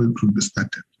established before it will be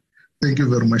started. Thank you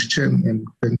very much, Chair, and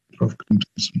thank you, Prof.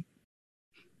 Green-Thompson.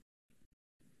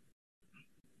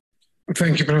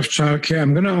 Thank you, Prof. Chauke.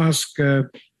 I'm going to ask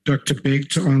Dr. Beg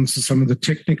to answer some of the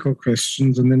technical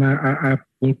questions, and then I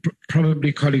will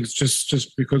probably, colleagues,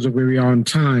 just because of where we are on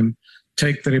time,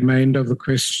 take the remainder of the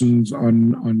questions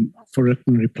on for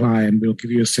written reply, and we'll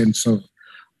give you a sense of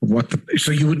what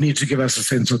so you would need to give us a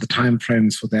sense of the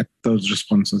timeframes for those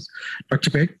responses.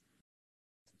 Dr. Beg?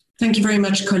 Thank you very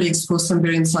much, colleagues, for some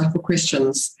very insightful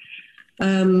questions.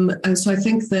 And so I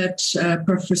think that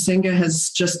Prof. Rusenga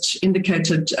has just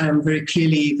indicated very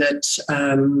clearly that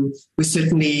we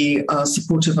certainly are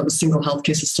supportive of a single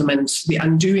healthcare system and the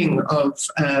undoing of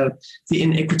the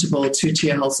inequitable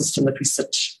two-tier health system that we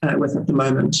sit with at the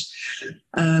moment.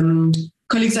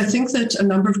 Colleagues, I think that a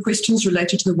number of questions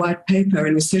related to the white paper,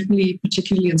 and we're certainly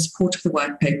particularly in support of the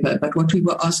white paper, but what we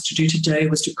were asked to do today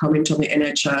was to comment on the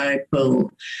NHI bill.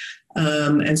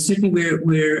 And certainly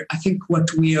I think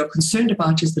what we are concerned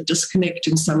about is the disconnect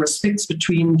in some respects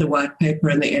between the white paper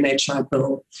and the NHI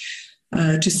bill.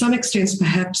 To some extent,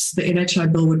 perhaps the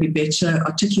NHI bill would be better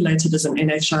articulated as an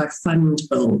NHI fund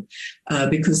bill,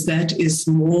 because that is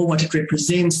more what it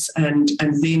represents, and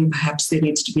then perhaps there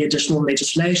needs to be additional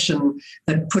legislation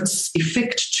that puts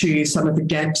effect to some of the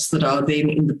gaps that are then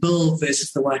in the bill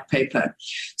versus the white paper.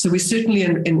 So we're certainly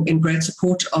in great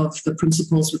support of the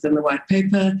principles within the white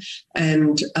paper,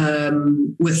 and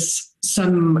with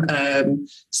some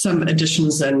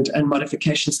additions and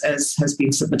modifications as has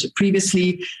been submitted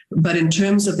previously. But in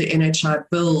terms of the NHI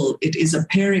bill, it is a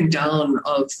paring down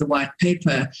of the white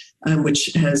paper, which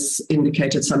has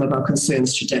indicated some of our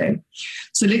concerns today.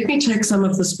 So let me take some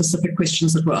of the specific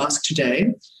questions that were asked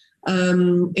today.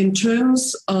 In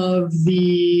terms of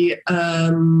the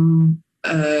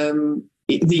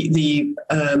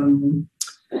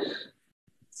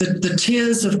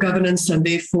tiers of governance and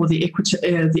therefore the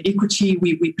equity,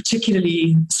 we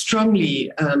particularly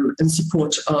strongly in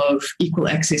support of equal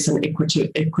access and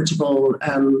equitable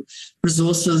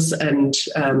resources and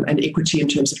equity in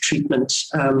terms of treatment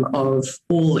of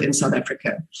all in South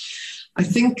Africa. I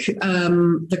think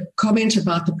the comment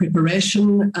about the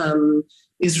preparation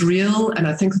is real, and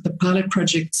I think that the pilot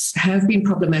projects have been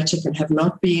problematic and have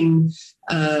not given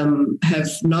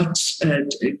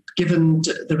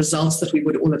the results that we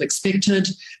would all have expected,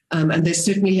 and they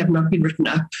certainly have not been written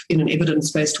up in an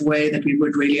evidence-based way that we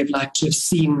would really have liked to have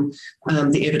seen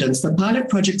the evidence. The pilot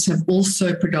projects have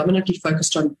also predominantly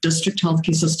focused on district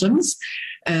healthcare systems,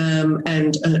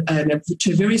 and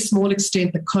to a very small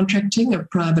extent the contracting of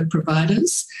private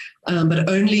providers, but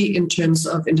only in terms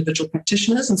of individual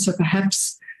practitioners. And so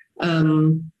perhaps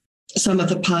some of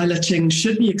the piloting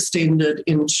should be extended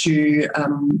into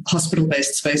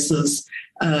hospital-based spaces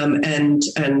and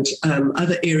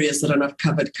other areas that are not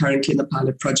covered currently in the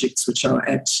pilot projects, which are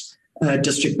at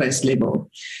district-based level.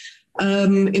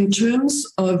 In terms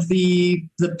of the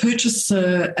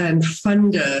purchaser and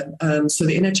funder, so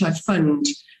the NHI fund,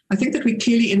 I think that we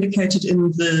clearly indicated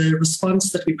in the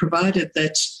response that we provided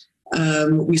that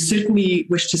we certainly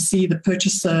wish to see the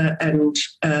purchaser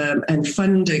and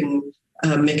funding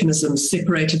mechanisms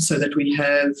separated so that we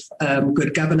have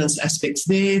good governance aspects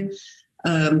there.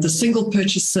 The single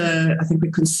purchaser, I think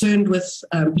we're concerned with,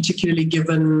 particularly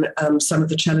given some of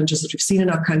the challenges that we've seen in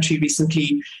our country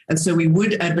recently. And so we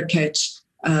would advocate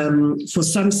for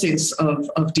some sense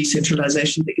of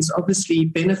decentralization. There is obviously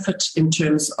benefit in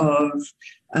terms of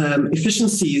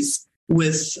efficiencies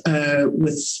with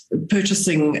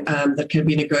purchasing that can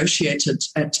be negotiated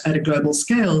at a global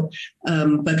scale,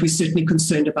 but we're certainly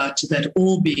concerned about that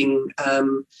all being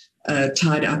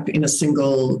tied up in a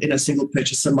single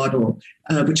purchaser model,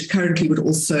 which currently would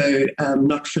also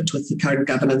not fit with the current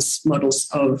governance models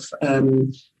of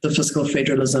the fiscal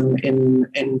federalism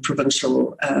in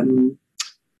provincial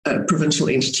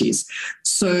entities.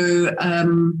 So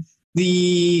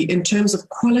in terms of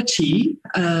quality,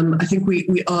 I think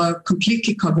we are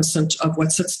completely cognizant of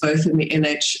what sits both in the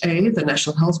NHA, the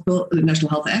National Health Bill, the National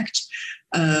Health Act,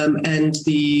 and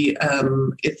the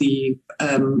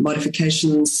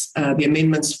modifications, the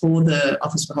amendments for the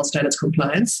Office for Health Standards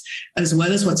Compliance, as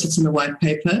well as what sits in the white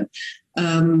paper.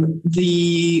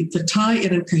 The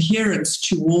tie-in and coherence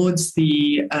towards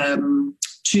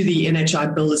to the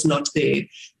NHI bill is not there.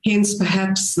 Hence,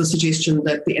 perhaps the suggestion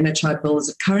that the NHI bill as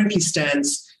it currently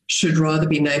stands should rather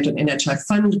be named an NHI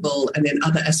fund bill, and then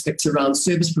other aspects around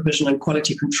service provision and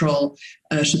quality control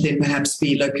should then perhaps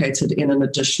be located in an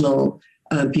additional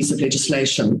piece of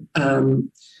legislation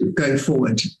going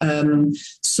forward.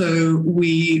 So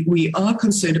we are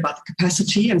concerned about the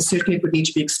capacity, and certainly it would need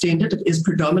to be extended. It is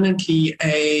predominantly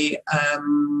a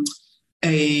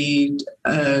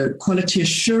quality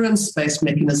assurance-based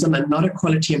mechanism and not a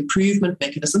quality improvement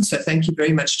mechanism. So thank you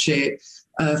very much, Chair,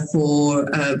 for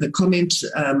the comment.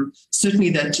 Certainly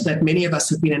that many of us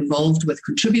have been involved with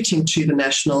contributing to the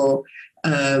national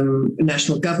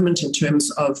government in terms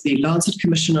of the Lancet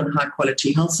Commission on High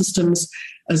Quality Health Systems,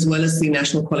 as well as the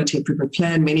National Quality Improvement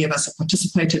Plan. Many of us have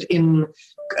participated in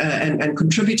and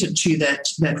contributed to that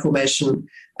formation.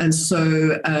 And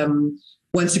so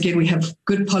once again, we have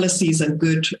good policies and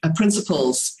good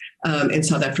principles in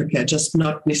South Africa, just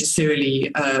not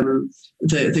necessarily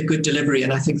the good delivery.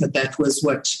 And I think that was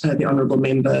what the Honourable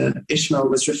Member Ishmael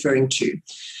was referring to.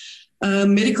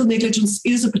 Medical negligence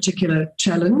is a particular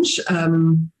challenge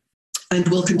and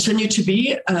will continue to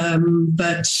be,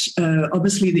 but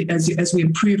obviously as we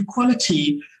improve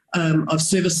quality of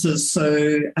services,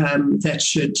 so that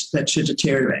should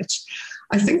deteriorate.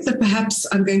 I think that perhaps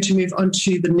I'm going to move on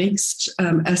to the next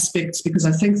aspects, because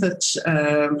I think that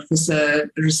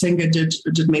Professor Rusenga did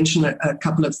mention a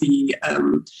couple of the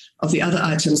other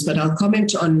items, but I'll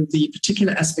comment on the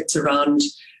particular aspects around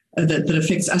that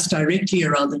affects us directly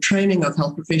around the training of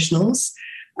health professionals.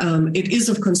 It is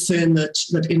of concern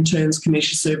that interns,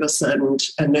 community service, and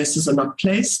nurses are not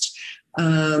placed.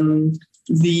 The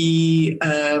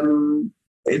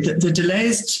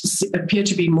delays appear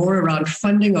to be more around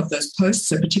funding of those posts,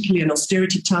 so particularly in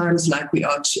austerity times like we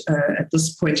are at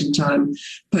this point in time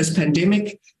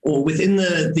post-pandemic or within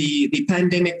the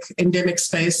endemic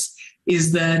space,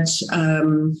 is that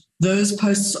those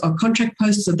posts are contract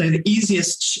posts and they're the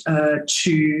easiest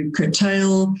to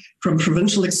curtail from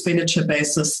provincial expenditure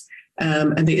basis.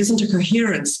 And there isn't a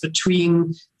coherence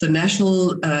between the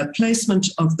national placement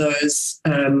of those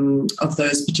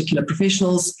particular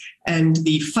professionals and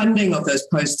the funding of those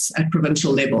posts at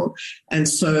provincial level. And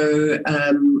so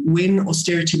when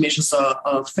austerity measures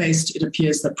are faced, it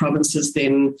appears that provinces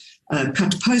then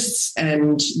cut posts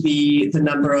and the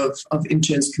number of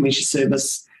interns, community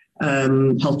service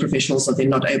health professionals are then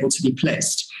not able to be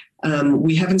placed.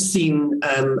 We haven't seen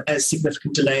as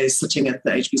significant delays sitting at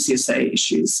the HPCSA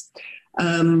issues.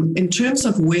 In terms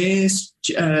of where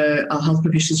our health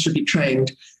professionals should be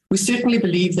trained, we certainly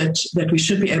believe that we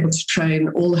should be able to train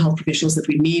all the health professionals that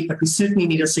we need, but we certainly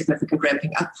need a significant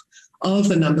ramping up of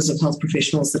the numbers of health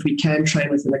professionals that we can train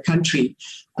within the country.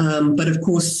 But of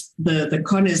course, the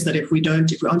con is that if we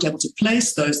aren't able to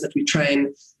place those that we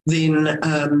train, then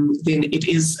it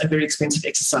is a very expensive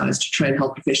exercise to train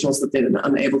health professionals that then are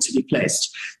unable to be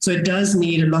placed. So it does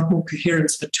need a lot more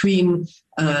coherence between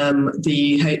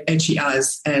the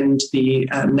HEIs and the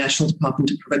national department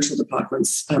and provincial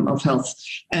departments of health,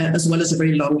 as well as a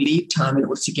very long lead time in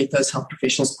order to get those health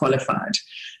professionals qualified.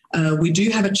 We do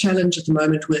have a challenge at the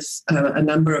moment with a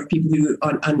number of people who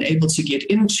are unable to get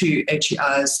into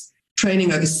HEIs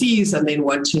training overseas and then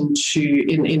wanting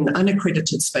to, in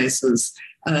unaccredited spaces,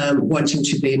 wanting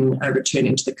to then return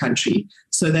into the country.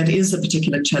 So that is a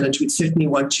particular challenge. We'd certainly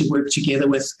want to work together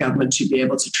with government to be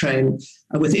able to train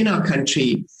within our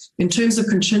country. In terms of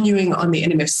continuing on the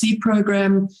NMFC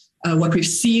program, what we've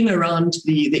seen around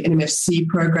the NMFC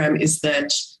program is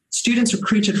that students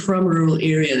recruited from rural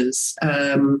areas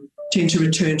tend to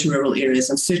return to rural areas,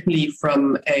 and certainly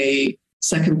from a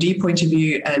SACMD point of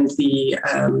view, and the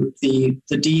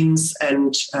deans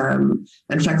and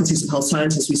faculties of health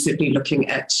sciences, we're certainly looking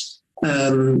at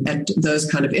those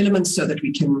kind of elements so that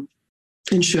we can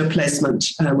ensure placement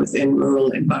within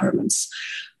rural environments.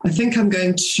 I think I'm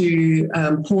going to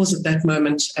pause at that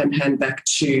moment and hand back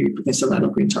to Professor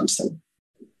Lionel Green-Thompson.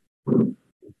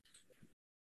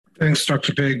 Thanks,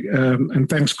 Dr. Begg, and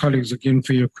thanks, colleagues, again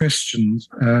for your questions.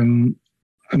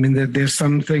 I mean, there's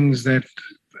some things that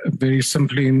very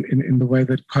simply in the way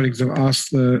that colleagues have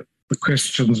asked the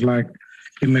questions, like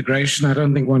immigration. I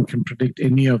don't think one can predict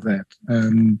any of that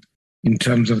in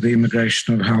terms of the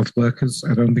immigration of health workers.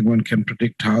 I don't think one can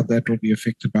predict how that will be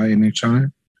affected by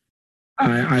NHI.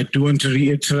 I do want to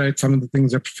reiterate some of the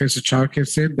things that Professor Chauke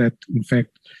said, that in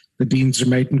fact the deans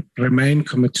remain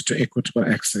committed to equitable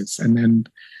access. And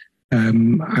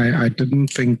I didn't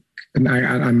think, and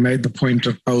I made the point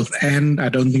of both, and I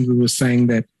don't think we were saying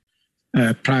that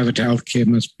private healthcare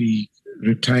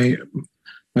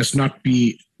must not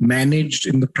be managed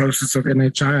in the process of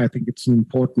NHI. I think it's an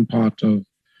important part of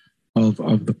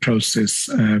the process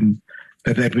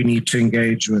that we need to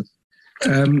engage with.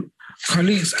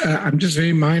 Colleagues, I'm just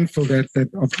very mindful that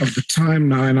of the time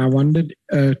now, and I wondered,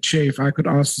 Chair, if I could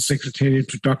ask the Secretariat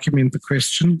to document the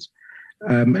questions,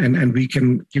 and we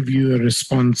can give you a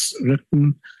response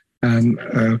written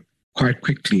quite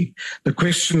quickly. The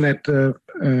question that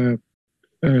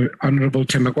Honourable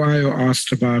Temagwayo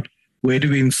asked about, where do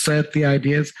we insert the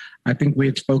ideas? I think we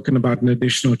had spoken about an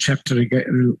additional chapter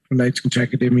relating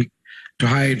to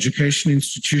higher education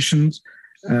institutions.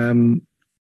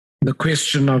 The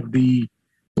question of the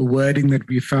wording that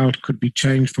we felt could be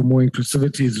changed for more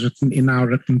inclusivity is written in our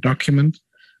written document.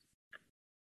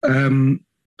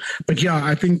 But yeah,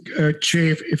 I think,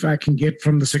 Chair, if I can get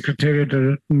from the Secretariat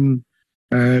a written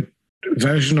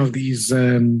version of these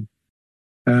of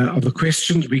the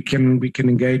questions, we can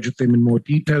engage with them in more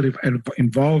detail,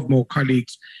 involve more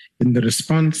colleagues in the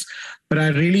response. But I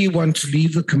really want to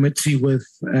leave the committee with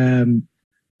the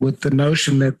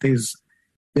notion that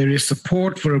there is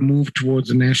support for a move towards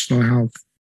a national health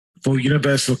for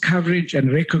universal coverage,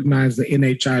 and recognize the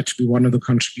NHI to be one of the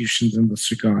contributions in this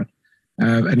regard,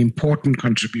 an important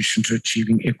contribution to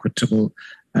achieving equitable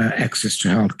access to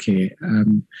healthcare.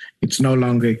 It's no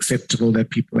longer acceptable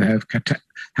that people have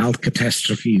health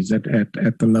catastrophes at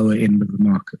the lower end of the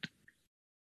market.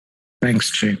 Thanks,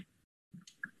 Chair.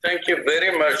 Thank you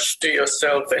very much to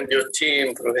yourself and your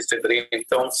team, Professor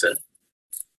Green-Thompson.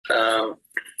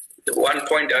 The one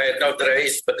point I had not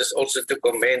raised, but is also to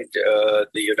commend the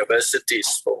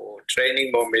universities for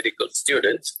training more medical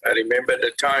students. I remember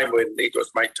the time when it was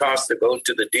my task to go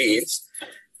to the deans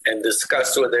and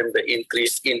discuss with them the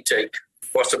increased intake,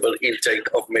 possible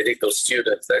intake of medical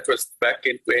students. That was back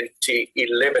in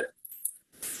 2011.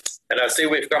 And I see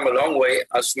we've come a long way,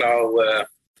 us now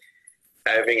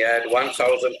having had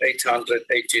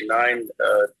 1,889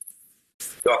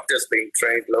 doctors being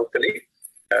trained locally.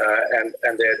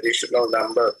 And the additional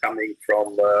number coming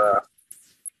from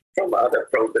other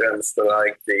programs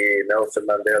like the Nelson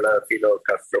Mandela Fidel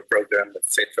Castro program,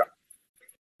 etc.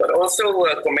 But also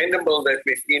commendable that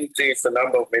we've increased the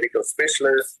number of medical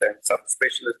specialists and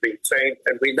subspecialists being trained.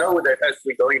 And we know that as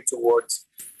we're going towards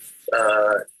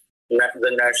the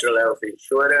national health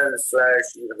insurance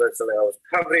 / universal health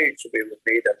coverage, we will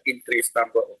need an increased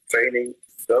number of training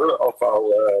of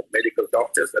our medical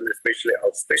doctors and especially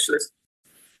our specialists.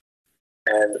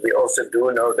 And we also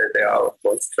do know that there are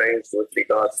constraints with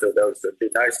regards to those. It would be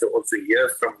nice to also hear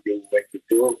from you when you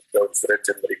do those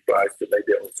written replies, to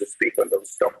maybe also speak on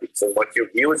those topics and what your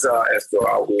views are as to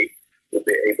how we will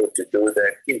be able to do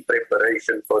that in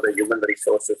preparation for the human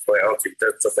resources for health in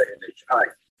terms of the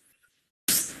NHI.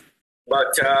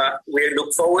 But we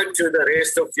look forward to the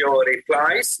rest of your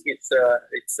replies. It's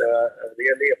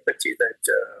really a pity that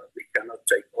we cannot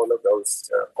take all of those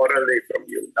orally from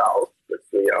you now, but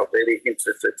we are very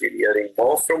interested in hearing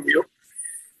more from you.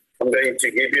 I'm going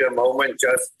to give you a moment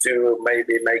just to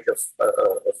maybe make a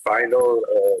final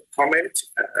comment,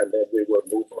 and then we will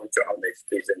move on to our next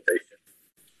presentation.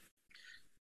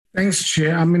 Thanks,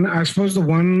 Chair. I mean, I suppose the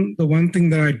one thing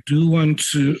that I do want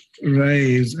to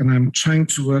raise, and I'm trying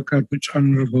to work out which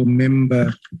honourable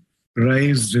member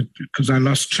raised it because I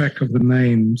lost track of the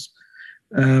names.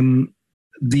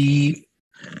 The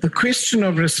question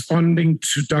of responding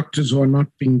to doctors who are not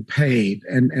being paid,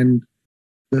 and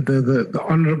the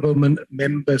honourable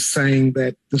member saying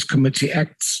that this committee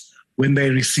acts when they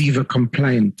receive a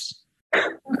complaint.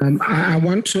 I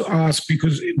want to ask,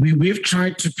 because we've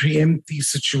tried to preempt these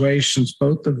situations,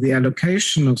 both of the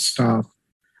allocation of staff,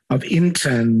 of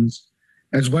interns,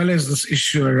 as well as this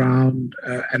issue around,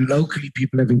 and locally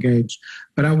people have engaged.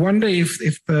 But I wonder if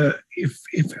a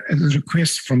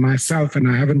request from myself, and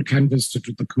I haven't canvassed it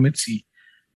with the committee,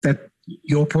 that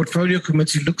your portfolio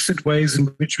committee looks at ways in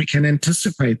which we can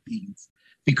anticipate these,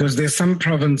 because there's some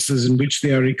provinces in which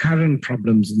there are recurrent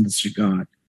problems in this regard.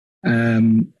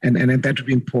 And that would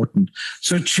be important.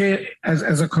 So, Chair,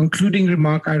 as a concluding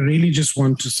remark, I really just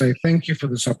want to say thank you for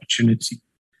this opportunity.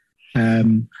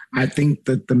 I think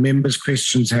that the members'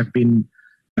 questions have been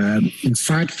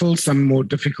insightful, some more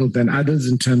difficult than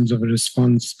others in terms of a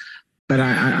response. But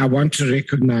I want to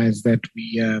recognize that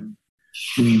we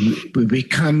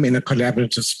come in a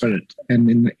collaborative spirit,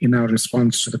 and in our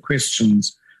response to the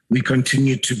questions, we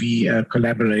continue to be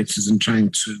collaborators in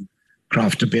trying to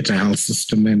craft a better health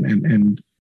system and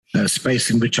a space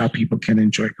in which our people can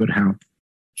enjoy good health.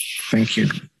 Thank you.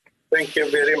 Thank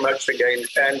you very much again.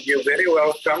 And you're very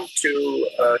welcome to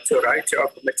write to our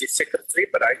committee secretary,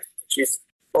 but she's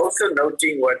also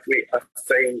noting what we are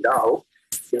saying now.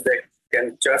 If there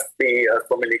can just be a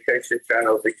communication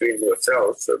channel between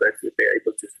yourselves so that we'll be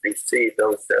able to receive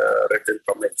those written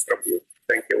comments from you.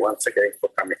 Thank you once again for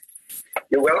coming.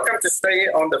 You're welcome to stay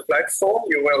on the platform.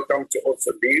 You're welcome to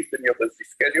also leave in your busy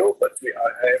schedule, but we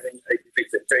are having a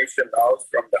presentation now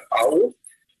from the HAU,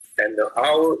 and the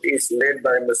HAU is led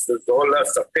by Mr. Zola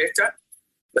Sapeta.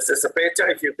 Mr. Sapeta,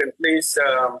 if you can please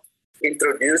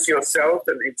introduce yourself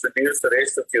and introduce the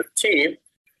rest of your team,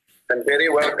 and very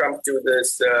welcome to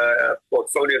this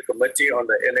portfolio committee on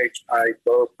the NHI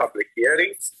Bill public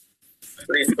hearings.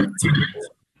 Please continue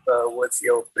with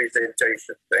your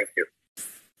presentation. Thank you.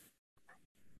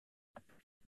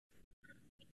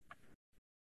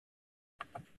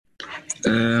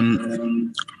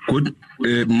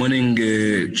 Good morning,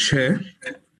 Chair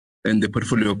and the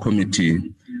Portfolio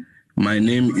Committee. My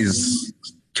name is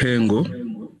Tengo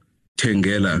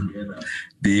Tengela,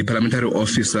 the Parliamentary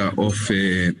Officer of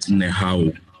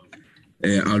NEHAU.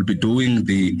 I'll be doing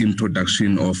the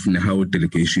introduction of NEHAU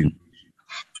delegation.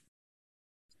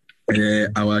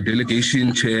 Our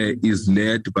delegation chair is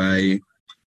led by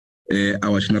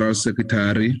our General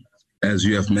Secretary, as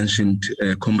you have mentioned,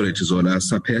 Comrade Zola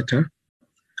Sapeta.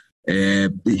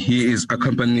 He is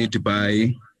accompanied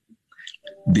by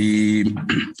the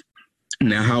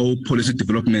NEHAU Policy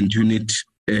Development Unit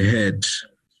head,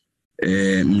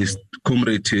 Mr.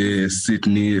 Comrade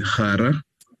Sydney Khara,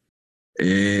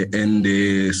 and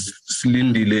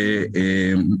Slindile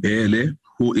Mbele,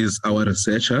 who is our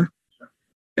researcher,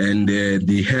 and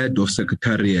the head of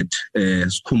Secretariat,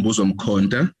 Skhumbuzo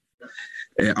Mkhonta.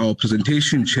 Our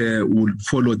presentation chair will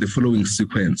follow the following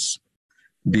sequence.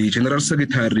 The General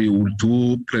Secretary will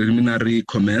do preliminary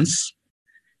comments.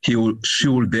 He will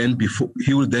then be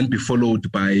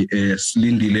followed by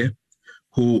Slindile,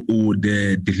 who would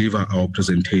deliver our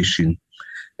presentation.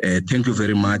 Thank you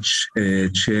very much,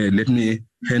 Chair. Let me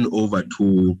hand over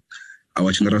to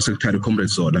our General Secretary, Comrade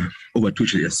Zola. Over to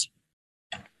you, yes.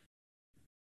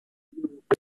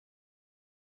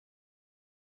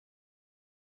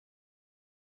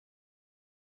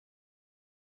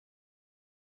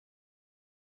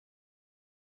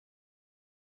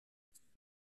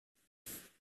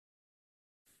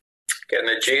 Can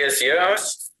the GS hear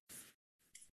us?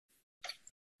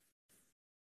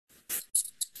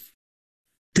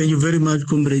 Thank you very much,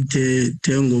 Comrade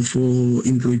Tengo, for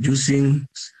introducing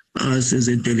us as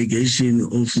a delegation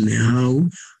of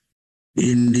NEHAU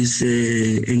in this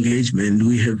engagement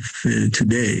we have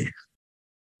today.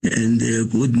 And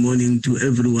good morning to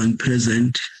everyone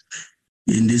present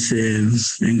in this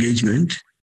engagement.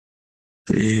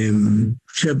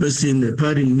 Chairperson,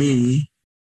 pardon me,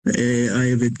 I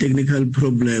have a technical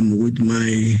problem with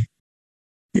my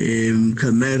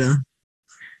camera,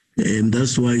 and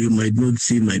that's why you might not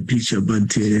see my picture,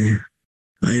 but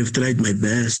I have tried my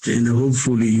best, and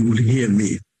hopefully you will hear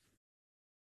me.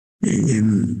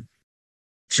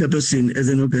 Chairperson, as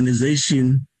an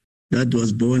organization that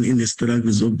was born in the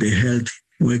struggles of the health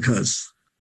workers,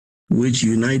 which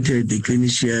united the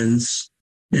clinicians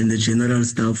and the general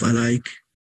staff alike,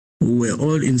 who were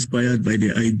all inspired by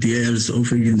the ideals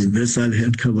of a universal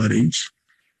health coverage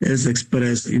as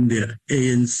expressed in the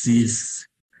ANC's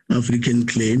African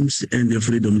claims and the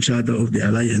Freedom Charter of the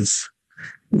Alliance.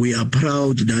 We are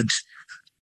proud that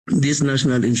this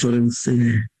national insurance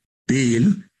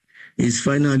bill is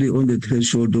finally on the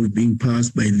threshold of being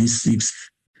passed by this sixth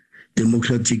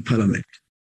democratic parliament.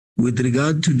 With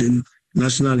regard to the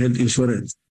national health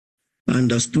insurance,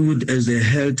 understood as a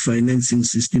health financing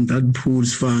system that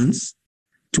pools funds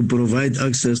to provide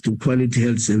access to quality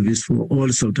health service for all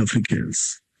South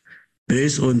Africans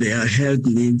based on their health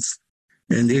needs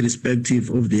and irrespective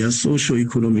of their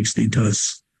socio-economic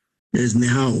status. As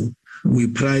NEHAWU, we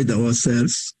pride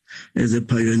ourselves as a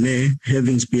pioneer,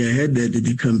 having spearheaded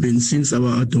the campaign since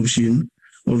our adoption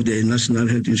of the National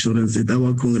Health Insurance at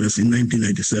our Congress in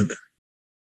 1997.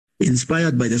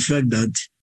 Inspired by the fact that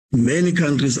many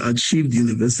countries achieved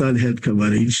universal health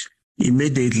coverage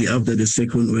immediately after the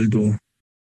Second World War,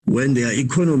 when their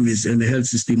economies and the health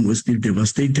system were still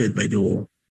devastated by the war.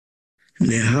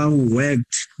 NEHAWU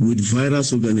worked with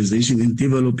various organizations in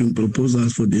developing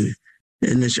proposals for the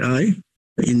NHI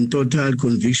in total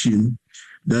conviction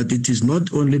that it is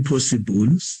not only possible,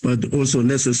 but also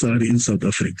necessary in South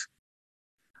Africa.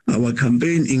 Our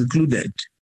campaign included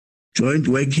joint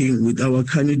working with our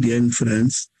Canadian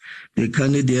friends, the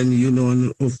Canadian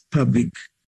Union of Public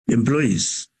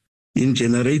Employees, in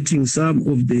generating some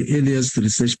of the earliest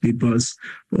research papers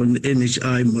on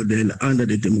NHI model under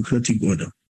the democratic order.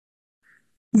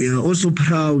 We are also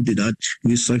proud that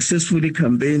we successfully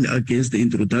campaigned against the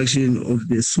introduction of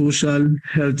the social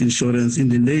health insurance in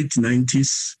the late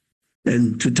 90s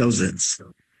and 2000s,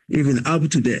 even up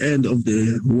to the end of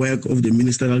the work of the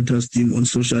Ministerial Task Team on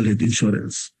Social Health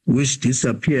Insurance, which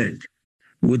disappeared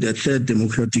with the third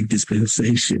democratic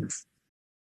dispensation.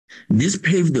 This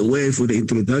paved the way for the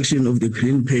introduction of the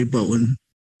Green Paper on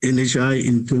NHI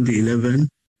in 2011,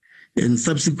 and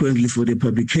subsequently for the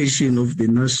publication of the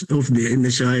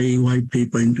NHI White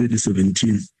Paper in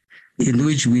 2017, in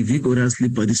which we vigorously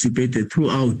participated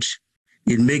throughout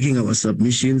in making our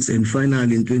submissions, and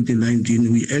finally in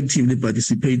 2019, we actively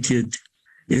participated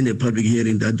in the public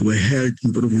hearing that were held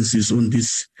in provinces on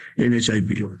this NHI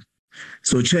bill.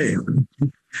 So, Chair,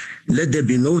 let there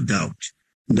be no doubt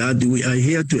that we are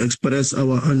here to express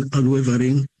our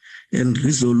unwavering and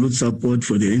resolute support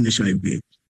for the NHI bill,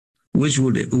 which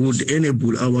would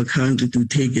enable our country to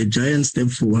take a giant step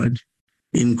forward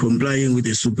in complying with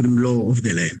the supreme law of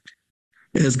the land,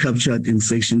 as captured in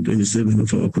Section 27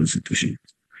 of our Constitution,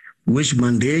 which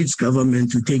mandates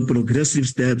government to take progressive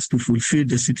steps to fulfill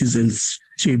the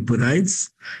citizenship rights,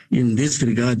 in this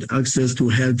regard, access to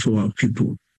health for our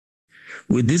people.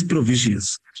 With these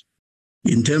provisions,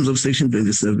 in terms of Section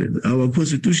 27, our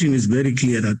Constitution is very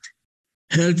clear that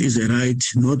health is a right,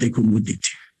 not a commodity.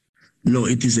 No,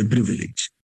 it is a privilege.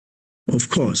 Of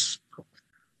course,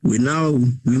 we know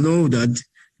that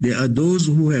there are those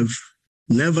who have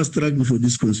never struggled for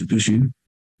this Constitution,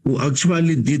 who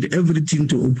actually did everything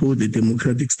to oppose the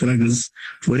democratic struggles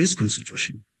for this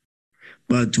Constitution,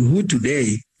 but who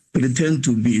today pretend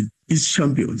to be its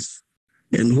champions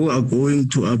and who are going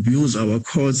to abuse our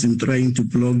courts in trying to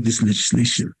block this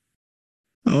legislation.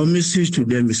 Our message to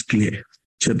them is clear,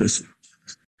 Chairperson,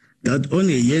 that on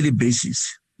a yearly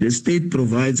basis, the state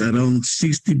provides around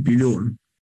 60 billion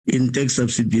in tax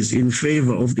subsidies in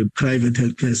favor of the private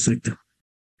healthcare sector.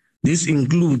 This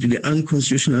includes the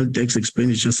unconstitutional tax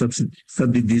expenditure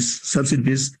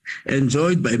subsidies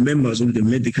enjoyed by members of the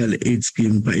medical aid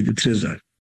scheme by the Treasury.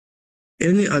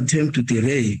 Any attempt to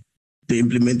delay the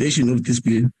implementation of this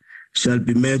bill shall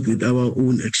be met with our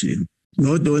own action,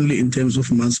 not only in terms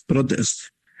of mass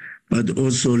protest, but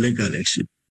also legal action,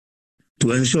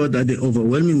 to ensure that the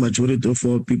overwhelming majority of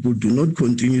our people do not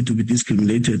continue to be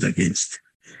discriminated against,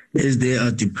 as they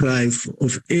are deprived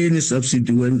of any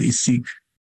subsidy when they seek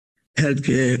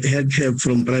healthcare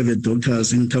from private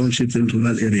doctors in townships and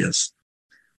rural areas.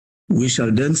 We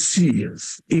shall then see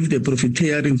if the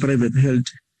profiteering private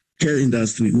healthcare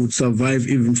industry would survive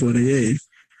even for a year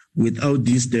without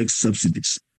these tax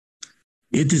subsidies.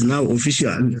 It is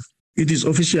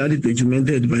officially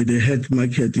documented by the Health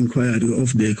Market Inquiry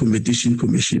of the Competition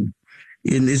Commission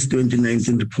in its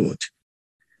 2019 report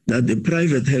that the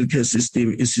private healthcare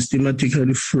system is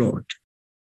systematically flawed.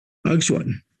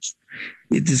 Actually,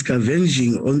 it is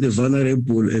scavenging on the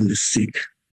vulnerable and the sick.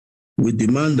 We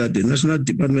demand that the National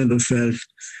Department of Health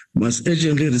must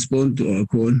urgently respond to our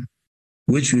call,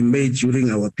 which we made during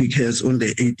our peak heads on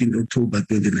the 18th October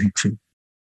 2019.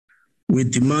 We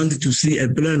demand to see a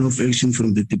plan of action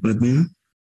from the department,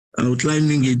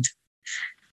 outlining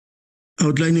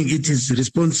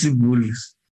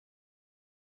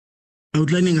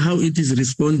how it is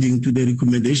responding to the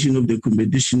recommendation of the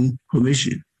Competition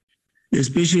Commission,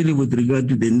 especially with regard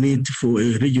to the need for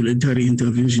a regulatory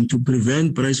intervention to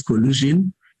prevent price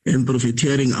collusion and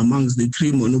profiteering amongst the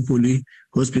three monopoly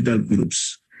hospital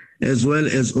groups, as well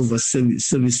as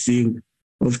over-servicing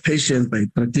of patients by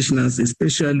practitioners,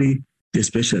 especially the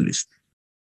specialists.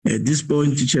 At this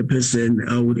point, Chairperson,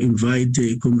 I would invite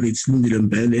Comrade Lindile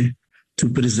Mbele to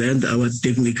present our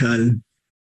technical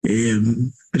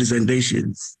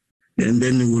presentations, and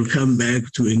then we will come back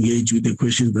to engage with the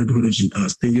questions that were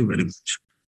asked. Thank you very much.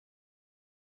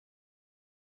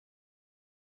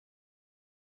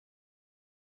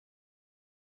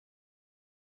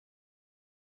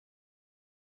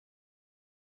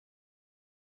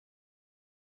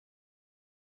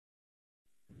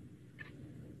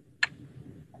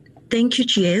 Thank you,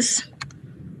 Jess.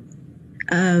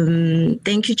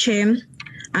 Thank you, Chair.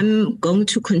 I'm going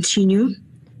to continue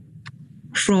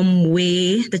from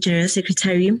where the General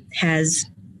Secretary has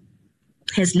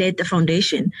led the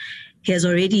foundation. He has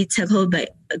already tackled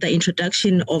the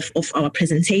introduction of our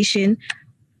presentation,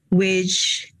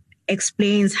 which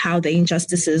explains how the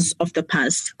injustices of the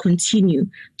past continue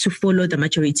to follow the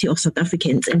majority of South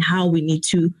Africans and how we need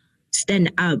to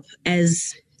stand up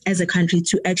as a country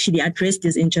to actually address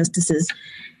these injustices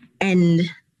and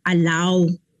allow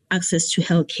access to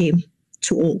healthcare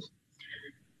to all.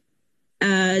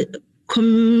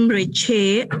 Comrade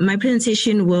Chair, my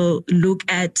presentation will look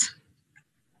at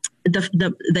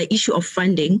the issue of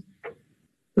funding.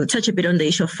 We'll touch a bit on the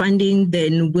issue of funding,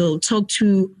 then we'll talk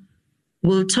to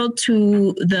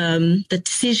the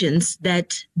decisions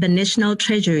that the National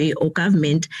Treasury or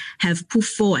government have put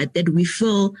forward that we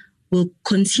feel will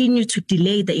continue to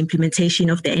delay the implementation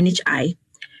of the NHI.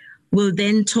 We'll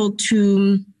then talk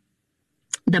to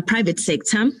the private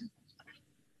sector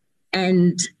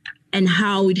and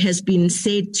how it has been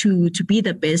said to be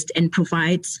the best and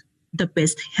provides the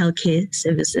best healthcare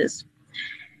services.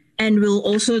 And we'll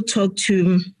also talk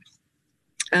to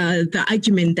the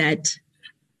argument that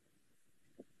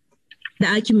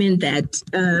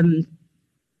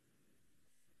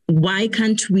why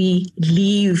can't we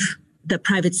leave the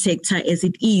private sector as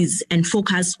it is and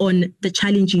focus on the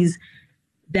challenges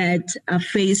that are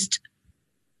faced,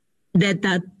 that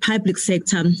the public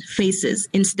sector faces,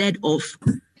 instead of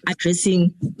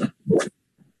addressing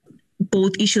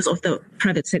both issues of the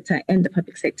private sector and the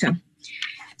public sector.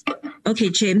 Okay,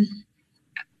 Chair.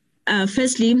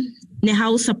 Firstly,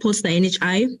 NEHAWU supports the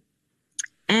NHI,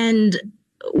 and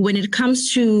when it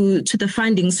comes to the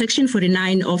funding, Section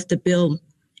 49 of the bill,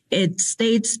 it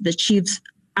states the chief's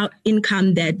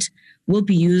income that will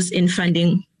be used in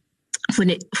funding for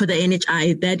the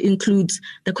NHI. That includes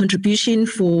the contribution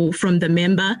from the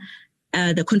member,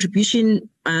 the contribution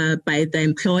by the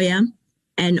employer,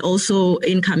 and also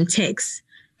income tax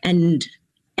and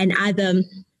other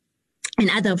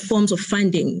forms of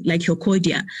funding like your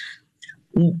CODIA.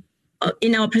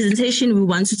 In our presentation, we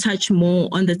want to touch more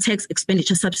on the tax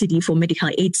expenditure subsidy for medical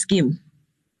aid scheme.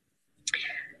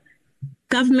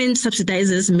 Government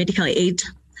subsidizes medical aid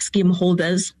scheme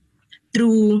holders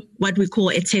through what we call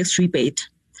a tax rebate.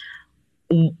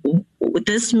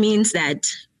 This means that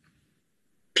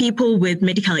people with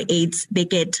medical aids, they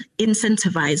get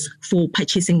incentivized for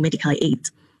purchasing medical aid.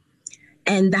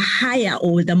 And the higher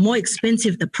or the more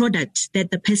expensive the product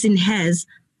that the person has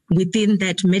within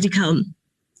that medical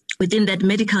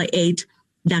aid,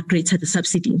 the greater the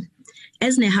subsidy.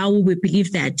 As NEHAWU, we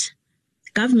believe that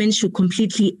government should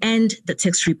completely end the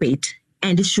tax rebate,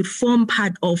 and it should form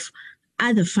part of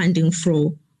other funding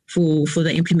for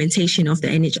the implementation of the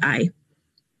NHI.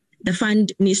 The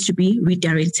fund needs to be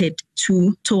redirected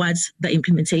towards the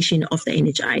implementation of the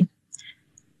NHI.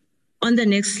 On the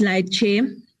next slide, Chair,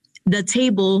 the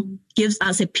table gives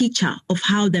us a picture of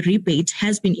how the rebate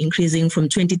has been increasing from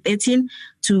 2013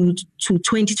 to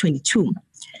 2022.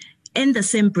 In the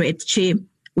same breath, Chair,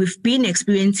 we've been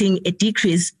experiencing a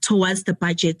decrease towards the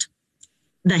budget,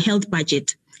 the health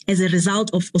budget, as a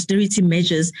result of austerity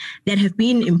measures that have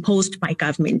been imposed by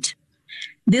government.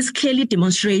 This clearly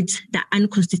demonstrates the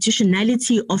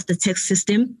unconstitutionality of the tax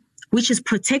system, which is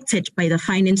protected by the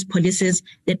finance policies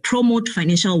that promote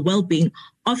financial well-being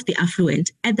of the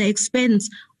affluent at the expense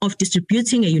of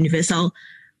distributing a universal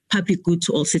public good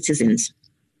to all citizens.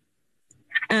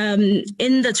 In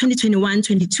the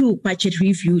 2021-22 budget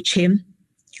review, Chair,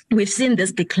 we've seen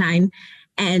this decline,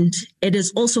 and it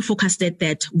is also forecasted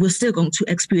that we're still going to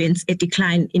experience a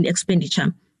decline in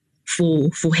expenditure for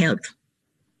health.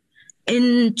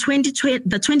 In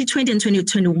the 2020 and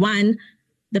 2021,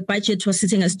 the budget was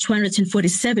sitting as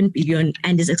 247 billion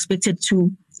and is expected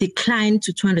to decline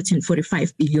to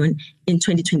 245 billion in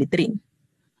 2023.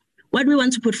 What we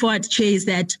want to put forward, Chair, is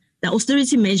that the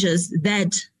austerity measures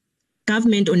that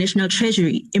government or National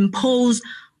Treasury impose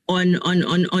on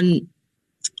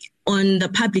the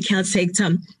public health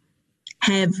sector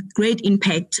have great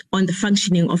impact on the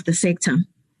functioning of the sector.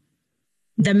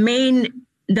 The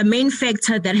main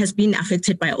factor that has been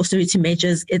affected by austerity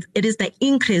measures, it is the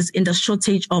increase in the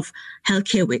shortage of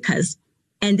healthcare workers.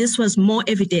 And this was more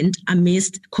evident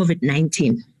amidst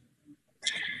COVID-19.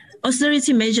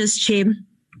 Austerity measures, Chair,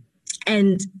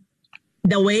 and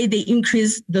the way they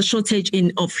increase the shortage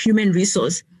of human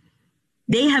resource,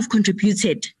 they have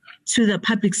contributed to the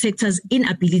public sector's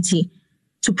inability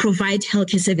to provide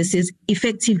healthcare services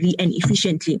effectively and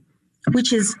efficiently,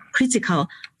 which is critical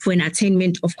for an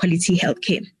attainment of quality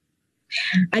healthcare.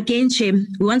 Again, Chair,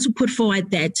 we want to put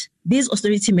forward that these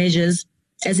austerity measures,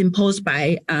 as imposed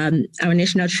by our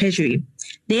National Treasury,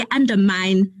 they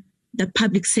undermine the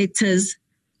public sector's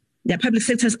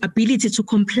ability to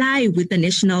comply with the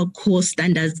national core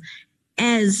standards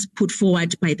as put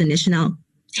forward by the National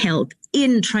Health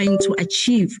in trying to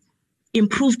achieve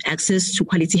improved access to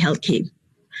quality healthcare.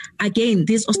 Again,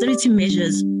 these austerity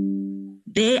measures,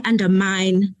 they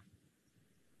undermine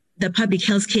the public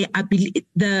healthcare ability,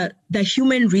 the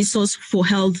human resource for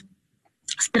health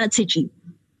strategy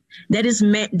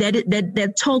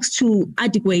that talks to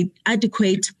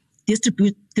adequate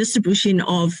distribution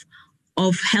of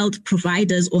health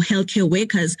providers or healthcare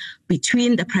workers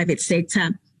between the private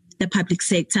sector, the public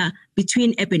sector,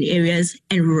 between urban areas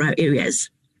and rural areas.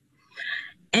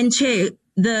 And Chair,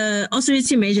 the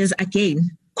austerity measures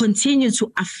again continue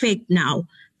to affect now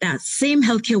the same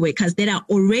healthcare workers that are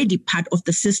already part of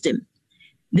the system.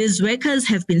 These workers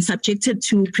have been subjected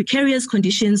to precarious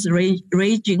conditions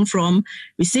ranging from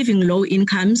receiving low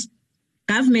incomes,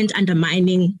 government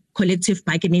undermining collective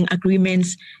bargaining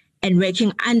agreements, and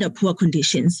working under poor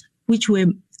conditions, which were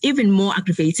even more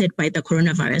aggravated by the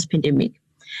coronavirus pandemic.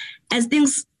 As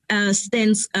things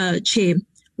stand, Chair,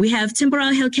 we have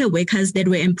temporary healthcare workers that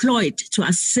were employed to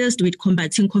assist with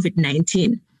combating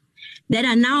COVID-19 that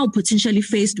are now potentially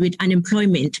faced with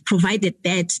unemployment, provided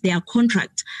that their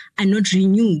contracts are not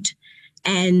renewed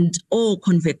and or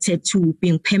converted to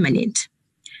being permanent.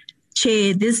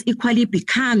 Chair, this equally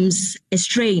becomes a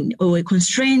strain or a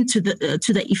constraint to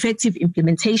the effective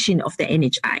implementation of the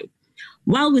NHI.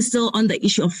 While we're still on the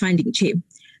issue of funding, Chair,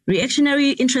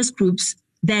 reactionary interest groups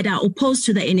that are opposed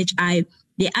to the NHI,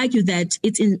 they argue that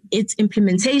its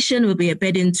implementation will be a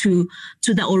burden to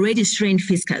the already strained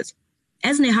fiscals.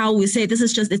 As Nehal, we say this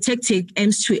is just a tactic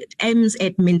aims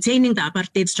at maintaining the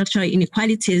apartheid structural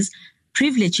inequalities,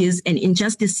 privileges, and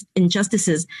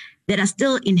injustices that are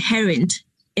still inherent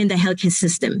in the healthcare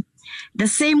system. The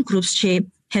same groups, Chair,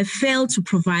 have failed to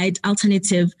provide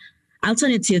alternatives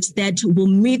that will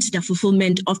meet the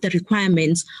fulfillment of the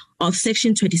requirements of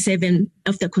Section 27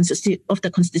 of the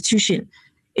Constitution.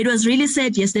 It was really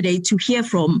sad yesterday to hear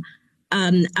from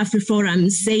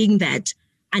AfriForum saying that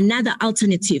another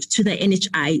alternative to the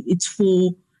NHI is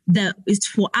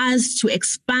for us to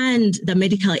expand the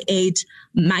medical aid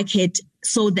market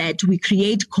so that we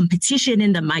create competition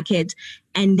in the market,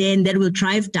 and then that will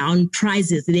drive down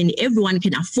prices. Then everyone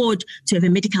can afford to have a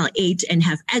medical aid and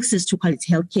have access to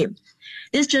quality healthcare.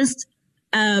 This just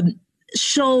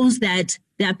shows that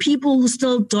there are people who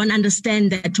still don't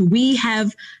understand that we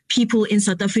have people in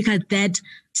South Africa that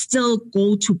still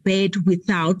go to bed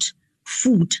without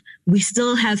food. We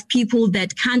still have people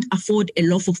that can't afford a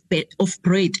loaf of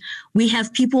bread. We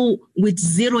have people with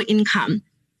zero income.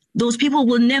 Those people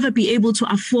will never be able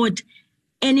to afford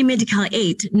any medical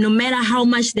aid, no matter how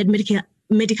much that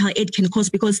medical aid can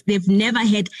cost, because they've never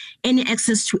had any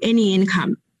access to any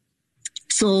income.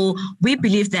 So we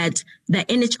believe that the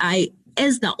NHI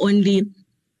is the only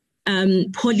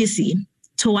policy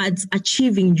towards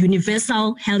achieving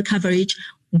universal health coverage,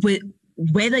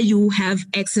 whether you have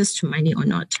access to money or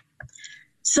not.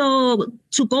 So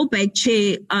to go back,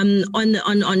 Chair,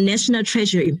 on National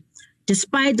Treasury,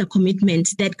 despite the commitment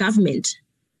that government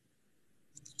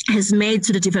has made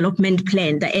to the development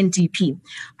plan, the NDP,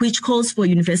 which calls for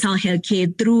universal health care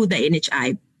through the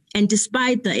NHI, and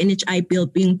despite the NHI bill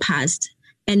being passed,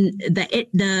 and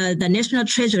the National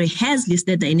Treasury has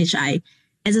listed the NHI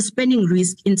as a spending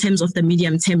risk in terms of the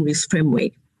medium-term risk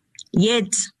framework.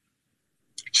 Yet,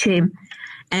 Chair,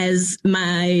 as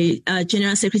my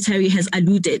General Secretary has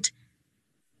alluded,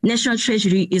 National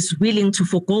Treasury is willing to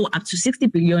forgo up to 60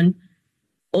 billion,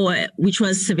 or which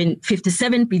was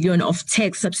 57 billion of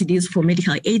tax subsidies for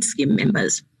medical aid scheme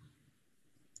members.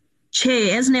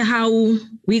 Chair, as Nehau,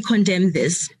 we condemn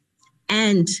this.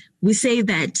 And we say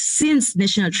that since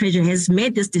National Treasury has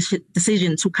made this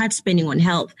decision to cut spending on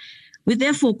health, we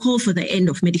therefore call for the end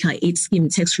of medical aid scheme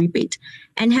tax rebate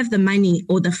and have the money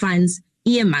or the funds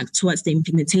earmarked towards the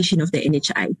implementation of the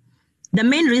NHI. The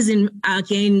main reason,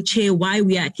 again, Chair, why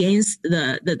we are against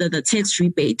the tax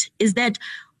rebate is that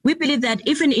we believe that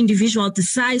if an individual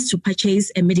decides to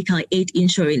purchase a medical aid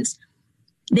insurance,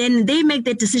 then they make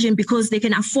that decision because they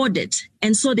can afford it.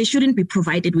 And so they shouldn't be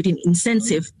provided with an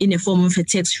incentive in the form of a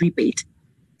tax rebate.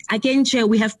 Again, Chair,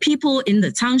 we have people in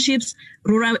the townships,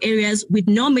 rural areas with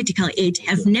no medical aid,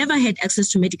 have never had access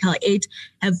to medical aid,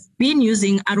 have been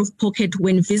using out of pocket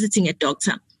when visiting a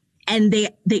doctor. And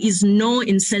there is no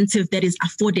incentive that is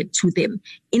afforded to them.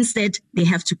 Instead, they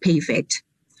have to pay VAT.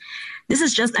 This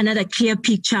is just another clear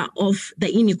picture of the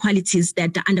inequalities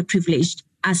that the underprivileged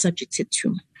are subjected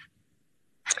to.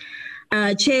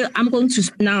 Chair, I'm going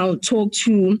to now talk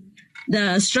to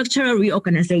the structural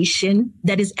reorganization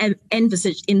that is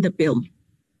envisaged in the bill,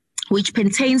 which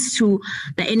pertains to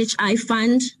the NHI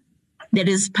fund that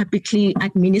is publicly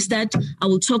administered. I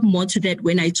will talk more to that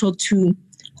when I talk to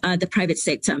the private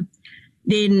sector.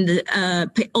 Then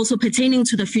also pertaining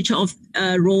to the future of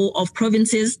role of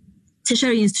provinces,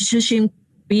 tertiary institutions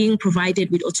being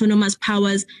provided with autonomous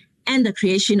powers, and the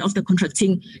creation of the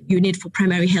contracting unit for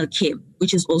primary health care,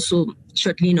 which is also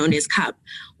shortly known as CAP.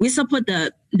 We support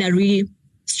the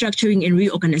restructuring and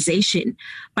reorganization,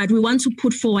 but we want to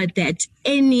put forward that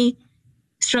any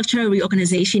structural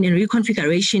reorganization and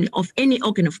reconfiguration of any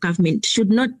organ of government should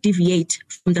not deviate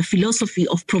from the philosophy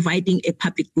of providing a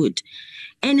public good.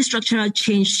 Any structural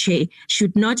change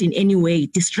should not in any way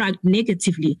distract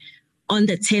negatively on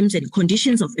the terms and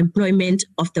conditions of employment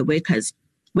of the workers.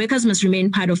 Workers must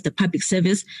remain part of the public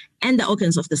service, and the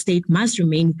organs of the state must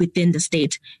remain within the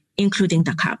state, including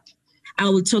the CAP. I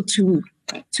will talk to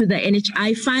the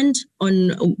NHI fund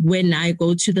on when I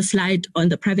go to the slide on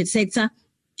the private sector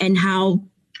and how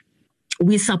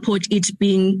we support it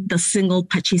being the single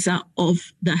purchaser of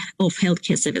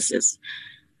healthcare services.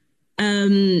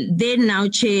 Then now,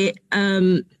 Chair,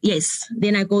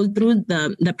 then I go through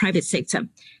the private sector,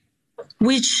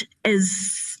 which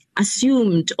is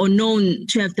assumed or known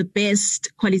to have the best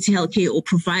quality healthcare or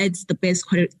provides the best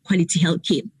quality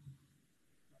healthcare.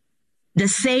 The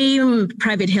same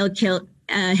private healthcare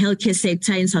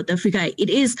sector in South Africa, it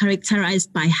is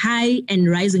characterized by high and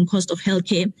rising cost of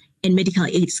healthcare and medical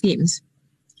aid schemes.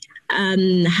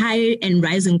 High and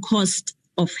rising cost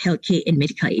of healthcare and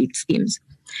medical aid schemes.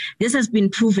 This has been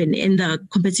proven in the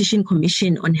Competition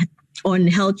Commission on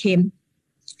Healthcare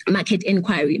Market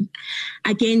Inquiry.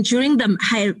 Again, during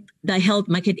the health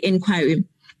market inquiry,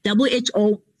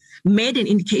 WHO made an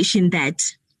indication that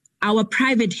our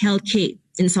private healthcare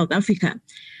in South Africa,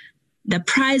 the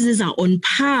prices are on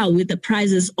par with the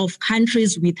prices of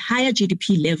countries with higher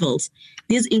GDP levels.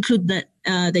 These include the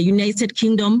United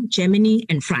Kingdom, Germany,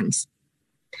 and France.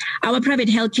 Our private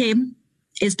healthcare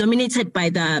is dominated by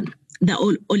the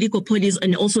oligopolies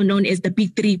and also known as the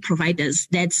big three providers.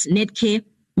 That's Netcare,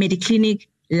 Mediclinic,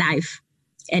 Life.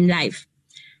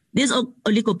 These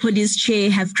oligopolies, Chair,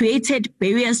 have created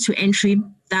barriers to entry,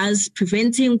 thus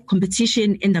preventing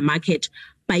competition in the market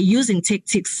by using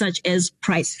tactics such as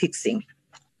price fixing.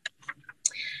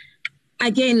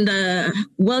 Again, the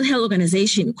World Health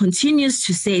Organization continues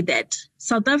to say that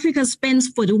South Africa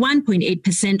spends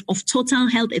 41.8% of total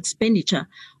health expenditure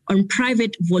on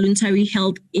private voluntary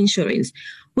health insurance,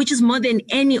 which is more than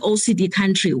any OECD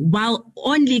country, while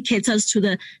only caters to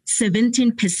the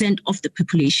 17% of the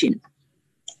population.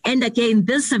 And again,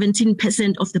 this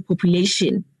 17% of the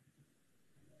population,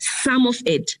 some of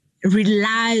it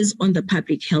relies on the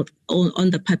public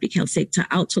health sector.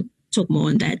 I'll talk more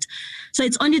on that. So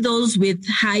it's only those with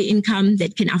high income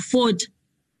that can afford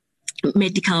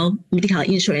medical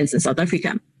insurance in South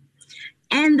Africa.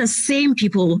 And the same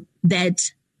people that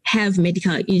have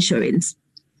medical insurance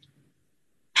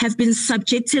have been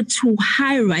subjected to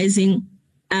high rising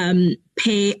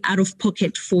pay out of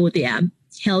pocket for their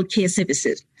healthcare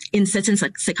services in certain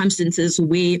circumstances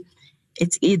where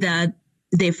it's either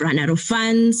they've run out of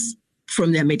funds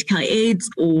from their medical aids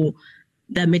or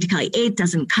the medical aid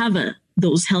doesn't cover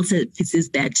those health services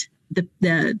that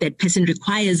that person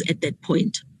requires at that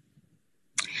point.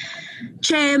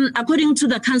 Chair, according to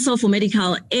the Council for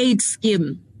Medical Aid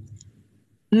Scheme,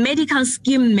 medical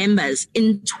scheme members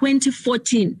in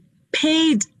 2014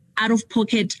 paid out of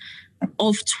pocket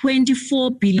of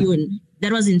 24 billion.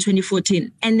 That was in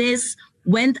 2014. And this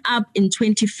went up in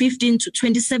 2015 to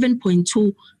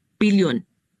 27.2 billion.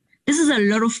 This is a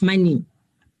lot of money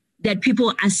that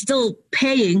people are still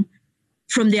paying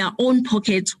from their own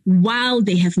pocket while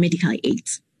they have medical aid.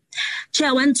 Chair,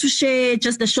 I want to share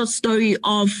just a short story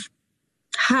of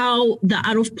how the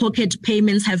out-of-pocket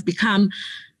payments have become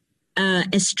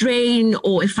a strain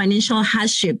or a financial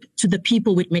hardship to the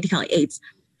people with medical aids.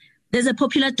 There's a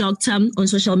popular doctor on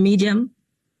social media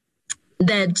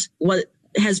that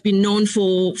has been known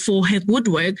for her good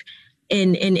work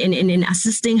in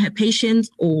assisting her patients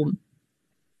or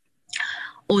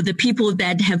the people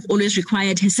that have always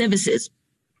required her services.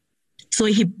 So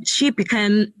she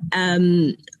became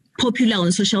popular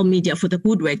on social media for the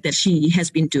good work that she has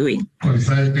been doing.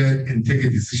 Consulted and take a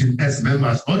decision as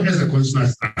members or as a consumer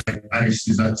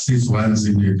that sees once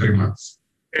in 3 months.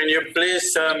 Can you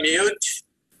please mute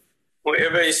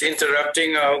whoever is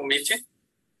interrupting our meeting?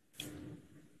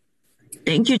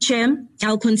 Thank you, Chair.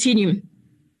 I'll continue.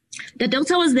 The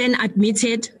doctor was then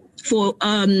admitted for,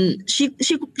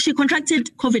 she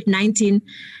contracted COVID-19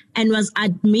 and was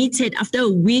admitted after a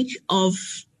week of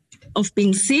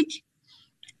being sick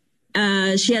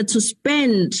she had to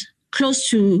spend close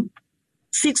to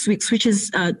 6 weeks, which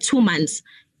is 2 months,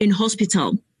 in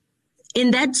hospital.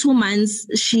 In that 2 months,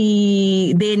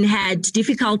 she then had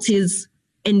difficulties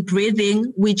in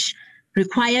breathing, which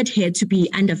required her to be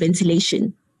under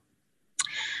ventilation.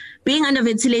 Being under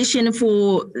ventilation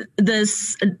for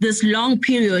this long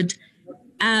period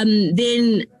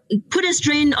then put a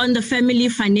strain on the family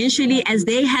financially, as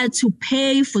they had to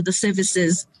pay for the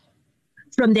services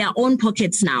from their own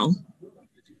pockets now.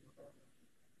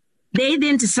 They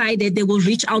then decided they will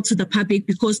reach out to the public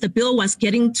because the bill was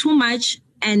getting too much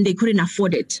and they couldn't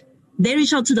afford it. They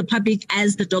reached out to the public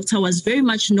as the doctor was very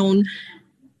much known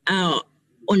on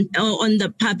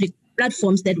the public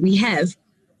platforms that we have.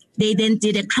 They then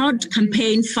did a crowd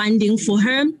campaign funding for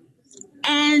her,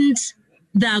 and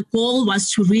the goal was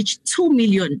to reach 2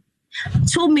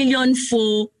 million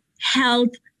for health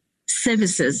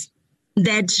services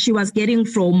that she was getting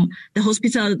from the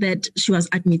hospital that she was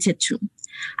admitted to.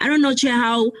 I don't know, Chair,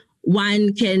 how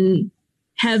one can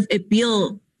have a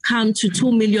bill come to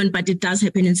 2 million, but it does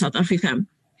happen in South Africa.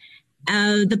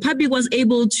 The public was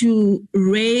able to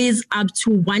raise up to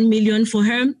 1 million for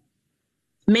her.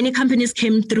 Many companies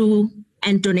came through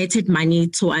and donated money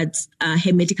towards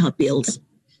her medical bills.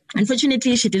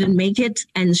 Unfortunately, she didn't make it,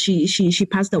 and she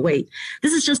passed away.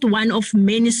 This is just one of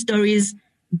many stories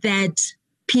that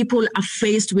people are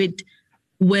faced with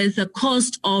the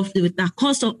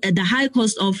high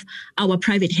cost of our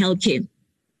private healthcare.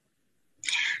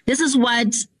 This is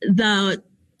what the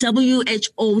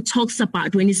WHO talks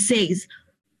about when it says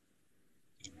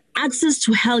access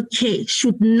to healthcare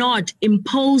should not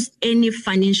impose any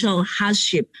financial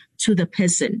hardship to the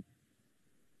person.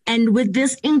 And with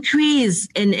this increase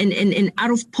in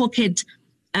out-of-pocket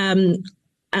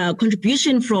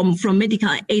contribution from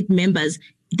medical aid members,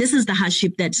 this is the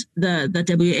hardship that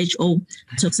the WHO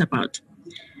talks about.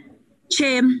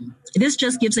 Chair, this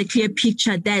just gives a clear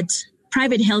picture that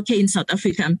private healthcare in South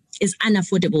Africa is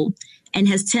unaffordable and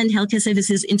has turned healthcare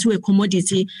services into a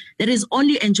commodity that is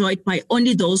only enjoyed by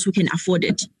only those who can afford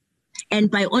it. And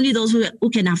by only those who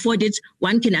can afford it,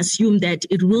 one can assume that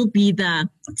it will be the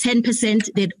 10%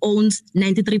 that owns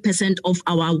 93% of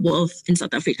our wealth in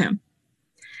South Africa.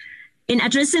 In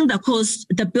addressing the cost,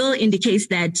 the bill indicates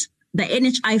that the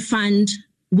NHI fund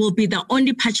will be the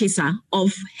only purchaser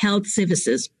of health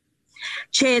services.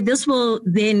 Chair, this will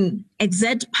then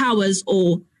exert powers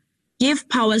or give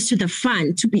powers to the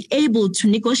fund to be able to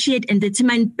negotiate and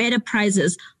determine better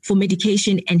prices for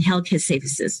medication and healthcare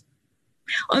services.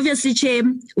 Obviously, Chair,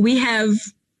 we have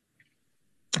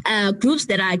groups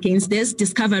that are against this,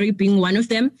 Discovery being one of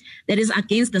them, that is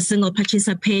against the single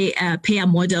purchaser payer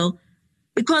model,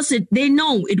 because they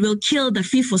know it will kill the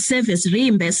fee-for-service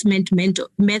reimbursement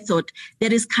method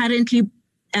that is currently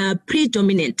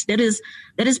predominant, that is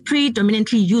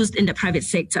predominantly used in the private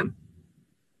sector.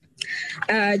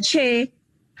 Chair,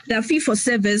 the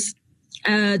fee-for-service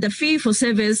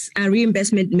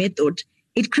reimbursement method,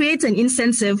 it creates an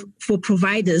incentive for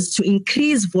providers to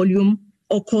increase volume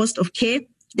or cost of care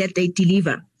that they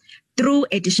deliver through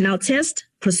additional tests,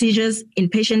 procedures,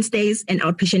 inpatient stays, and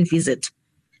outpatient visits.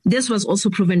 This was also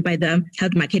proven by the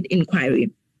health market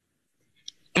inquiry.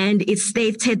 And it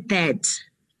stated that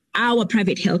our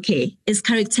private healthcare is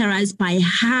characterized by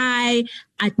high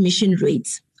admission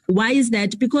rates. Why is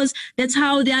that? Because that's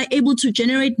how they are able to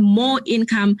generate more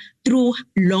income through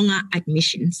longer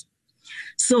admissions.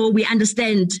 So we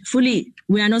understand fully,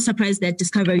 we are not surprised that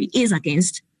Discovery is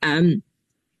against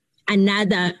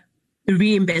another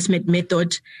reimbursement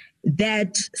method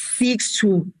that seeks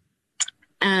to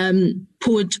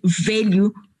put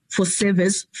value for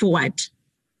service forward.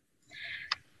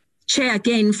 Chair,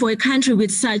 again, for a country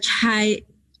with such high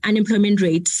unemployment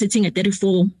rate sitting at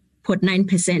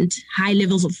 34.9%, high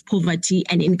levels of poverty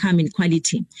and income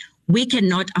inequality, we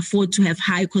cannot afford to have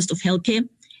high cost of healthcare.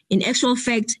 In actual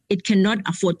fact, it cannot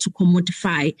afford to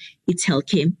commodify its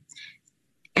healthcare.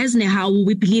 As NEHAWU,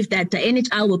 we believe that the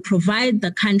NHI will provide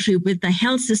the country with the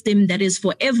health system that is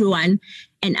for everyone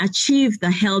and achieve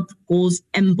the health goals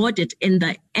embodied in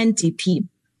the NDP,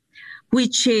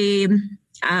 which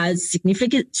are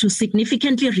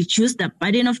significantly reduce the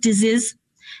burden of disease,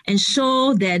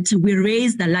 ensure that we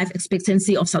raise the life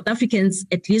expectancy of South Africans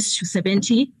at least to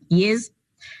 70 years,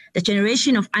 the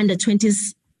generation of under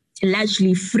 20s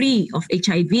largely free of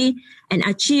HIV, and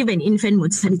achieve an infant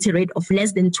mortality rate of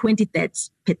less than 20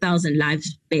 deaths per 1,000 live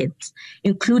births,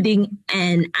 including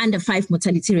an under 5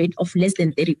 mortality rate of less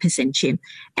than 30%. Chair.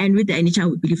 And with the NHI,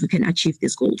 we believe we can achieve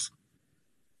these goals.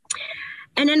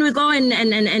 And then we go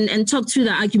and talk to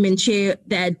the argument, Chair,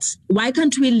 that why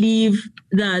can't we leave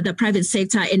the private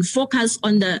sector and focus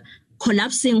on the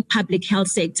collapsing public health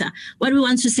sector. What we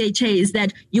want to say, Chair, is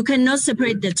that you cannot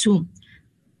separate the two.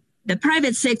 The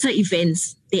private sector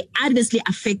events, they adversely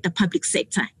affect the public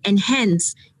sector, and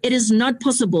hence it is not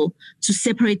possible to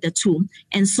separate the two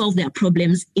and solve their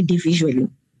problems individually.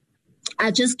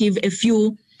 I'll just give a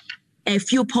few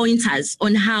pointers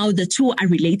on how the two are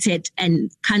related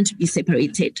and can't be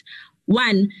separated.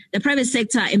 One, the private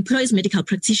sector employs medical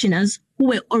practitioners who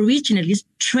were originally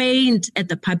trained at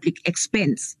the public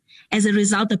expense. As a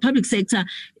result, the public sector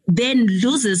then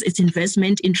loses its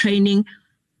investment in training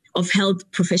of health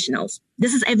professionals.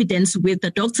 This is evidenced with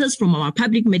the doctors from our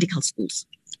public medical schools.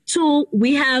 Two,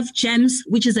 we have GEMS,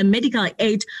 which is a medical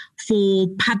aid for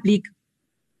public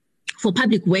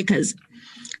workers.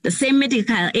 The same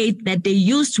medical aid that they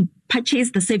use to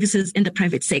purchase the services in the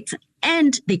private sector,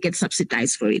 and they get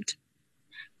subsidized for it.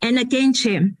 And again,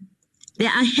 Chair, there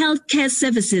are healthcare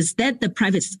services that the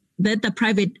private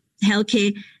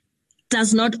healthcare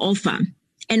does not offer.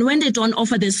 And when they don't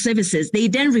offer these services, they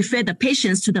then refer the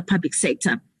patients to the public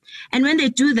sector. And when they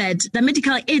do that, the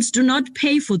medical aids do not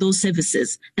pay for those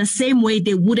services the same way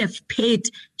they would have paid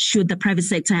should the private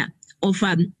sector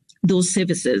offer those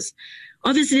services.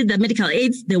 Obviously, the medical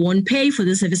aids, they won't pay for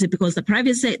the services because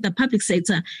the public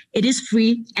sector, it is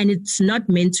free and it's not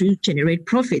meant to generate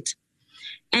profit.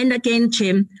 And again,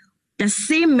 Chair, the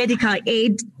same medical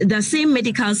aid, the same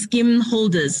medical scheme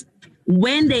holders,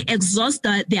 when they exhaust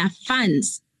their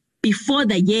funds before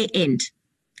the year end,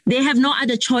 they have no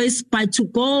other choice but to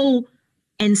go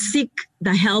and seek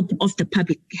the help of the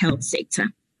public health sector.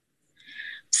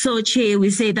 So, Chair, we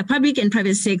say the public and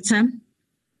private sector,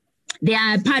 they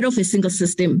are part of a single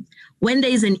system. When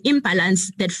there is an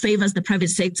imbalance that favors the private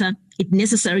sector, it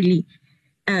necessarily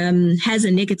has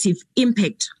a negative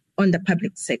impact on the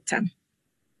public sector.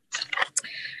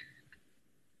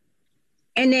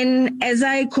 And then as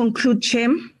I conclude, Chair,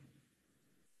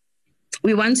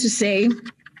 we want to say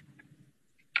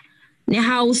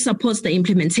NEHAWU supports the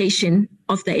implementation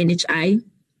of the NHI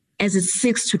as it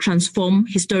seeks to transform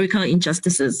historical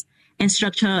injustices and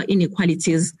structural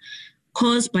inequalities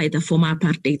caused by the former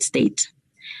apartheid state.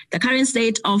 The current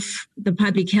state of the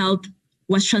public health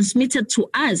was transmitted to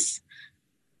us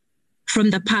from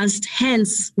the past,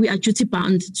 hence we are duty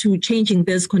bound to changing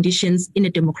these conditions in a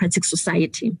democratic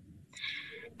society.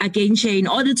 Again, Chair, in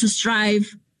order to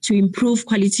strive to improve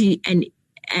quality and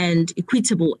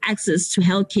equitable access to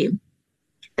healthcare,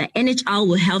 the NHI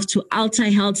will have to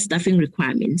alter health staffing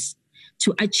requirements.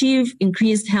 To achieve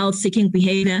increased health-seeking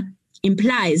behavior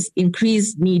implies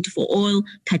increased need for all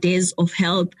cadres of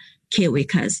health care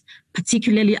workers,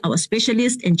 particularly our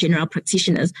specialists and general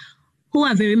practitioners, who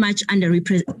are very much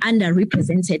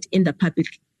underrepresented in the public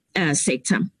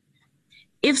sector.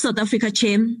 If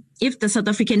the South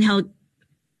African health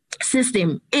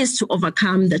system is to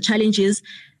overcome the challenges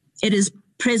it is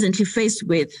presently faced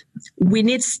with, we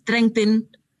need strengthened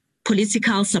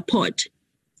political support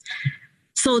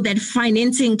so that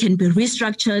financing can be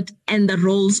restructured and the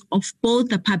roles of both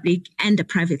the public and the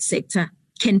private sector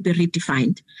can be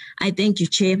redefined. I thank you,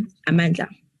 Chair. Amandla.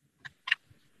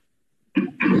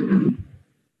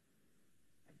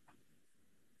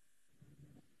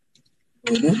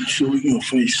 Showing your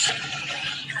face.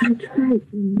 Thank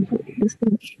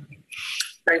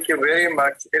you very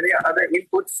much. Any other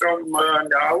input from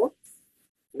NEHAWU?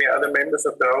 Any other members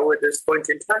of NEHAWU at this point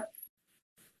in time?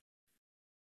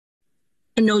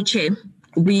 No, Chair.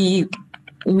 We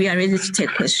are ready to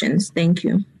take questions. Thank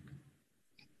you.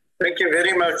 Thank you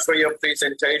very much for your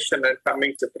presentation and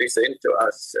coming to present to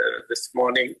us this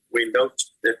morning. We note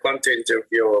the content of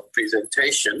your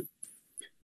presentation.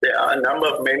 There are a number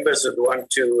of members that want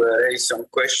to raise some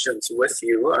questions with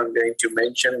you. I'm going to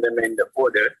mention them in the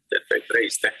order that they've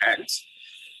raised their hands.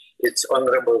 It's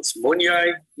Honorables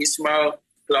Munyai, Ismail,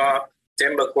 Clark,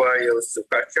 Thembekwayo,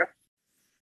 Sukacha.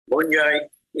 Munyai,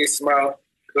 Ismail,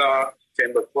 Clark,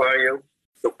 Thembekwayo,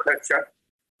 Sukacha.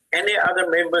 Any other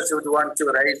members who would want to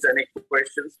raise any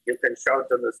questions, you can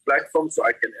shout on this platform so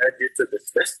I can add you to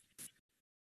this list.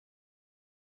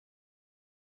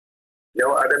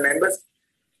 No other members?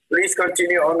 Please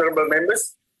continue, honorable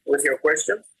members, with your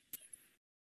questions.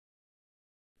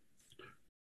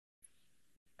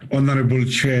 Honorable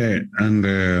Chair, and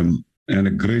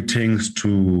greetings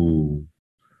to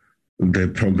the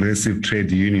Progressive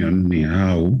Trade Union,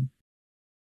 NEHAWU.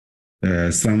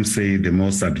 Some say the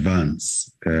most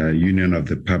advanced union of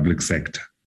the public sector.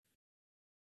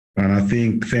 And I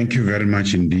think, thank you very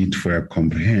much indeed for your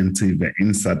comprehensive,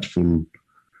 insightful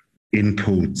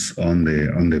inputs on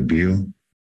the bill,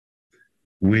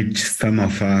 which some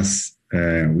of us,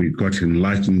 we got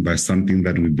enlightened by something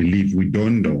that we believe we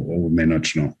don't know or we may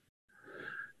not know.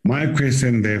 My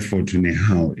question, therefore, to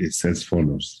Nehawu is as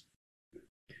follows.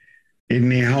 In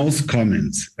Nehawu's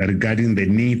comments regarding the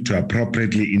need to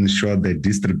appropriately ensure the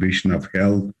distribution of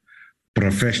health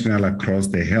professionals across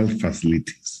the health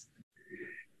facilities,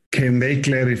 can they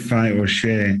clarify or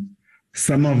share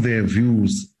some of their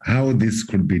views how this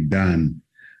could be done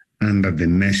under the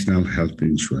National Health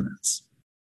Insurance?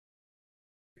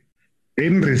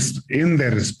 In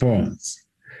the response,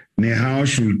 Nehawu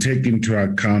should take into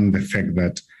account the fact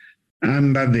that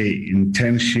under the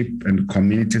internship and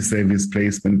community service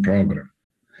placement program,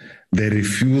 the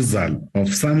refusal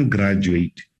of some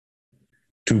graduate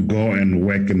to go and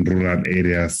work in rural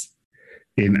areas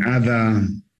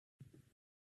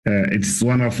it's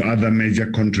one of other major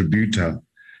contributor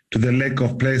to the lack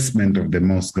of placement of the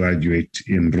most graduate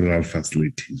in rural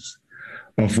facilities,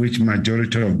 of which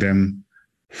majority of them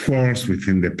falls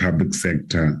within the public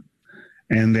sector,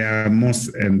 and they are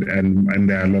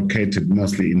they are located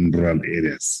mostly in rural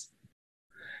areas.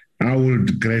 I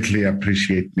would greatly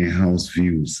appreciate Nehawu's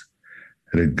views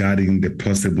regarding the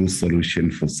possible solution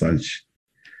for such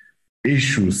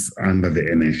issues under the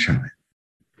NHI.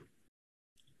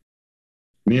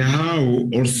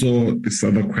 Nehawu also, this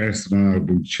other question,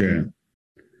 Honorable Chair.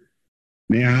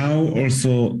 Nehawu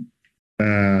also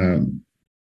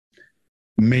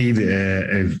made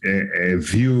a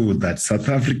view that South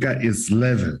Africa is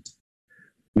leveled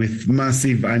with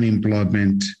massive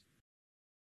unemployment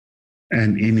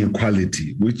and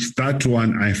inequality, which that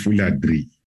one I fully agree.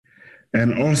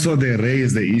 And also they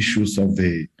raise the issues of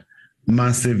the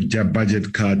massive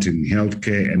budget cut in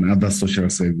healthcare and other social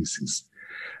services.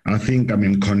 I think I'm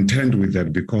in content with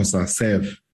that because I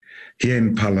serve here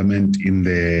in Parliament in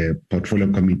the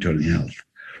Portfolio Committee on Health.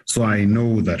 So I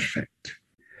know that fact.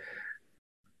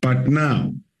 But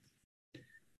now,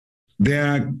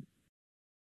 there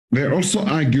also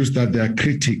argues that there are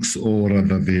critics, or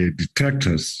rather the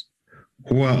detractors,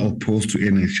 who are opposed to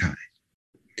NHI.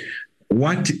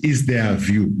 What is their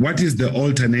view? What is the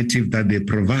alternative that they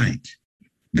provide,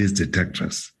 these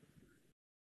detractors?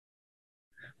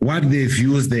 What their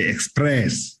views they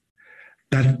express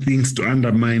that things to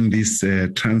undermine this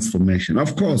transformation?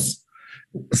 Of course,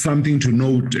 something to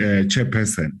note,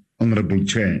 Chairperson, Honorable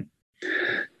Chair,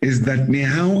 is that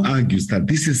Nehawu argues that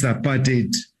this is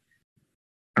apartheid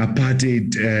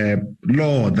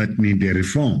law that need a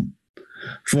reform.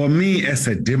 For me, as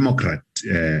a Democrat,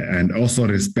 and also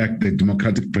respect the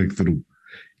democratic breakthrough,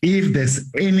 if there's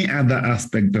any other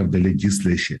aspect of the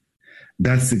legislation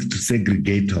that seeks to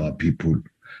segregate our people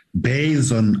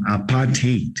based on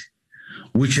apartheid,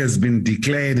 which has been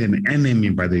declared an enemy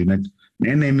by the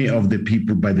enemy of the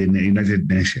people by the United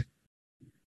Nations,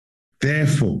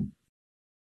 therefore,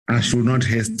 I should not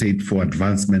hesitate for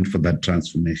advancement for that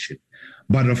transformation.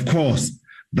 But of course,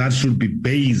 that should be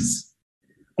based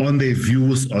on the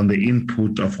views, on the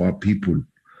input of our people,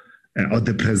 or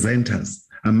the presenters,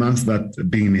 amongst that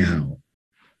being Nehawu.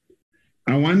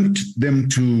 I want them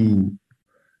to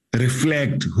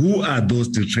reflect who are those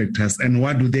detractors and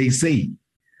what do they say.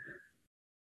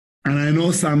 And I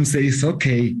know some say it's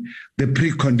okay, the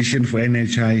precondition for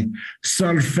NHI,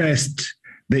 solve first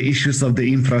the issues of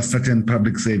the infrastructure and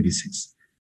public services,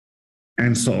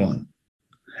 and so on.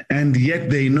 And yet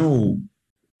they know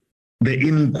the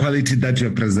inequality that you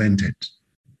have presented.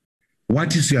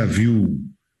 What is your view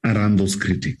around those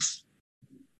critics?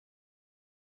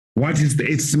 What is the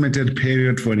estimated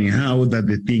period for Nehawu that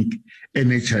they think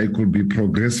NHI could be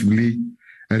progressively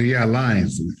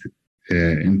realized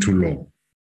into law?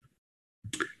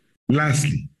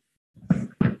 Lastly,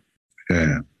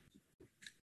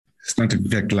 it's not in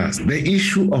fact last, the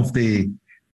issue of the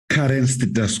current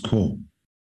status quo,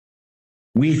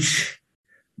 which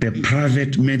the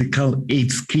private medical aid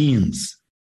schemes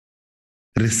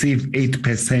receive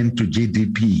 8% to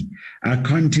GDP,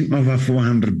 accounting over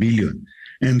 400 billion,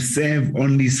 and serve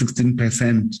only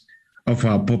 16% of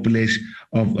our population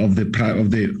of the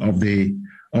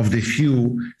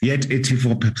few, yet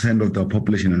 84% of the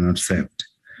population are not served.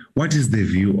 What is the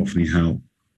view of Nehawu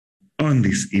on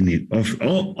this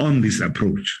on this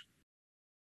approach?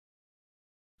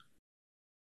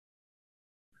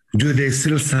 Do they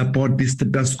still support this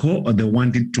status quo, or they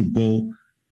want it to go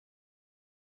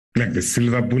like the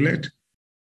silver bullet?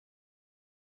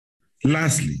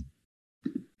 Lastly,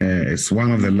 it's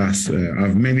one of the last, I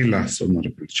have many last,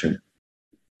 Honorable Chair.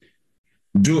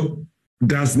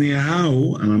 Does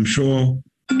Nehawu, and I'm sure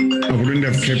I wouldn't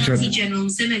have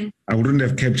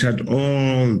captured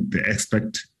all the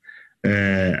aspect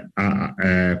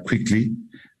quickly,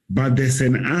 but there's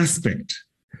an aspect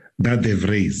that they've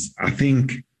raised. I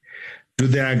think, do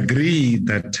they agree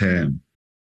that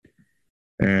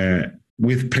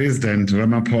with President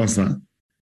Ramaphosa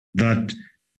that,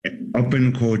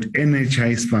 open quote,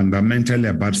 NHI is fundamentally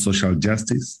about social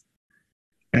justice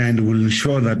and will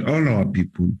ensure that all our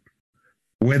people,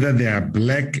 whether they are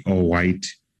black or white,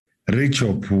 rich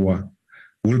or poor,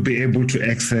 will be able to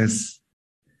access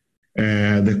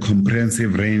the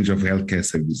comprehensive range of healthcare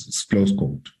services, close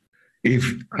quote.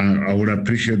 If I would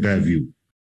appreciate that view.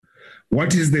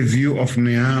 What is the view of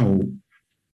Meao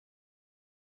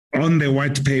on the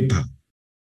white paper?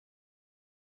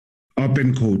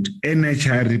 Open quote,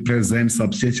 NHI represents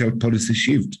substantial policy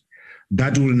shift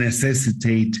that will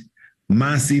necessitate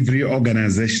massive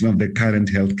reorganization of the current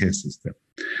healthcare system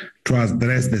to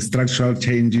address the structural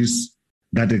changes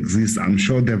that exist. I'm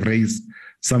sure they've raised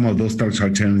some of those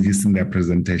structural challenges in their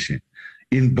presentation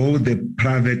in both the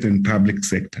private and public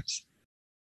sectors.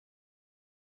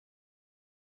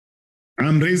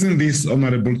 I'm raising this,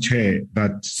 Honorable Chair,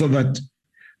 so that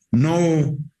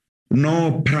no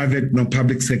private, no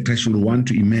public sector should want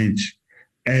to emerge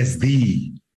as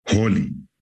the holy.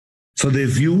 So the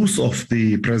views of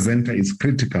the presenter is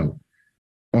critical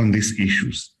on these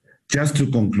issues. Just to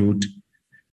conclude,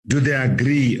 do they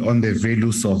agree on the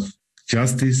values of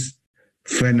justice,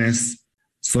 fairness,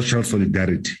 social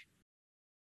solidarity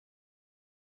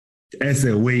as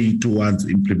a way towards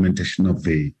implementation of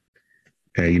the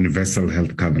universal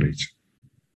health coverage?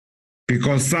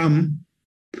 Because some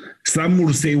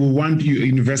will say we want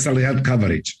universal health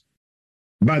coverage,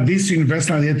 but this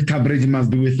universal health coverage must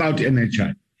be without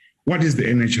NHI. What is the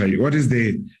NHI? What is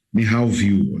the Meao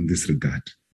view on this regard?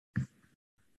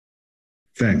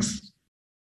 Thanks.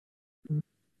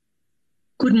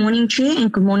 Good morning, Chair,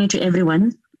 and good morning to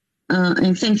everyone.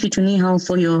 And thank you to Meao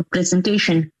for your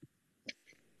presentation.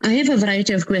 I have a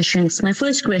variety of questions. My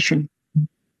first question.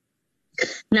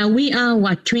 Now we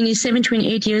are, 27,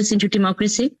 28 years into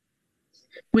democracy?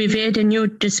 We've had a new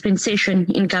dispensation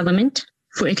in government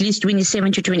for at least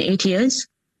 27 to 28 years.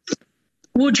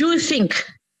 Would you think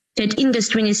that in this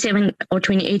 27 or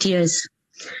 28 years,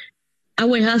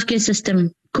 our healthcare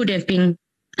system could have been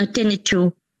attended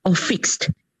to or fixed,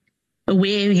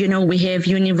 where, we have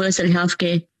universal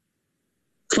healthcare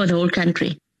for the whole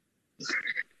country?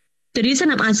 The reason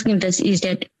I'm asking this is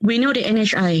that we know the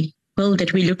NHI bill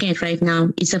that we're looking at right now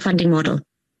is a funding model.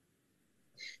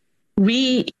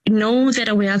 We know that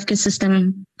our healthcare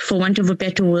system, for want of a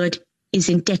better word, is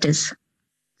in tatters.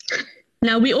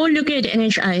 Now, we all look at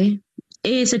NHI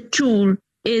as a tool,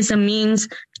 as a means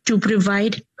to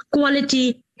provide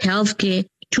quality healthcare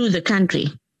to the country.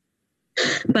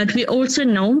 But we also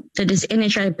know that this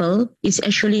NHI bill is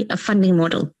actually a funding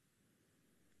model.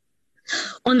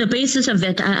 On the basis of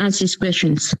that, I ask these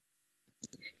questions.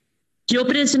 Your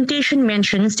presentation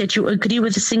mentions that you agree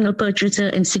with the single purchaser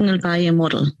and single buyer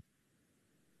model.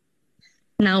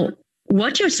 Now,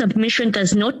 what your submission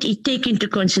does not take into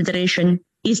consideration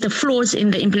is the flaws in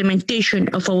the implementation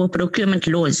of our procurement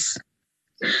laws.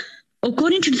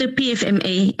 According to the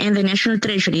PFMA and the National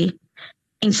Treasury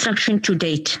instruction to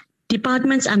date,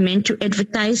 departments are meant to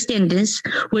advertise tenders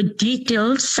with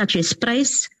details such as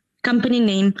price, company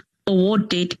name, award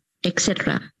date,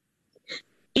 etc.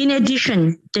 In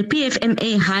addition, the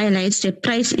PFMA highlights that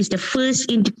price is the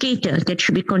first indicator that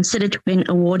should be considered when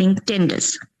awarding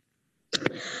tenders.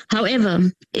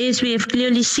 However, as we have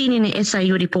clearly seen in the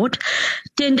SIU report,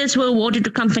 tenders were awarded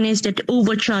to companies that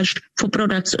overcharged for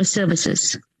products or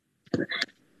services.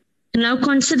 Now,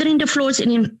 considering the flaws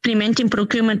in implementing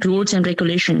procurement rules and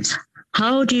regulations,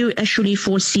 how do you actually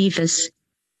foresee this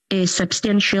as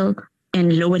substantial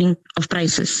and lowering of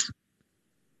prices?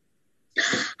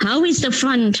 How is the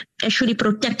fund actually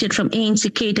protected from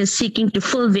ANC cadres seeking to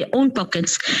fill their own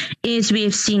pockets, as we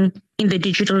have seen in the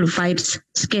Digital Vibes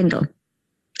scandal?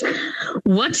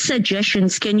 What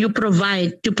suggestions can you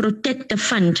provide to protect the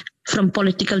fund from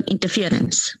political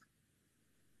interference?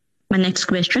 My next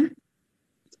question.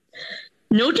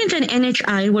 Noting that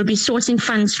NHI will be sourcing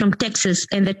funds from taxes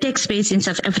and the tax base in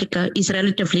South Africa is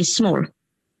relatively small.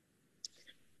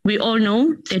 We all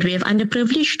know that we have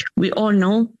underprivileged. We all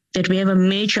know that we have a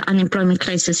major unemployment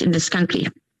crisis in this country.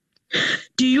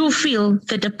 Do you feel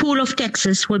that the pool of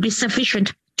taxes will be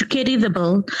sufficient to carry the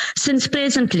bill, since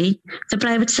presently the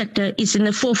private sector is in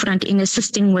the forefront in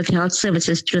assisting with health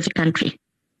services to the country?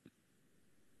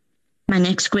 My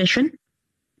next question.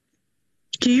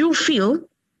 Do you feel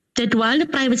that while the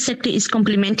private sector is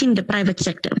complementing the private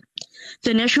sector,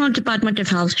 the National Department of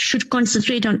Health should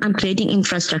concentrate on upgrading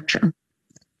infrastructure?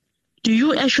 Do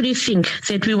you actually think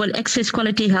that we will access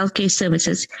quality healthcare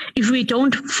services if we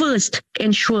don't first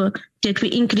ensure that we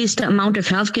increase the amount of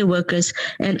healthcare workers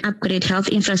and upgrade health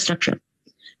infrastructure?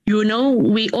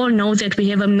 We all know that we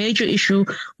have a major issue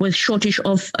with shortage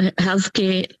of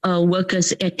healthcare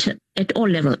workers at all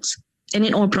levels and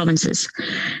in all provinces.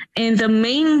 And the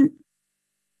main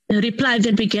reply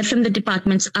that we get from the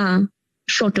departments are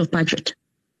short of budget.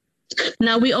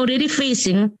 Now, we're already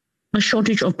facing a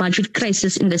shortage of budget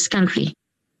crisis in this country.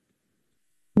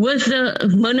 With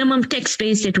the minimum tax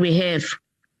base that we have,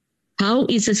 how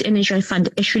is this NHI fund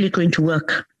actually going to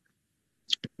work?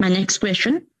 My next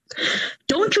question.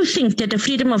 Don't you think that the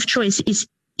freedom of choice is,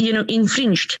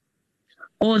 infringed?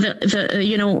 Or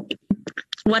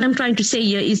what I'm trying to say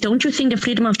here is, don't you think the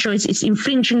freedom of choice is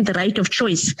infringing the right of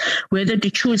choice, whether to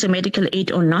choose a medical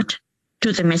aid or not,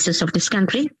 to the masses of this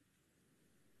country?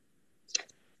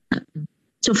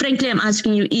 So frankly, I'm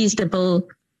asking you, is the bill,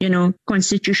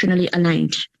 constitutionally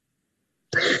aligned?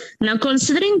 Now,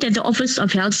 considering that the Office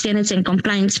of Health Standards and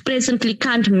Compliance presently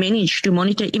can't manage to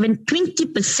monitor even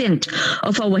 20%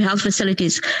 of our health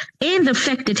facilities, and the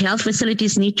fact that health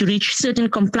facilities need to reach certain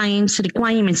compliance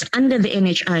requirements under the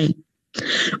NHI,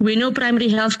 we know primary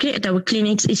health care at our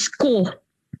clinics is core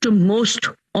to most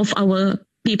of our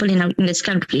people in this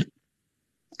country.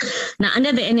 Now,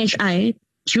 under the NHI,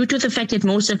 due to the fact that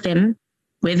most of them,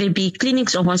 whether it be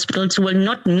clinics or hospitals, will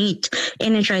not meet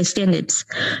NHI standards,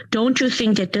 don't you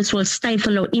think that this will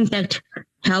stifle or impact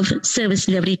health service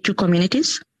delivery to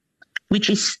communities,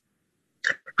 which is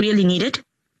really needed?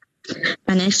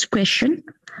 My next question.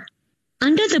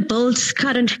 Under the bill's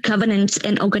current governance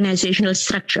and organizational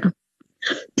structure,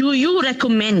 do you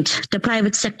recommend the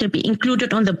private sector be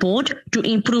included on the board to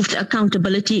improve the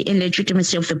accountability and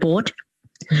legitimacy of the board?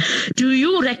 Do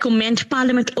you recommend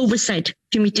Parliament oversight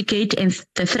to mitigate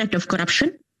the threat of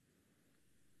corruption?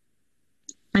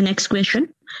 My next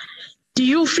question. Do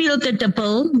you feel that the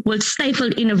bill will stifle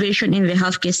innovation in the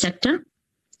healthcare sector?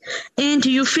 And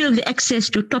do you feel the access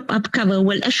to top-up cover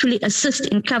will actually assist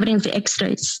in covering the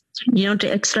extras?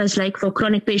 The extras like for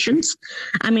chronic patients?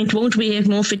 Won't we have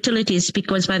more fatalities?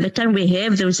 Because by the time we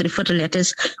have those referral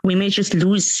letters, we may just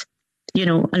lose, a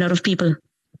lot of people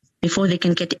before they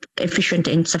can get efficient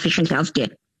and sufficient health care.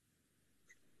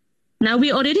 Now,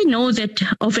 we already know that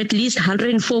of at least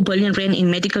 104 billion rand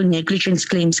in medical negligence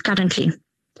claims currently.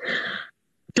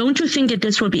 Don't you think that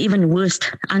this will be even worse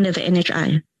under the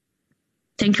NHI?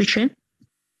 Thank you, Chair.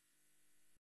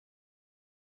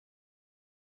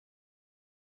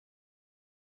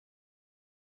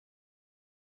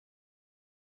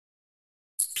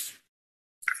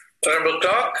 Honourable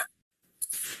Clark.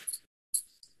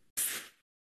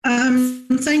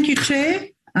 Thank you, Chair.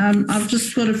 I've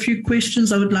just got a few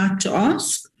questions I would like to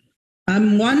ask.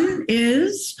 One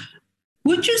is,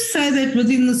 would you say that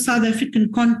within the South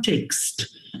African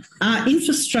context, our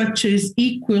infrastructure is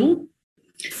equal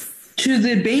to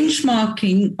the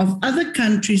benchmarking of other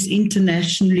countries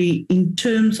internationally in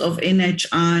terms of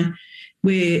NHI,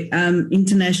 where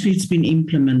internationally it's been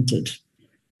implemented?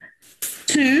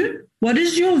 Two, what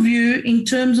is your view in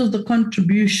terms of the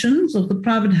contributions of the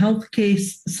private healthcare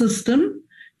system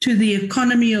to the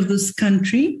economy of this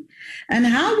country? And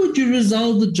how would you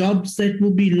resolve the jobs that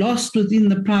will be lost within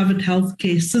the private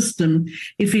healthcare system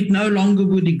if it no longer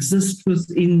would exist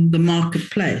within the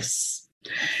marketplace?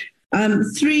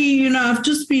 Three, I've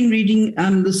just been reading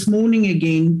this morning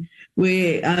again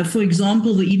where, for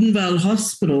example, the Edenvale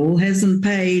Hospital hasn't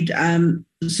paid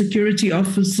security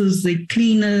officers, their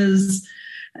cleaners,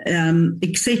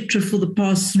 etc. for the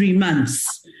past 3 months.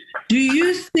 Do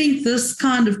you think this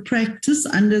kind of practice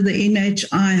under the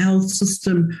NHI health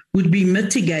system would be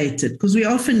mitigated? Because we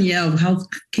often hear of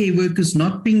healthcare workers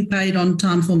not being paid on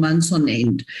time for months on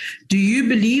end. Do you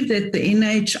believe that the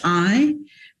NHI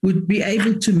would be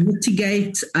able to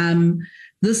mitigate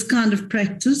this kind of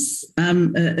practice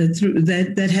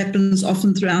that happens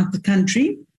often throughout the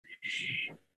country?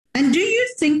 And do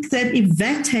you think that if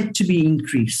VAT had to be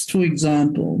increased, for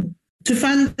example, to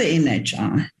fund the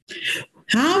NHI,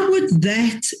 how would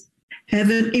that have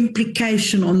an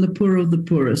implication on the poor of the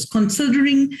poorest,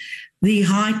 considering the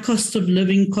high cost of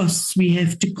living costs we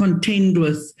have to contend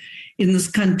with in this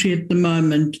country at the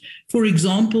moment? For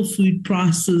example, food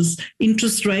prices,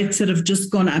 interest rates that have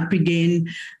just gone up again,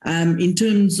 in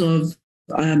terms of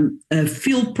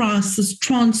fuel prices,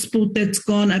 transport that's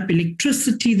gone up,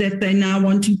 electricity that they're now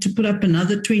wanting to put up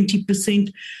another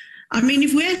 20%.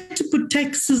 If we had to put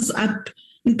taxes up,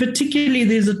 and particularly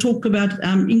there's a talk about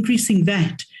increasing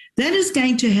VAT, that is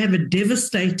going to have a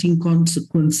devastating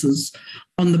consequences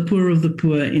on the poor of the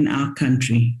poor in our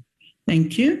country.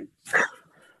 Thank you.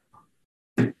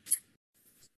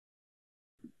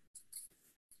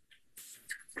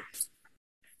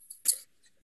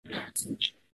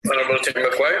 Honourable Tim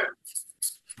McQuaid.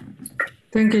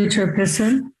 Thank you,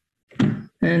 Chairperson,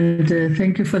 and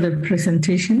thank you for the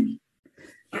presentation.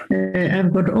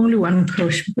 I've got only one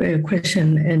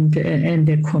question and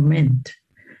a comment.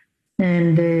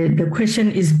 And the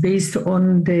question is based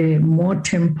on the more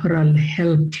temporal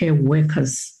healthcare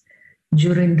workers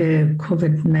during the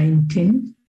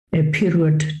COVID-19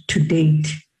 period to date,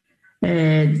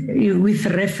 with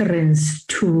reference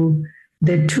to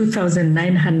the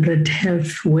 2,900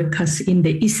 health workers in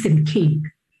the Eastern Cape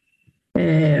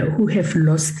who have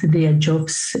lost their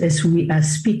jobs as we are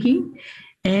speaking,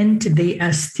 and they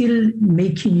are still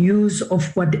making use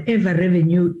of whatever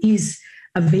revenue is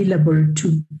available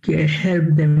to help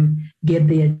them get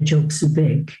their jobs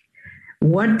back.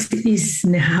 What is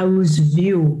NEHAWU's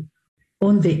view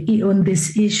on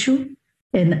this issue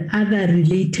and other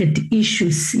related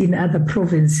issues in other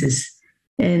provinces,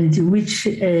 and which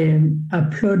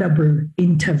applaudable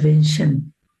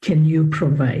intervention can you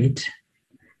provide?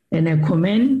 And a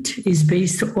comment is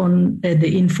based on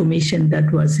the information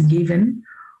that was given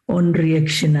on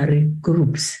reactionary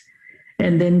groups.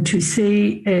 And then to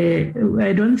say,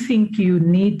 I don't think you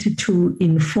need to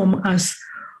inform us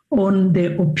on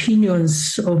the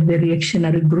opinions of the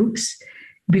reactionary groups,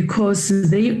 because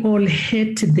they all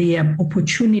had their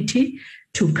opportunity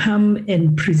to come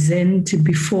and present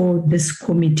before this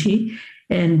committee,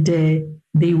 and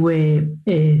they were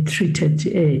treated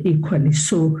equally.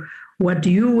 So what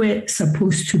you were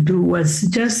supposed to do was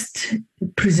just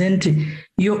present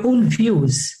your own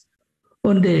views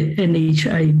on the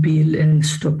NHI bill and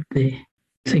stop there.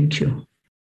 Thank you.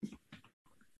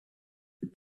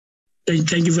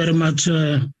 Thank you very much,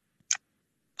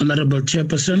 Honorable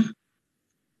Chairperson.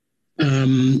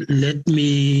 Let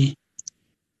me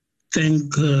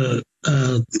thank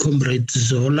Comrade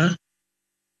Zola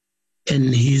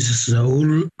and his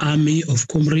whole army of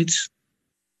comrades,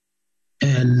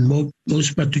 and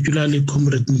most particularly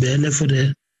Comrade Mbele for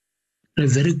a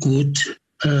very good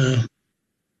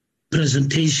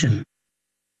presentation.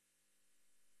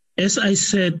 As I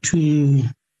said to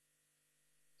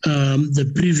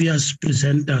the previous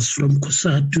presenters from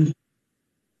COSATU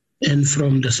and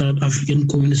from the South African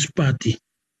Communist Party,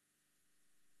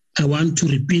 I want to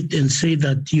repeat and say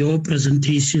that your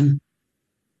presentation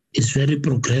is very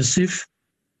progressive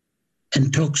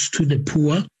and talks to the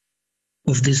poor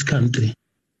of this country.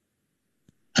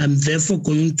 I'm therefore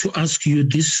going to ask you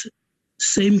this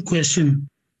same question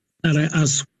that I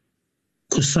asked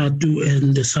COSATU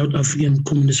and the South African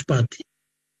Communist Party.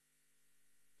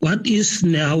 What is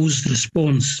NEHAWU's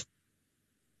response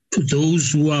to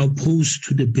those who are opposed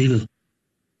to the bill,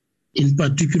 in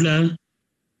particular,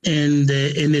 and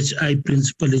the NHI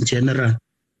principle in general?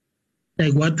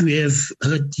 Like what we have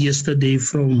heard yesterday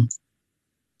from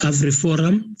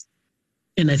AfriForum,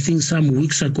 and I think some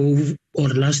weeks ago or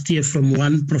last year from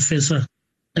one professor,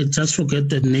 I just forget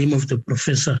the name of the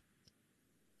professor,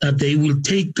 that they will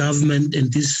take government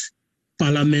and this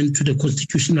parliament to the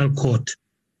Constitutional Court.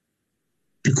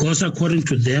 Because according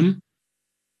to them,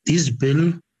 this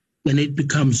bill, when it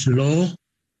becomes law,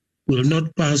 will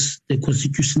not pass the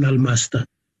constitutional muster.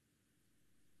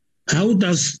 How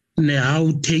does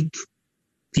NEHAWU take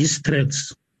these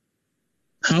threats?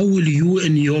 How will you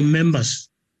and your members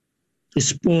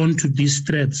respond to these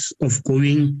threats of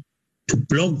going to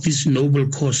block this noble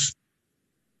cause,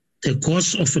 the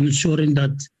cause of ensuring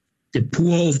that the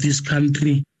poor of this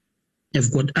country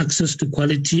have got access to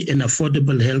quality and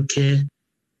affordable health care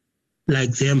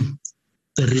like them,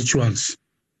 the rich ones?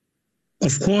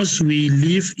 Of course, we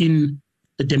live in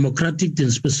a democratic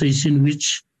dispensation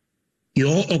which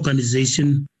your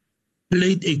organization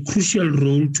played a crucial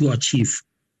role to achieve.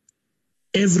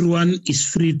 Everyone is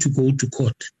free to go to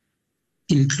court,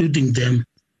 including them.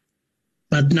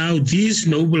 But now these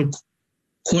noble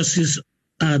causes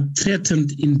are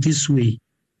threatened in this way.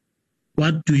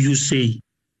 What do you say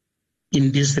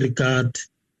in this regard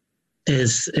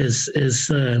as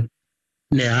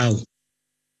NEHAWU?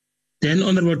 Then,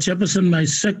 Honorable Chairperson, my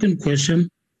second question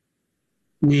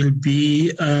will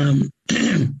be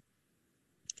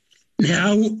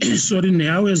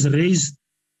NEHAWU has raised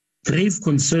grave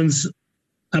concerns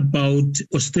about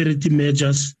austerity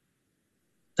measures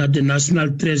that the National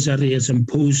Treasury has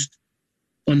imposed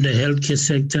on the healthcare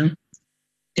sector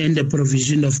and the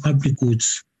provision of public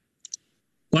goods.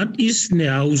 What is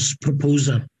NEHAWU's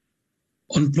proposal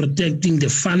on protecting the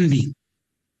funding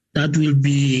that will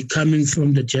be coming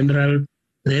from the General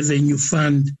Revenue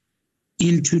Fund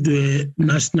into the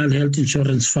National Health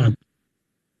Insurance Fund?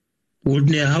 Would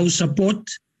NEHAWU support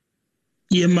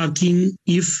earmarking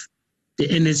if the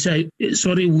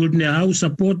would NEHAWU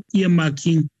support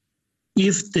earmarking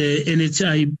if the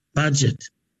NHI budget,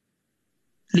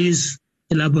 please,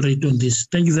 elaborate on this.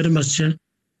 Thank you very much, Chair.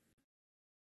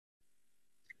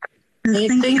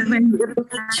 Thank you very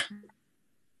much.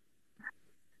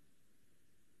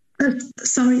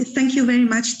 Sorry, thank you very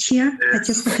much, Chair. I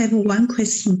just have one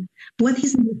question. What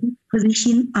is the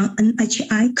position on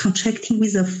NHI contracting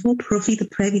with the for-profit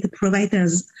private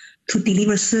providers to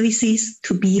deliver services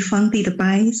to be funded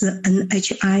by the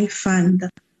NHI fund?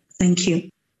 Thank you.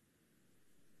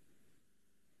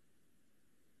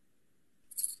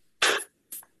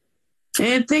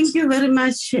 Thank you very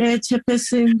much,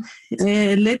 Chairperson.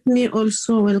 Let me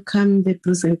also welcome the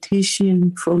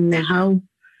presentation from NEHAWU.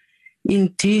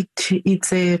 Indeed,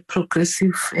 it's a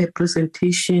progressive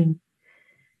presentation,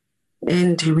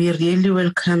 and we really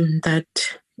welcome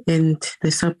that and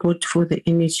the support for the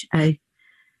NHI,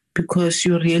 because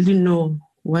you really know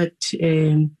what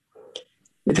the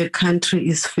country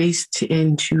is faced,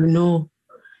 and you know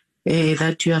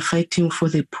that you are fighting for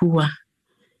the poor,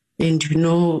 and you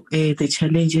know the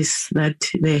challenges that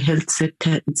the health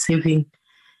sector is having.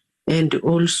 And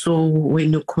also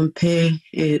when you compare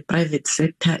private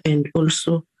sector and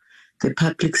also the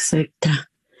public sector,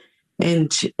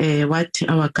 and what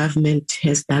our government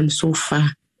has done so far,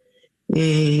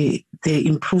 the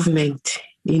improvement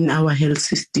in our health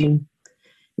system,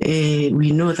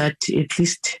 we know that at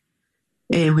least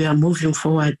we are moving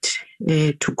forward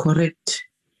to correct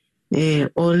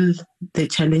all the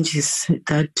challenges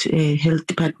that health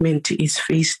department is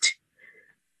faced,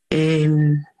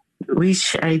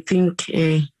 which I think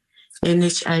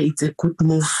NHI is a good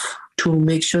move to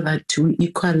make sure that we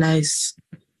equalize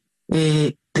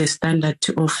the standard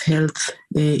of health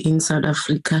in South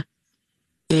Africa,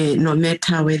 no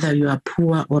matter whether you are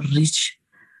poor or rich,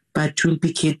 but we'll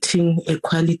be getting a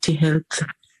quality health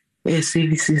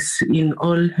services in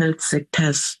all health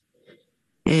sectors,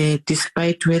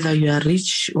 despite whether you are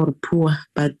rich or poor,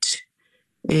 but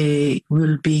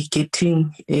we'll be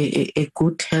getting a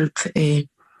good health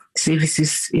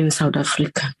services in South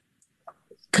Africa.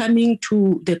 Coming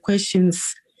to the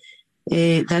questions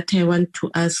that I want to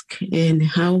ask,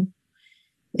 NEHAWU,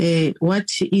 what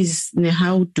is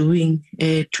NEHAWU doing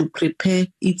to prepare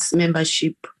its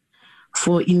membership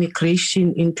for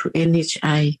immigration into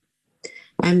NHI?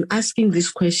 I'm asking this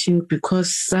question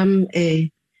because some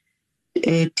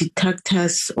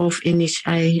detractors of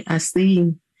NHI are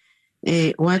saying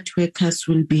what workers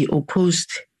will be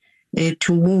opposed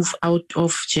to move out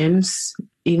of GEMS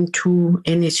into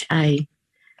NHI.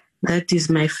 That is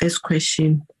my first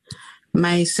question.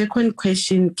 My second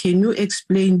question, can you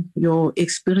explain your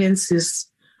experiences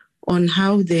on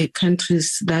how the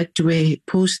countries that were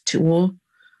post-war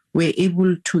were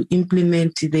able to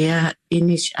implement their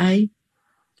NHI?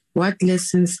 What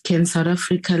lessons can South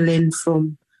Africa learn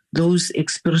from those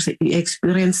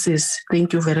experiences?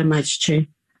 Thank you very much, Chair.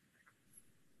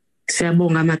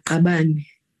 Siyabonga Maqabane.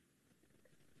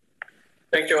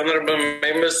 Thank you, honorable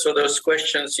members, for those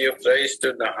questions you've raised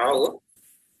to NEHAWU.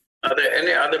 Are there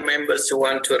any other members who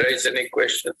want to raise any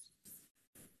questions?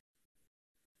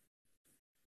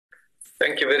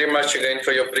 Thank you very much again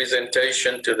for your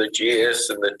presentation to the GS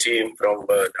and the team from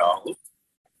NEHAWU.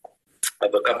 I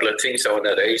have a couple of things I want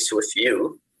to raise with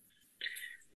you.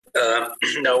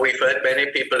 Now, we've heard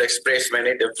many people express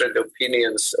many different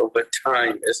opinions over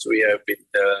time as we have been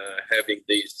having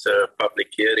these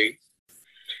public hearings.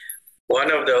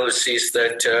 One of those is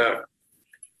that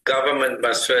government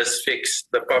must first fix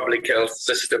the public health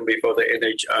system before the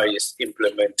NHI is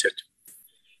implemented.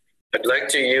 I'd like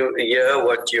to hear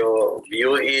what your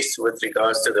view is with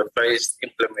regards to the phased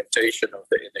implementation of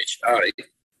the NHI.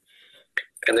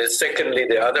 And then secondly,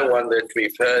 the other one that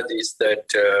we've heard is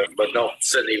that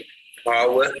monopoly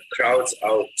power crowds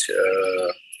out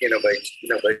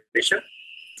innovation.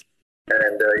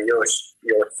 And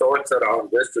your thoughts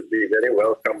around this would be very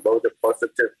welcome, both the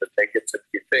positive and negative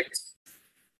effects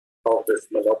of this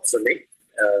monopoly.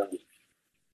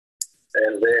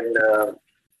 And then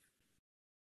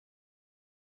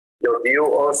your view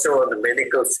also on the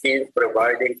medical scheme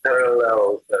providing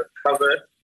parallel cover,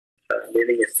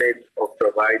 meaning a sense of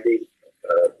providing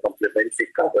complementary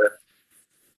cover.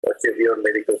 What's your view on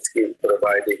medical scheme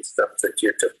providing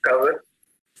substitutive cover?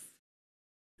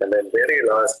 And then very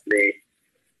lastly,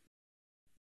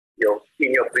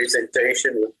 in your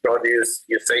presentation,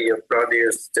 you say you've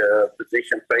produced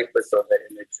position papers on the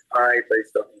NHI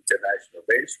based on international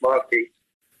benchmarking.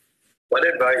 What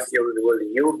advice will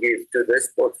you give to this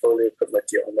portfolio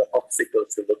committee on the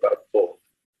obstacles to look out for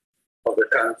of the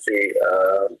country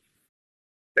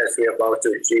as we are about to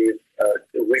achieve,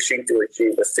 wishing to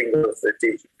achieve a single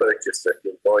strategic purchase that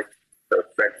will avoid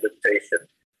fragmentation?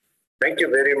 Thank you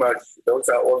very much. Those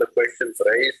are all the questions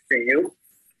raised to you.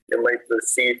 you might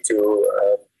proceed to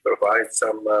provide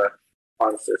some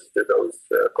answers to those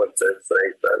concerns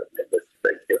raised by the members.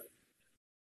 Thank you.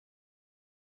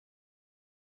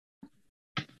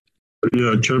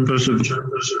 Yeah, Chairperson.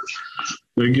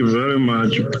 Thank you very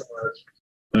much.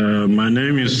 My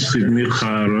name is Sidney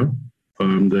Khara.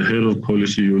 I'm the head of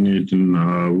policy unit in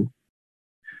Nahawu.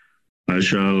 I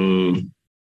shall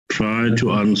try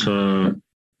to answer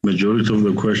majority of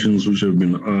the questions which have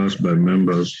been asked by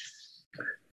members.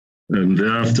 And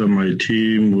thereafter, my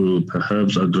team will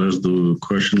perhaps address the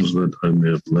questions that I may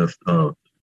have left out.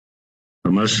 I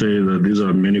must say that these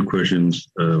are many questions,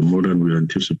 more than we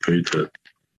anticipated.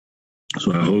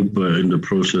 So I hope in the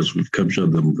process we've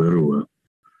captured them very well.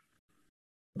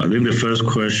 I think the first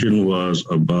question was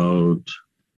about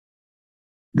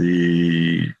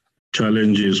the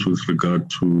challenges with regard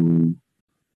to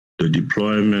the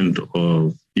deployment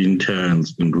of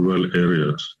interns in rural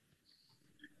areas,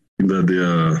 in that they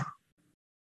are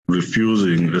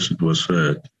refusing, as it was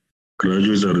said,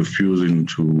 graduates are refusing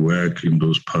to work in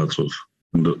those parts of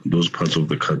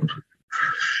the country.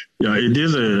 Yeah, it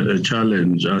is a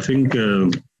challenge. I think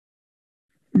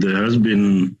there has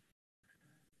been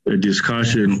a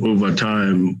discussion over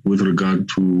time with regard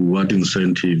to what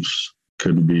incentives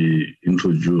can be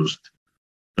introduced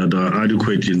that are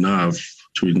adequate enough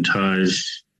to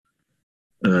entice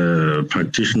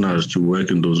practitioners to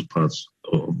work in those parts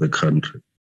of the country.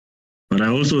 But I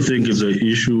also think it's an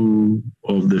issue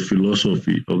of the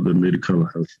philosophy of the medical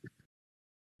health.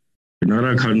 In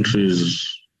other countries,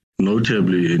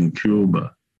 notably in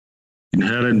Cuba,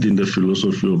 inherent in the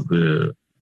philosophy of the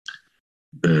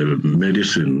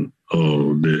medicine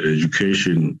or the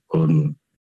education on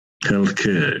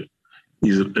healthcare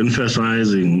is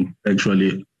emphasizing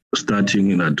actually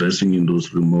starting and addressing in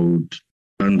those remote,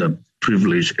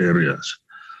 underprivileged areas.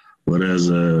 Whereas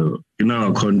in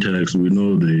our context, we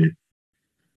know the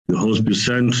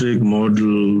hospice-centric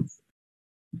model,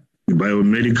 the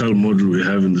biomedical model we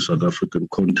have in the South African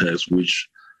context, which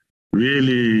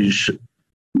really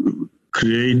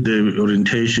create the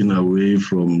orientation away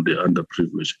from the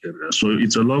underprivileged areas. So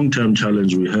it's a long-term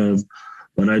challenge we have,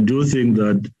 but I do think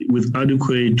that with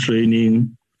adequate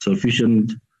training,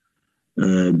 sufficient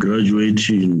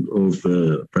graduating of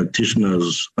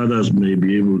practitioners, others may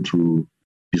be able to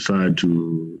decide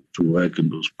to work in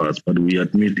those parts. But we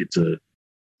admit it's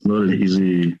not an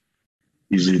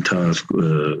easy task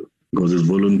because it's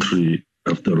voluntary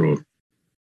after all.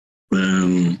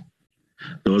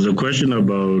 There was a question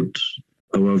about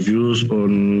our views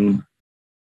on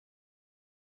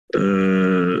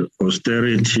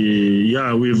austerity.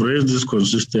 Yeah, we've raised this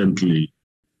consistently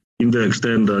in the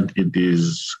extent that it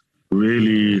is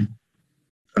really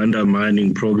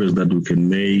undermining progress that we can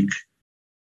make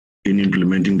in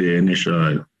implementing the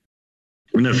NHI.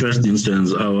 In the first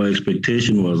instance, our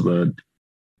expectation was that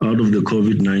out of the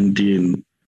COVID-19,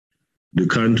 the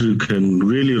country can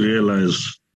really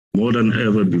realize more than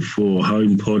ever before how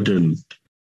important,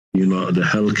 the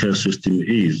healthcare system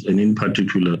is, and in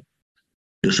particular,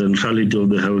 the centrality of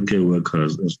the healthcare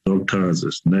workers as doctors,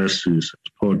 as nurses,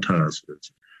 as porters,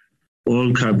 as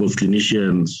all kinds of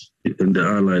clinicians in the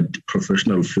allied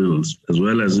professional fields, as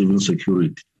well as even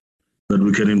security, that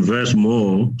we can invest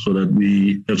more so that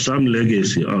we have some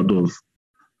legacy out of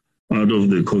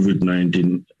the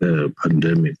COVID-19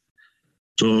 pandemic.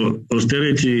 So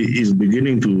austerity is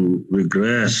beginning to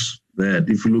regress that.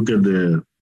 If you look at the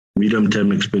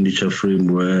medium-term expenditure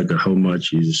framework, how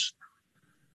much is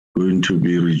going to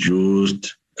be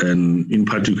reduced, and in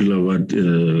particular what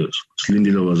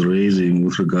Slindile was raising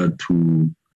with regard to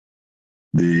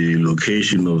the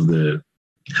location of the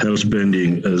health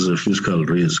spending as a fiscal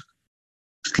risk.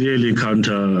 It's clearly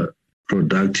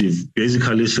counterproductive,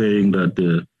 basically saying that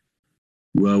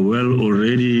we are well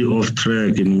already off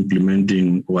track in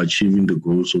implementing or achieving the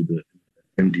goals of the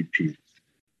NDP.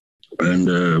 And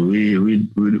we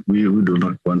do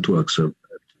not want to accept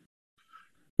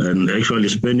that. And actually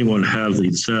spending on health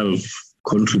itself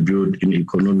contribute in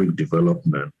economic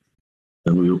development.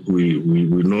 And we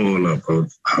know all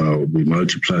about how the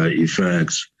multiplier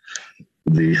effects,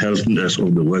 the healthiness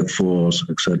of the workforce,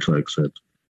 etc., etc.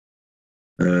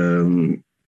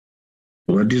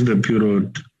 What is the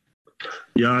period?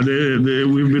 Yeah,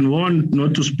 we've been warned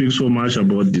not to speak so much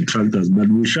about detractors, but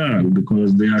we shall,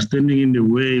 because they are standing in the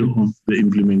way of the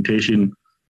implementation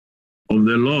of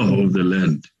the law of the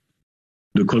land.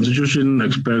 The Constitution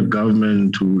expects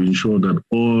government to ensure that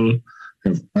all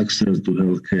have access to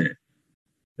health care.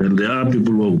 And there are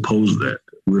people who oppose that.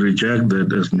 We reject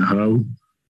that as Nahawu,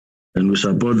 and we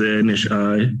support the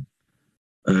NHI.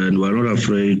 And we're not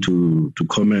afraid to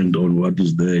comment on what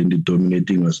is there in the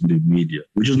dominating us in the media,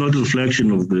 which is not a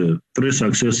reflection of the 3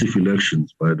 successive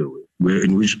elections, by the way,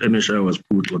 in which NHI was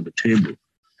put on the table,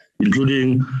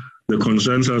 including the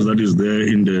consensus that is there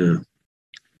in the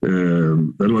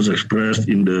that was expressed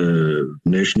in the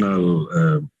national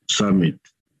summit,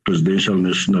 presidential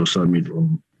national summit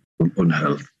on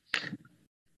health.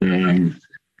 There's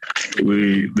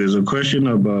a question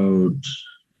about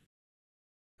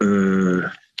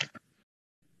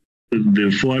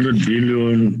the 400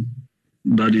 billion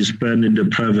that is spent in the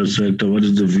private sector. What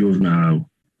is the view of now?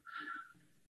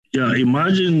 Yeah,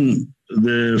 imagine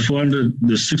the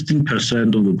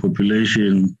 16% of the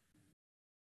population,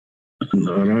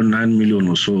 around 9 million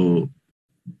or so,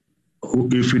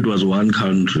 if it was one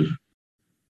country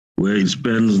where it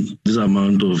spends this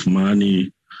amount of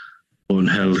money on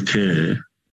healthcare,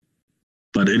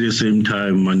 but at the same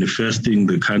time manifesting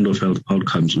the kind of health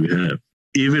outcomes we have,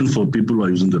 even for people who are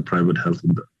using the private health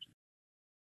industry.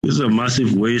 This is a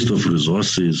massive waste of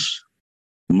resources,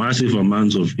 massive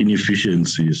amounts of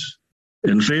inefficiencies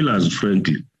and failures,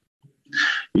 frankly.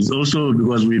 It's also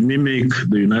because we mimic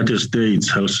the United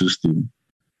States health system.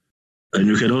 And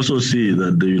you can also see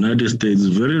that the United States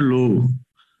is very low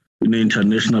in the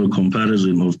international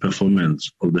comparison of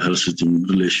performance of the health system in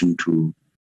relation to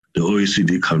the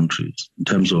OECD countries in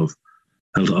terms of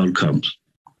health outcomes.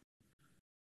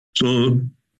 So,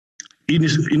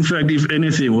 in fact, if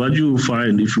anything, what you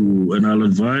find, and I'll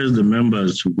advise the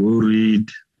members to go read,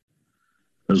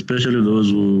 especially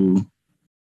those who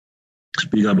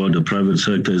speak about the private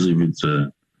sector as if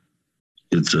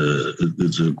it's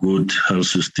a good health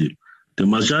system. They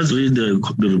must just read the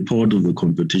report of the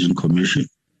Competition Commission.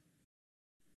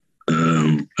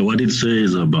 What it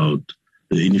says about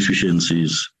the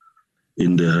inefficiencies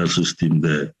in the health system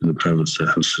there, in the private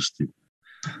health system.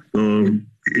 So,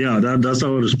 yeah, that's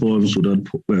our response to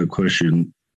that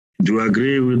question. Do you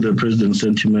agree with the President's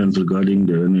sentiments regarding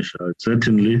the NHI?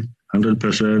 Certainly,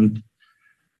 100%.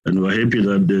 And we're happy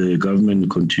that the government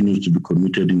continues to be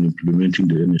committed in implementing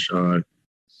the NHI.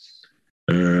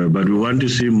 But we want to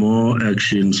see more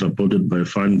action supported by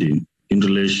funding in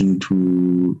relation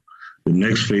to the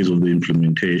next phase of the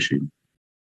implementation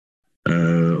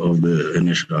of the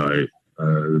NHI.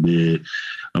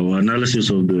 Our analysis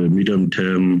of the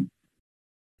medium-term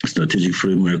strategic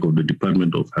framework of the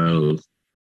Department of Health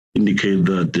indicate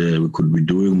that we could be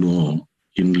doing more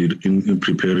in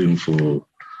preparing for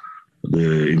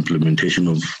the implementation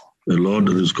of a law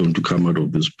that is going to come out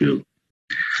of this bill.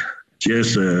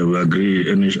 Yes, we agree,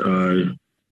 NHI,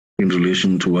 in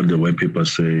relation to what the white paper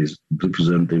says,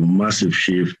 represent a massive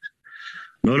shift,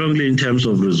 not only in terms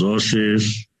of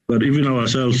resources, but even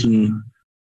ourselves in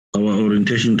our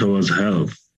orientation towards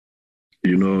health.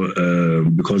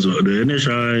 Because the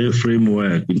NHI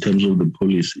framework in terms of the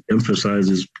policy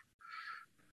emphasizes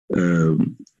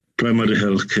primary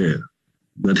health care.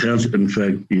 That health, in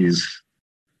fact, is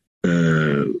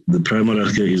the primary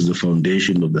health care is the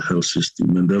foundation of the health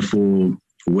system, and therefore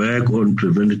work on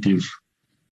preventative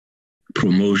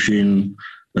promotion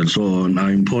and so on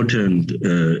are important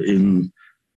in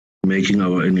making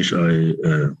our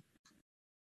NHI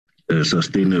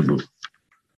sustainable.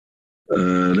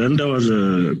 Then there was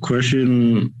a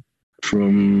question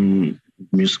from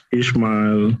Ms.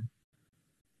 Ishmael.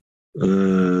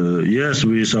 Yes,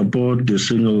 we support the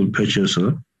single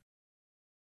purchaser,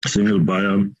 single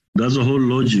buyer. That's the whole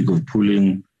logic of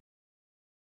pooling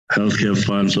healthcare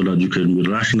funds so that you can be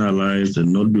rationalized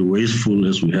and not be wasteful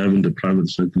as we have in the private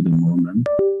sector at the moment.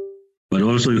 But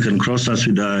also you can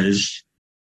cross-subsidize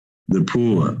the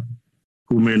poor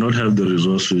who may not have the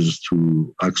resources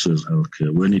to access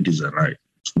healthcare when it is a right.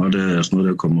 It's not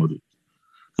a commodity.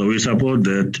 So we support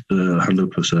that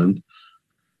 100%.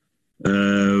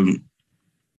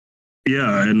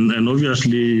 And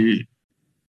obviously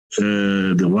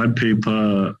the white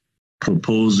paper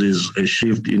proposes a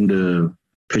shift in the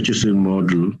purchasing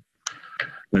model,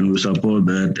 and we support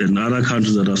that. And other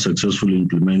countries that are successfully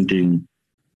implementing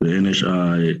the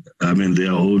NHI,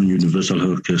 their own universal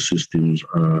healthcare systems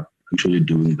are actually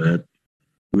doing that.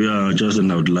 We are just an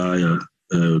outlier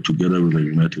together with the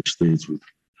United States with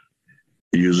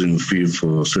using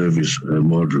fee-for-service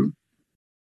model.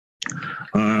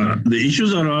 The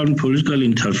issues around political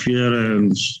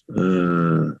interference,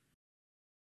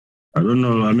 I don't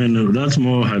know. That's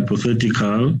more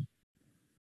hypothetical.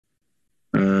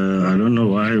 I don't know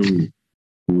why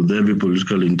would there be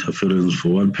political interference, for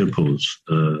what purpose.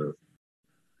 So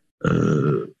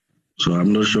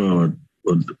I'm not sure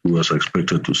what was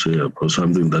expected to say about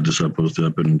something that is supposed to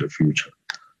happen in the future,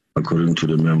 according to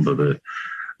the member there.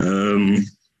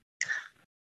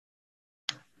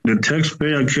 The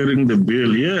taxpayer carrying the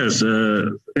bill, yes.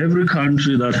 Every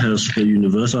country that has a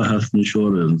universal health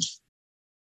insurance,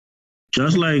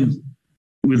 just like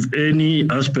with any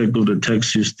aspect of the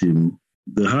tax system,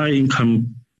 the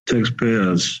high-income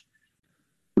taxpayers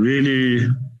really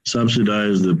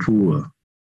subsidize the poor.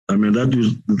 I mean, that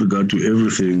is with regard to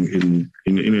everything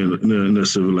in a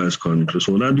civilized country.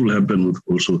 So that will happen with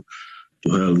also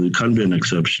to health. It can't be an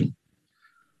exception.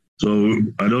 So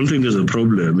I don't think there's a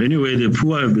problem. Anyway, the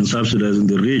poor have been subsidizing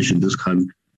the rich in this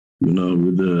country, you know,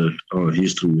 with our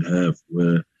history we have,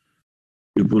 where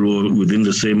people were within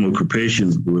the same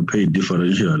occupations were paid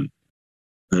differentially.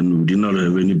 And we did not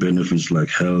have any benefits like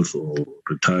health or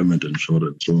retirement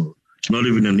insurance. So it's not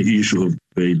even an issue of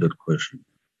paying that question.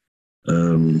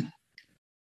 The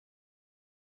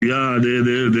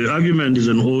argument is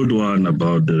an old one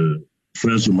about the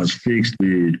first we must fix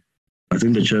the, I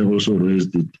think the chair also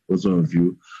raised it, also a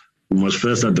view. We must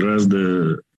first address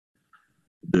the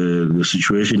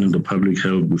situation in the public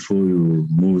health before you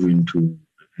move into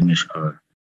NHI.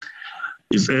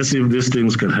 It's as if these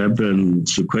things can happen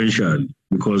sequentially,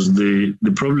 because the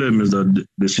problem is that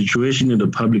the situation in the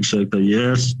public sector,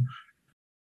 yes,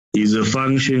 is a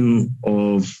function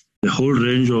of the whole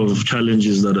range of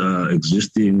challenges that are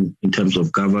existing in terms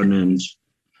of governance,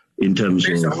 in terms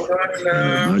of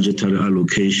budgetary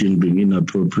allocation being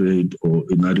inappropriate or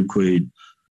inadequate.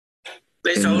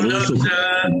 Please hold on.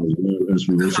 As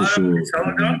we also saw in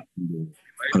the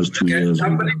past 2 years.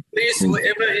 Please,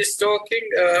 whoever is talking.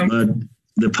 But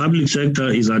the public sector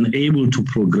is unable to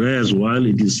progress while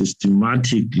it is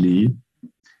systematically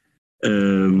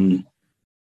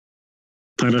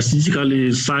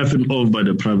parasitically siphoned off by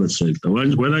the private sector,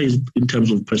 whether it's in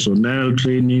terms of personnel,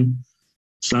 training,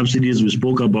 subsidies. We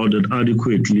spoke about it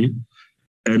adequately,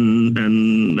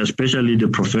 and especially the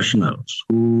professionals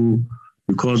who,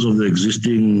 because of the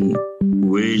existing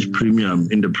wage premium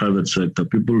in the private sector,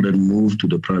 people then move to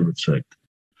the private sector.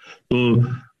 So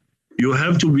you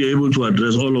have to be able to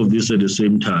address all of this at the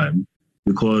same time,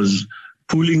 because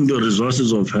pooling the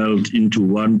resources of health into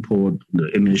one pot,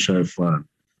 the NHI fund,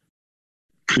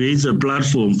 creates a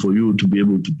platform for you to be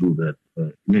able to do that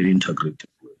in an integrated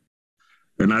way.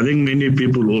 And I think many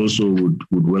people also would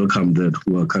welcome that,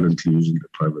 who are currently using the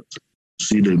private sector,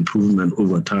 see the improvement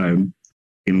over time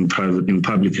in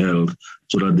public health,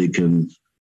 so that they can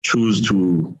choose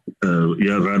to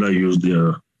rather use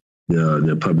their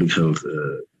public health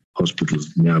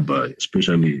hospitals nearby,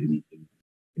 especially in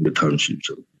the townships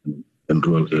and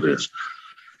rural areas.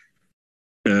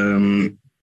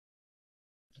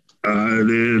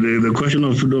 The question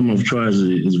of freedom of choice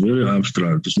is very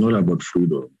abstract. It's not about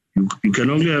freedom. You can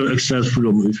only have access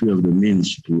freedom if you have the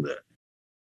means to do that.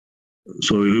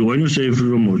 So when you say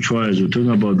freedom of choice, you're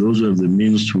talking about those who have the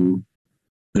means to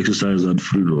exercise that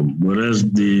freedom. Whereas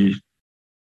the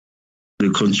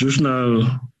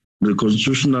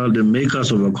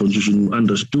makers of our constitution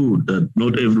understood that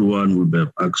not everyone will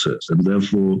have access, and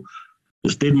therefore the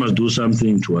state must do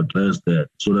something to address that,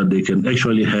 so that they can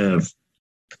actually have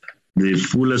the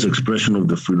fullest expression of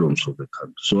the freedoms of the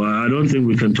country. So I don't think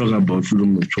we can talk about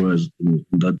freedom of choice in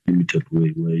that limited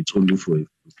way, where it's only for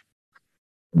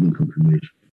public information.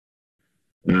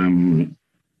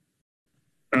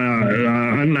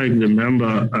 Unlike the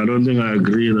member, I don't think I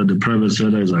agree that the private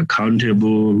sector is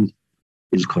accountable,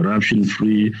 is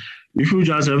corruption-free. If you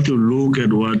just have to look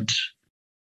at what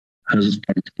has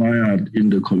transpired in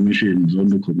the commissions, on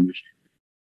the commission,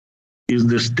 is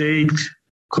the state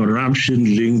corruption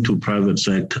linked to private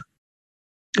sector?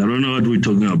 I don't know what we're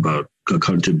talking about,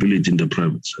 accountability in the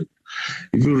private sector.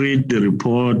 If you read the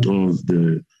report of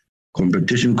the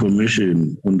Competition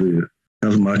Commission on the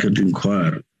health market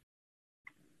inquiry,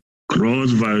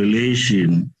 gross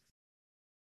violation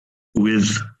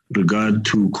with regard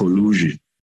to collusion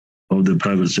of the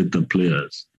private sector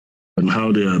players and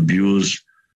how they abuse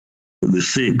the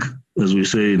sick, as we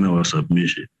say in our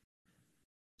submission.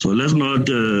 So let's not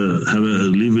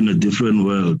live in a different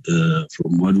world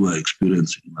from what we are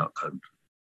experiencing in our country.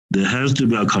 There has to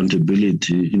be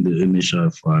accountability in the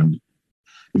NHI fund.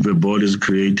 If a board is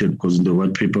created, because in the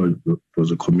white paper it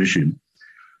was a commission,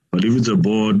 but if it's a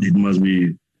board, it must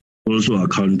be also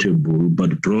accountable,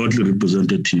 but broadly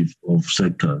representative of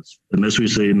sectors. And as we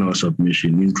say in our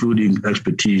submission, including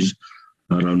expertise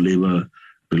around labor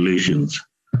relations.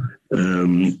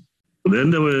 Then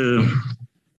there were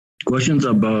questions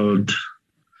about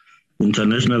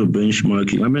international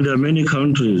benchmarking. I mean, there are many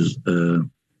countries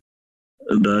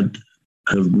that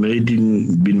have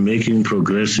been making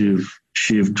progressive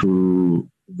shift to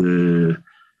the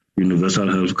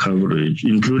universal health coverage,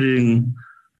 including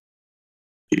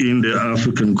in the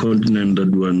African continent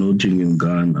that we are noting in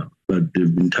Ghana, but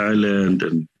they've been Thailand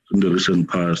and in the recent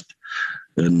past,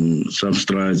 and some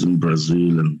strides in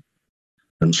Brazil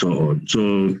and so on.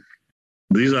 So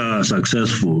these are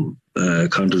successful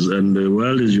countries, and the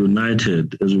world is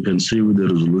united, as you can see with the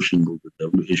resolution of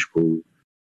the WHO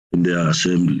in their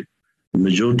assembly. The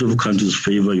majority of countries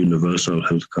favor universal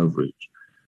health coverage.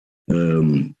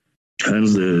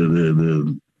 Hence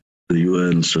the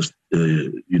UN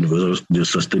the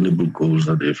sustainable goals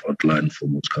that they've outlined for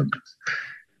most countries.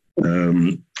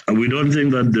 And we don't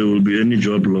think that there will be any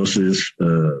job losses.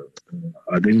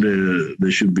 I think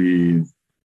there should be,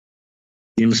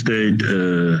 instead,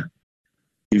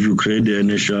 if you create the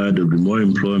NHI, there will be more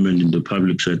employment in the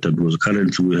public sector, because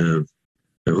currently we have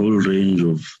a whole range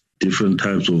of different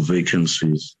types of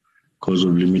vacancies because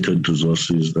of limited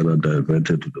resources that are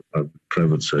diverted to the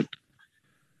private sector.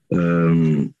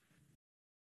 We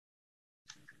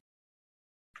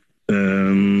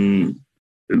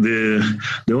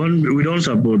don't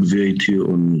support VAT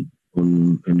on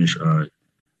NHI.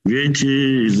 VAT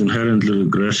is inherently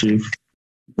regressive.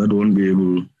 That won't be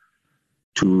able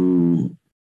to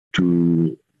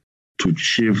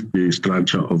shift the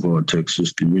structure of our tax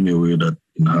system in a way that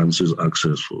enhances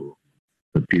access for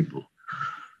the people.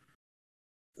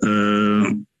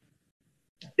 The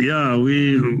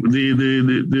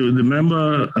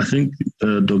member, I think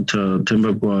Dr.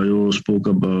 Tembakwayo spoke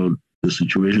about the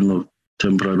situation of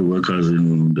temporary workers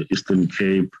in the Eastern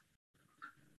Cape.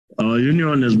 Our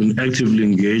union has been actively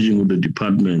engaging with the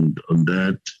department on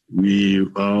that. We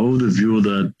are of the view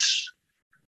that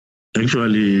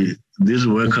actually these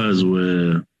workers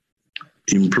were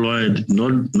employed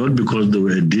not because they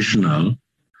were additional,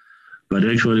 but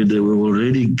actually there were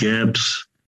already gaps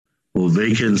or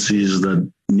vacancies that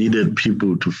needed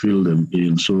people to fill them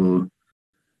in. So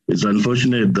it's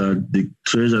unfortunate that the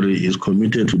Treasury is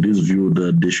committed to this view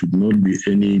that there should not be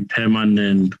any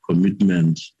permanent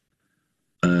commitments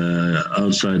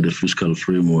outside the fiscal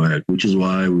framework, which is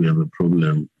why we have a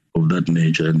problem of that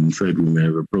nature. And in fact, we may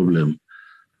have a problem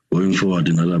going forward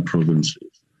in other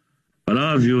provinces. But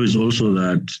our view is also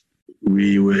that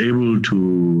we were able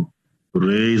to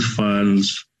raise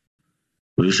funds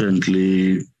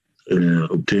recently,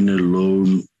 obtain a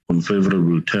loan on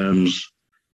favorable terms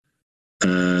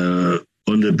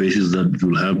on the basis that it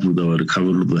will help with our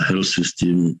recovery of the health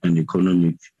system and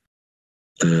economic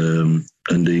and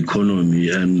the economy.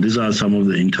 And these are some of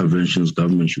the interventions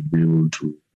government should be able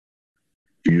to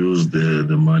use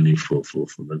the money for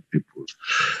that people.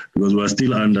 Because we're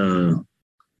still under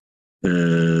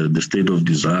the state of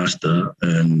disaster,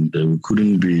 and we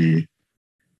couldn't be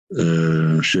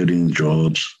sharing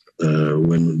jobs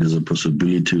when there's a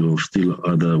possibility of still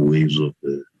other waves of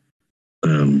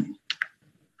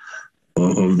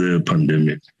the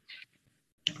pandemic.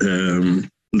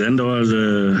 Then there was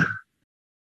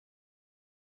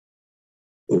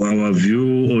our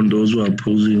view on those who are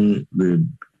opposing the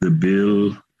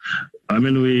bill. I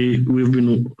mean, we've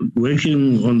been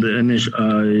working on the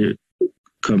NHI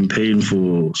campaign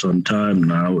for some time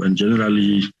now, and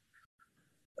generally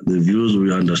the views,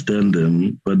 we understand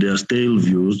them, but they are stale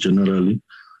views generally.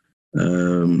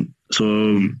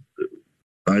 So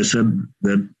I said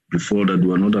that before, that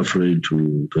we're not afraid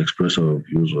to express our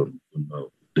views on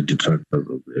the detractors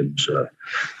of the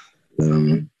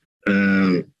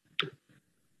NHI.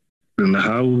 And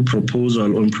how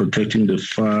proposal on protecting the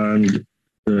fund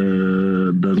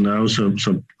does now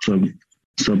support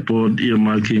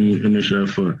earmarking NHI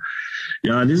for.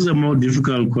 Yeah, this is a more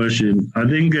difficult question. I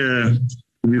think, to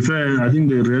be fair, I think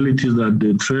the reality is that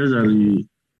the Treasury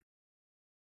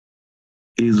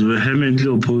is vehemently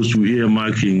opposed to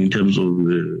earmarking in terms of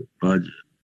the budget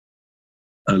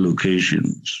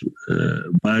allocations.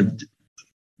 But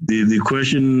the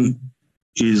question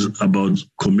is about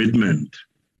commitment.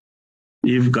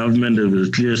 If government has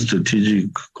a clear strategic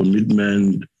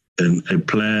commitment and a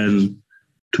plan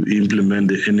to implement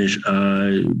the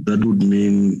NHI, that would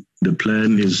mean the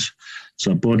plan is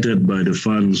supported by the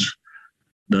funds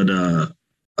that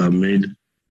are made,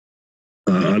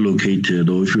 allocated,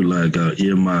 or if you like, are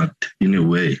earmarked in a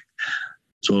way.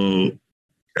 So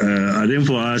I think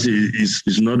for us,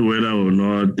 it's not whether or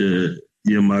not the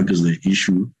earmark is the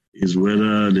issue. Is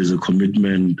whether there's a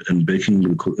commitment and backing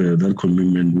that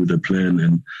commitment with a plan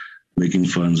and making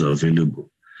funds available.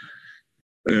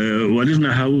 What is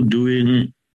NAHAWU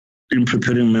doing in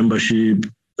preparing membership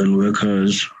and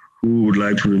workers who would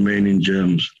like to remain in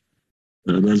GEMS?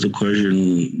 That's a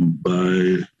question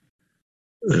by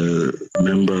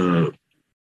member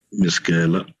Ms.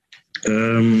 Keller.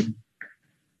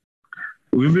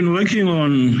 We've been working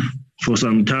on for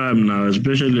some time now,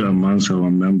 especially amongst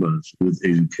our members with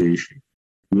education,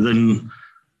 within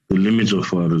the limits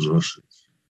of our resources.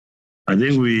 I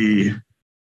think we've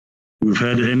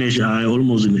had NHI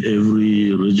almost in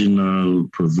every regional,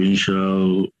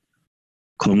 provincial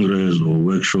congress or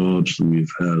workshops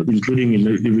we've had, including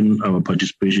even our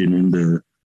participation in the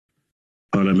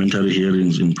parliamentary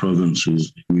hearings in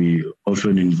provinces. We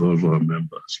often involve our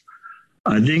members.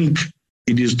 I think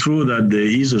it is true that there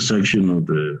is a section of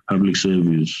the public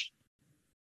service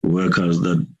workers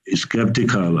that is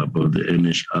skeptical about the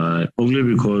NHI, only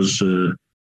because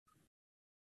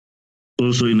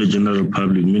also in the general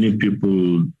public, many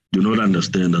people do not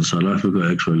understand that South Africa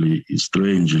actually is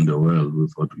strange in the world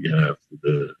with what we have,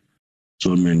 with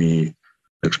so many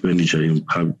expenditure in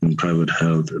private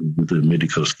health and with the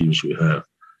medical schemes we have.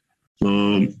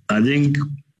 So I think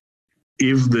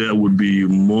if there would be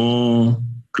more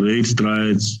great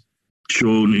strides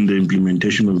shown in the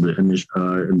implementation of the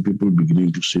NHI and people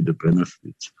beginning to see the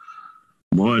benefits,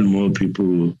 more and more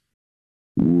people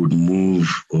would move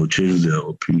or change their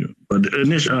opinion. But the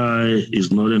NHI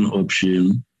is not an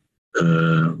option.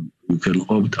 You can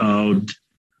opt out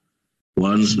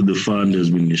once the fund has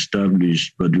been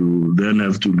established, but you then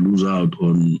have to lose out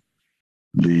on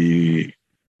the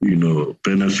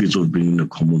benefits of being in a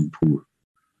common pool.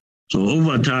 So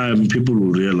over time, people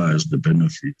will realize the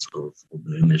benefits of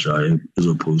the NHI as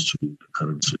opposed to the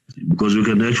current system, because we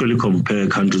can actually compare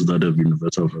countries that have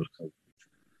universal health coverage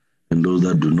and those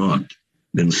that do not,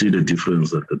 and see the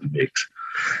difference that it makes.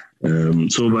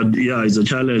 But yeah, it's a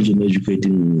challenge in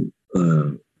educating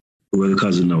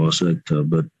workers in our sector,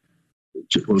 but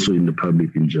also in the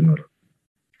public in general.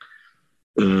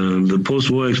 The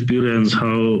post-war experience,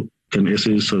 how can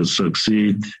SA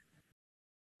succeed?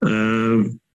 Our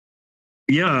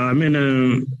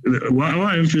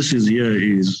emphasis here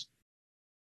is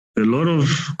a lot of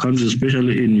countries,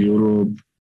 especially in Europe,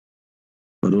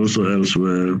 but also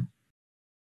elsewhere,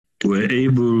 were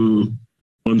able,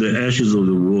 on the ashes of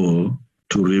the war,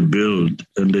 to rebuild,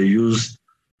 and they used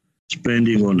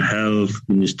spending on health,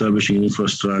 in establishing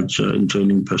infrastructure, in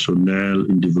training personnel,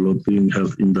 in developing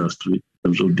health industry, in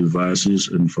terms of devices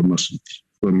and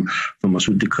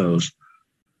pharmaceuticals,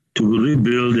 to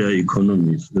rebuild their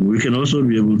economies. And we can also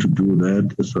be able to do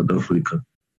that in South Africa.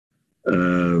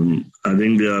 I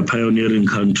think there are pioneering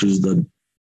countries that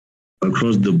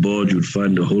across the board you'd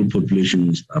find the whole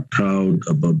populations are proud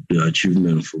about the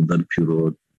achievements from that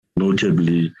period,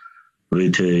 notably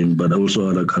Britain, but also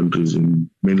other countries in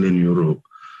mainland Europe.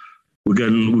 We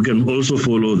can also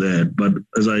follow that, but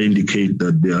as I indicate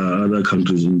that there are other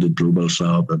countries in the global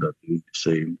south that are doing the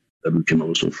same that we can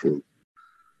also follow.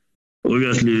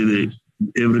 Obviously,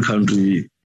 every country,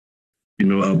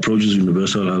 approaches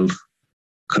universal health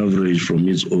coverage from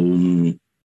its own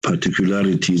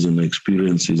particularities and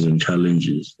experiences and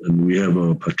challenges. And we have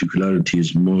our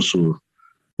particularities more so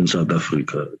in South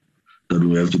Africa that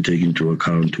we have to take into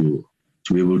account to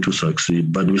be able to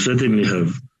succeed. But we certainly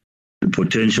have the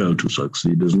potential to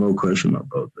succeed. There's no question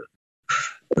about that.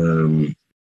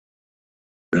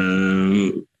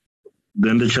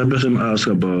 Then the chairperson asked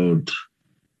about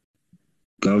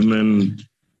government.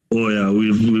 Oh yeah,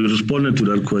 we responded to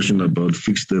that question about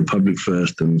fix the public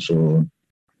first and so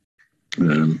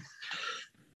on.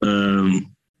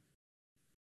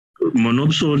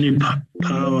 Monopoly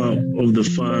power of the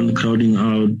fund crowding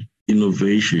out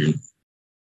innovation.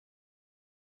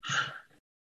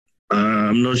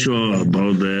 I'm not sure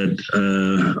about that.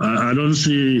 I don't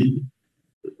see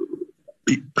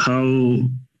how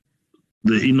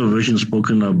the innovation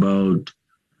spoken about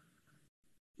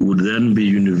would then be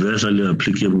universally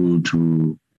applicable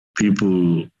to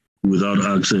people without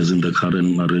access in the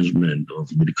current arrangement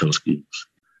of medical schemes.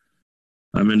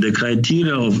 I mean, the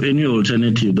criteria of any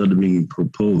alternative that is being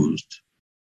proposed,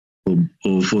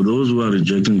 or for those who are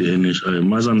rejecting the NHI,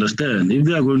 must understand, if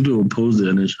they are going to oppose the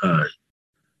NHI,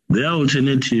 their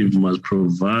alternative must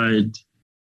provide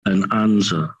an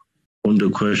answer on the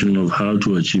question of how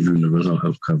to achieve universal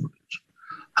health coverage,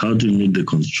 how to meet the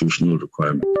constitutional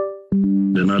requirement.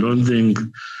 Then I don't think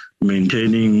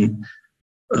maintaining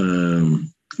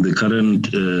the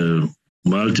current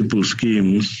multiple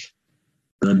schemes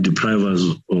that deprive us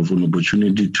of an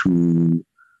opportunity to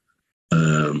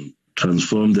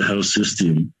transform the health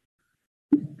system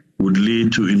would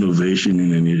lead to innovation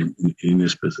in a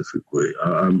specific way.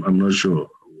 I'm not sure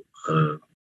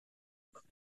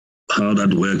how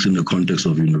that works in the context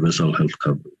of universal health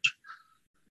coverage.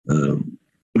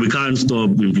 We can't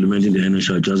stop implementing the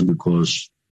NHI just because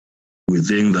we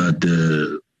think that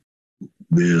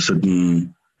there are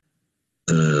certain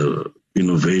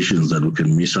innovations that we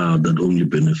can miss out that only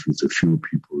benefits a few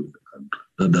people in the country.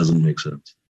 That doesn't make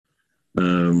sense.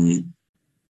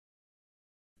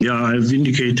 I've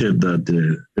indicated that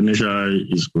the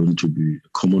NHI is going to be a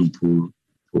common pool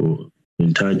for the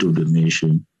entirety of the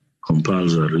nation,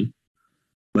 compulsory.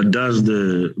 But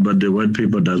the white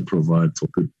paper does provide for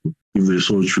people, if they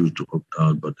so choose, to opt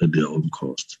out, but at their own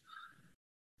cost.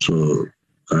 So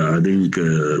I think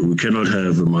we cannot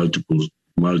have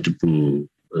multiple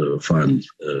funds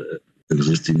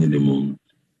existing anymore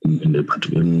in the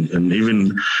party. And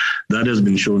even that has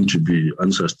been shown to be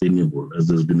unsustainable, as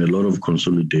there's been a lot of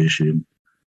consolidation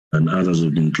and others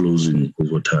have been closing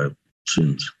over time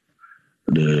since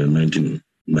the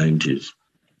 1990s.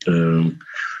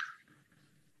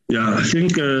 I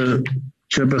think,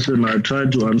 Chairperson, I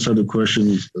tried to answer the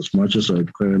questions as much as I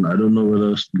can. I don't know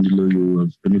whether, Sindilo, you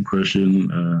have any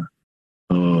question.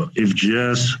 If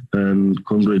GS and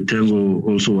Comrade Tengo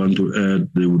also want to add,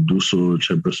 they would do so,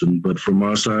 Chairperson. But from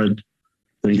our side,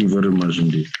 thank you very much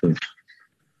indeed. Thanks.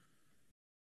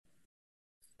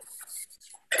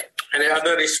 Any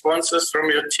other responses from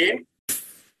your team?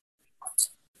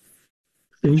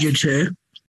 Thank you, Chair.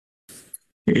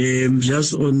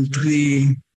 Just on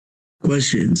 3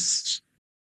 questions.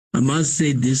 I must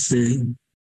say this,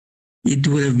 it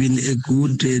would have been a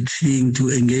good thing to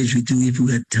engage with you if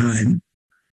we had time.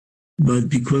 But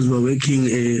because we're working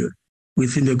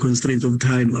within the constraints of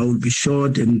time, I will be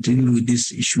short and deal with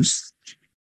these issues.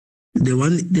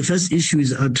 The first issue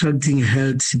is attracting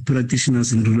health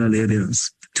practitioners in rural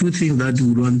areas. 2 things that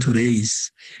we want to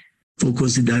raise for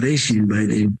consideration by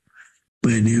the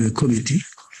committee,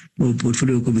 or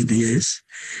portfolio committee, yes.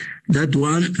 That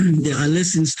one, there are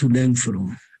lessons to learn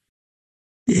from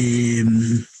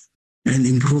and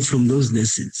improve from those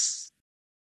lessons.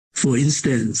 For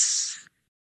instance,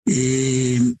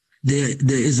 there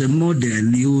is a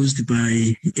model used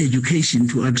by education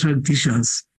to attract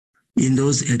teachers in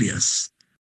those areas.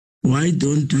 Why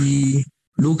don't we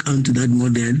look onto that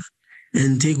model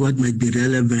and take what might be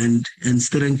relevant and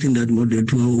strengthen that model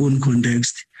to our own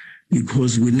context,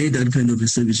 because we need that kind of a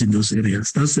service in those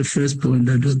areas. That's the first point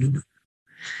that we'll do.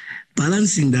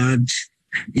 Balancing that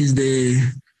is the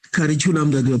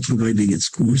curriculum that we're providing at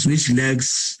schools, which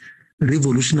lacks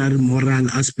revolutionary moral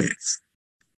aspects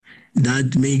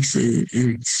that makes a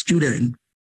student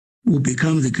who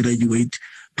becomes a graduate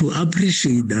to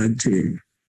appreciate that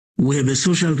we have a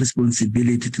social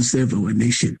responsibility to serve our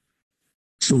nation.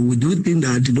 So we do think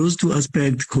that those 2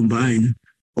 aspects combined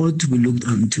ought to be looked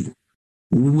into.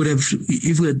 We would have,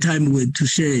 if we had time, we had to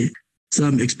share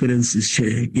some experiences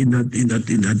in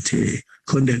that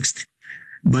context.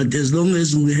 But as long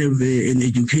as we have an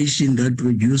education that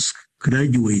produces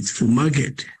graduates for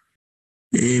market,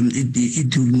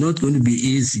 it will not going to be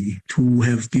easy to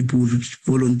have people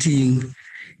volunteering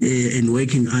and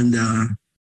working under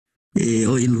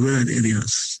or in rural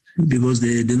areas, because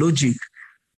the logic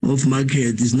of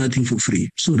market is nothing for free.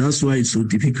 So that's why it's so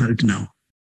difficult now.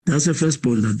 That's the first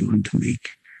point that I want to make.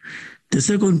 The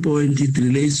second point, it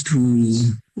relates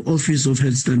to Office of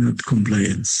Health Standard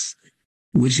Compliance,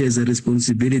 which has a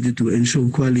responsibility to ensure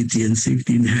quality and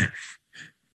safety in health.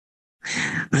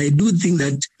 I do think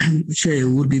that Chair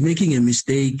would be making a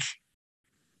mistake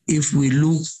if we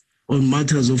look on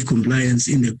matters of compliance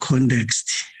in a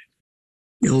context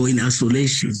or in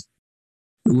isolation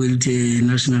with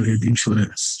national health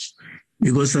insurance,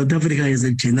 because South Africa has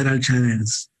a general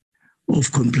challenge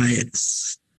of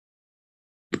compliance.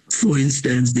 For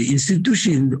instance, the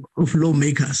institution of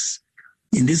lawmakers,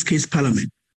 in this case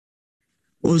Parliament,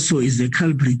 also is a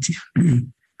culprit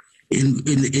in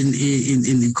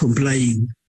complying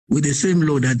with the same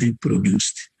law that they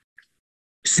produced.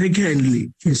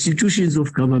 Secondly, institutions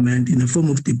of government in the form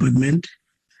of department,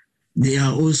 they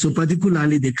are also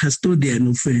particularly the custodian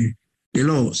of the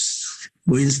laws,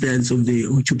 for instance, of the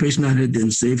occupational health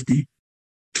and safety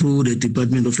through the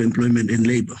Department of Employment and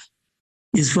Labor.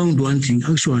 Is found wanting,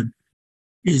 actually,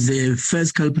 is the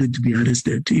first culprit to be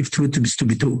arrested, if truth is to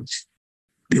be told,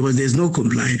 because there's no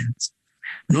compliance,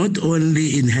 not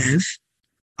only in health,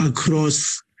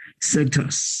 across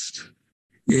sectors.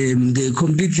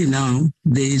 Completely now,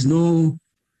 there is no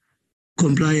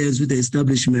compliance with the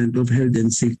establishment of health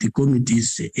and safety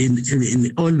committees in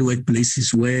all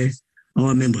workplaces where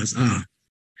our members are.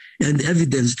 And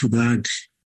evidence to that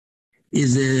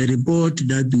is a report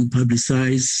that we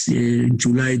publicized in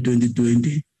July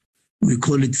 2020. We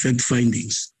call it Fact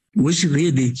Findings, which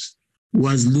really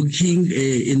was looking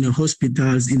in the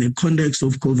hospitals in the context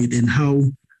of COVID and how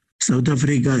South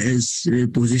Africa has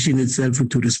positioned itself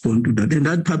to respond to that. And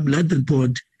that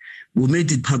report, we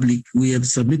made it public. We have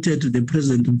submitted to the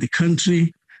President of the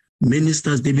country,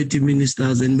 ministers, deputy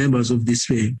ministers, and members of this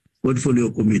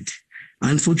portfolio committee.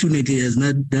 Unfortunately,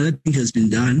 nothing has been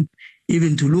done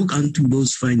even to look into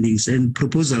those findings and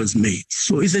proposals made.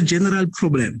 So it's a general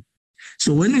problem.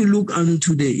 So when we look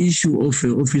into the issue of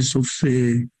Office of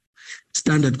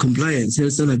Standard Compliance,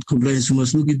 Health Standard Compliance, we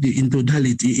must look at it in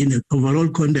totality in an overall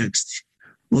context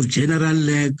of general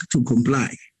lack to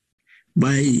comply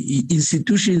by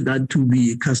institutions that to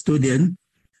be custodian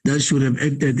that should have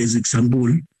acted as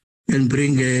example and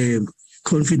bring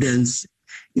confidence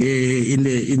in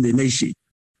the nation.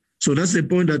 So that's the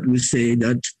point that we say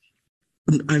that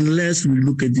unless we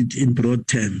look at it in broad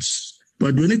terms.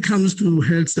 But when it comes to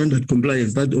health standard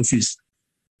compliance, that office,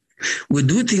 we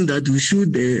do think that we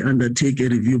should undertake a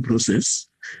review process,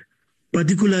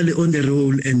 particularly on the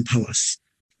role and powers.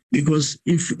 Because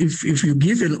if you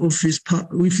give an office,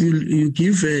 if you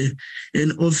give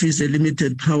an office a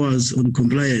limited powers on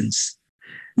compliance,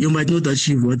 you might not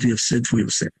achieve what you have set for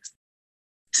yourself.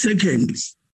 Second,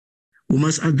 we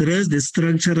must address the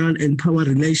structural and power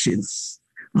relations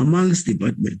amongst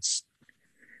departments,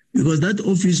 because that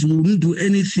office won't do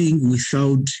anything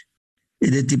without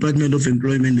the Department of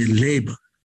Employment and Labor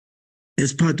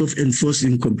as part of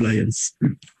enforcing compliance.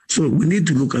 So we need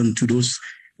to look into those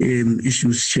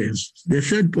issues, Chair. The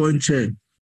third point, Chair,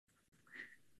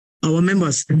 our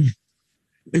members, in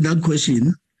that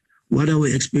question, what are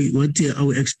we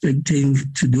expecting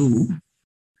to do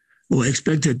or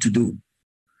expected to do?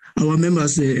 Our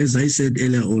members, as I said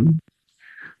earlier on,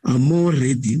 are more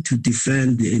ready to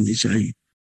defend the NHI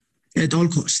at all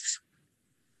costs.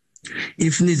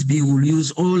 If needs be, we'll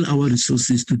use all our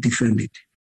resources to defend it,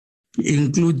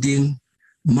 including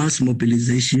mass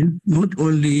mobilization, not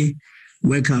only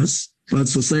workers, but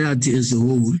society as a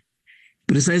whole,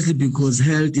 precisely because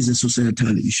health is a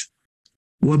societal issue.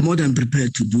 We're more than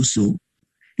prepared to do so,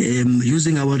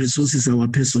 using our resources, our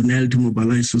personnel to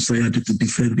mobilize society to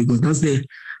defend, because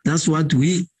that's what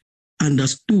we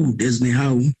understood as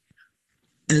NEHAWU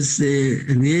as a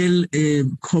real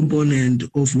component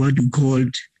of what we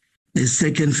called a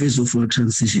second phase of our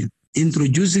transition.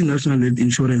 Introducing national health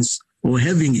insurance or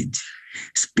having it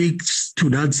speaks to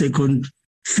that second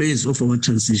phase of our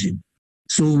transition.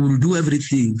 So we'll do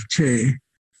everything, Chair,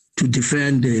 to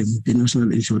defend the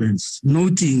national insurance,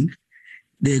 noting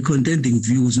the contending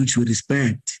views which we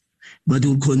respect, but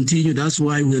we'll continue. That's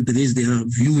why we have raised their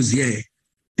views here,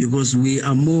 because we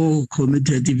are more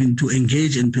committed even to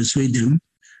engage and persuade them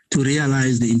to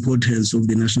realize the importance of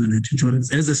the national health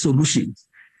insurance as a solution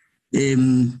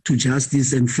to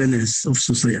justice and fairness of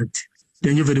society.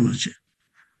 Thank you very much.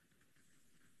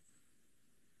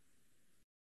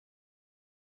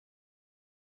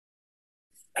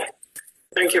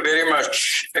 Thank you very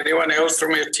much. Anyone else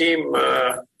from your team,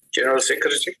 General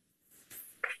Secretary?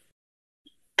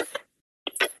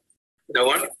 No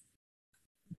one?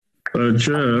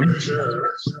 Chair,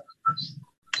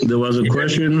 there was a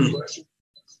question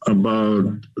about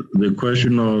the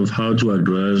question of how to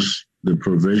address the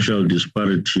provincial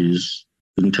disparities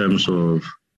in terms of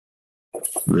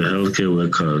the healthcare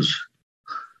workers.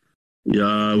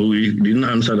 Yeah, we didn't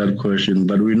answer that question,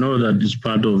 but we know that it's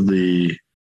part of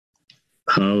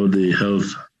how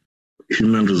the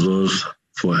human resource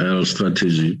for health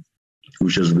strategy,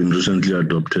 which has been recently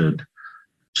adopted,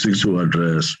 seeks to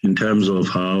address in terms of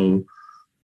how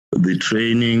the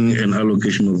training and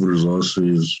allocation of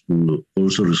resources will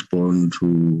also respond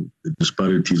to the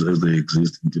disparities as they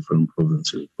exist in different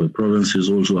provinces. But provinces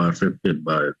also are affected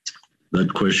by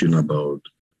that question about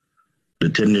the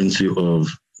tendency of,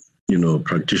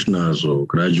 practitioners or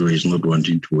graduates not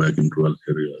wanting to work in rural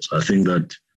areas. I think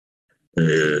that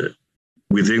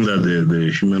we think that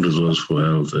the human resource for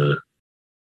health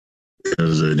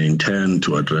has an intent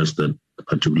to address that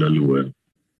particularly well.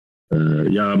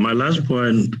 My last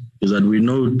point is that we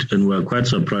note and we're quite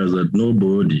surprised that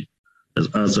nobody has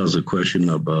asked us a question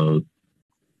about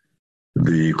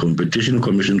the Competition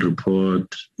Commission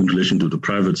report in relation to the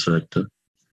private sector,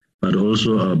 but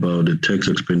also about the tax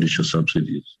expenditure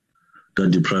subsidies that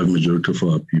deprive majority of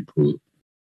our people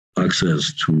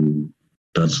access to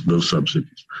those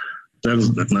subsidies. Thanks,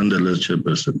 nonetheless,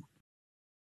 Chairperson.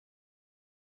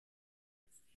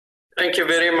 Thank you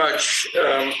very much.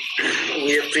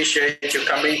 We appreciate you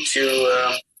coming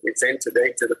to present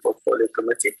today to the Portfolio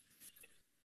Committee.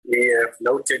 We have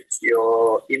noted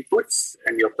your inputs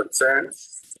and your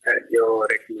concerns and your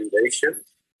recommendations.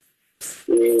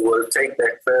 We will take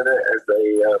that further as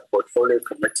a Portfolio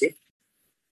Committee.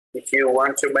 If you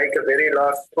want to make a very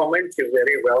last comment, you're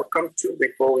very welcome to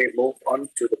before we move on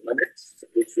to the minutes,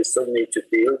 which we still need to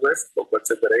deal with for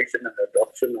consideration and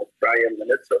adoption of prior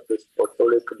minutes of this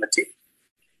Portfolio Committee.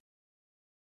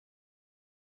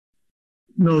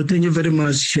 No, thank you very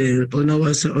much, Chair. On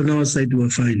our side, we're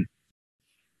fine.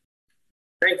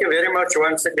 Thank you very much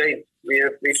once again. We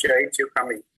appreciate you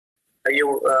coming.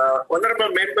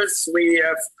 Honorable members, we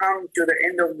have come to the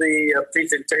end of the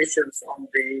presentations on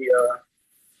the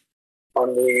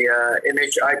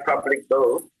NHI public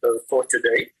bill for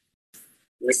today.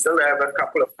 We still have a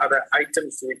couple of other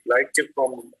items we'd like to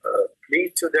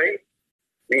complete today.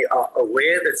 We are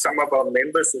aware that some of our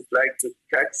members would like to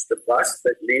catch the bus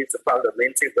that leaves the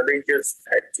parliamentary villages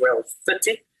at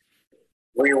 12:30.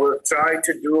 We will try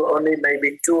to do only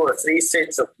maybe 2 or 3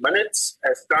 sets of minutes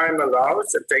as time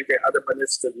allows and take the other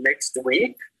minutes to next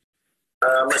week.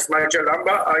 Ms.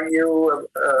 Majalamba, are you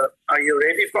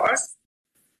ready for us?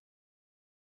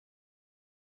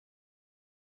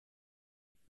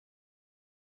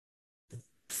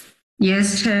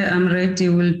 Yes, Chair, I'm ready.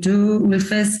 We'll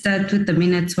first start with the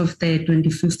minutes of the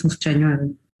 25th of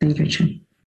January. Thank you, Chair.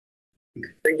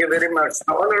 Thank you very much.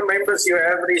 Honourable members, you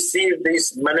have received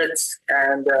these minutes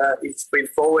and it's been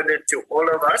forwarded to all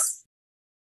of us.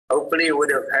 Hopefully you would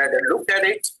have had a look at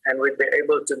it and we'd be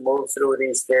able to move through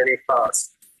these very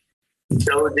fast.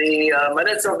 So the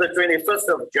minutes of the 25th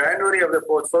of January of the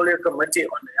Portfolio Committee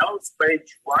on Health,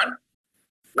 page 1.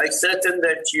 Make certain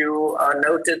that you are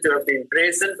noted to have been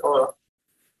present or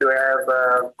to have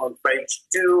on page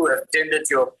 2 have tendered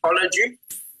your apology.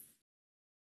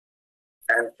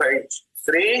 And page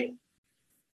 3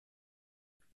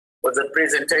 was a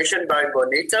presentation by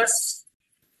Bonitas.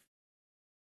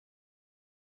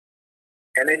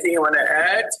 Anything you want to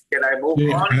add? Can I move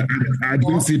on? I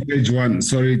didn't see page 1.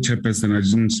 Sorry, Chairperson, I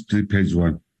didn't see page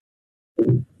 1.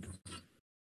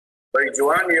 Page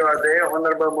 1, you are there,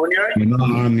 Honorable Munyai? No,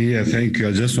 I'm here. Thank you.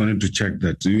 I just wanted to check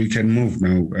that. We can move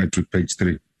now to page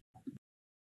 3.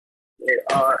 We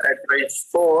are at page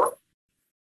 4.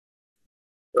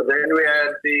 So then we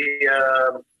have the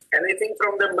anything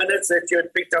from the minutes that you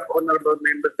had picked up, honourable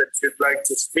members, that you'd like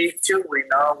to speak to. We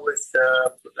now with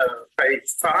page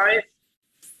 5.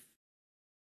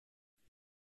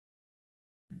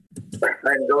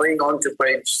 And going on to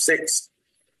page 6.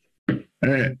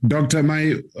 Doctor,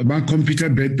 my computer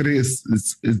battery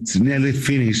it's nearly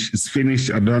finished. It's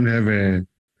finished. I don't have a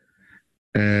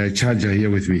charger here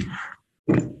with me.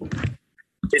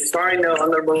 It's fine,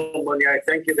 Honorable Munyai.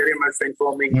 Thank you very much for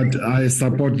informing me. But I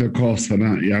support the course, and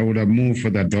I would have moved for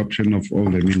the adoption of all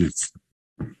the minutes.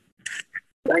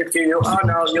 Thank you. You have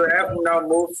now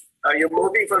moved. Are you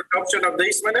moving for adoption of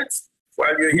these minutes?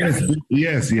 While you're here?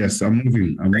 Yes, I'm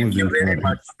moving. Thank you very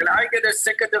much. Can I get a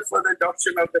seconder for the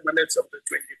adoption of the minutes of the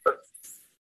 21st?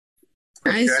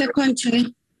 I second,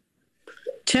 Chair.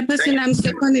 Chairperson, I'm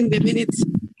seconding the minutes.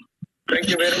 Thank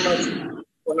you very much,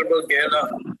 Honorable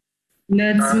Gela.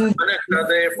 Let's move. Minutes are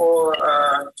therefore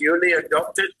duly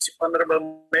adopted.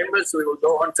 Honorable members, we will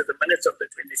go on to the minutes of the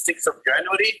 26th of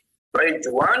January, page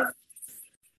 1.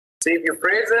 See if you're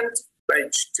present.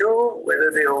 Page 2, whether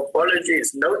the apology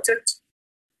is noted.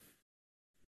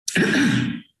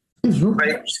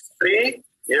 Page 3,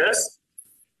 yes.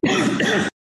 Did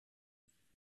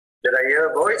I hear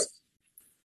a voice?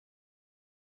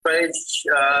 Page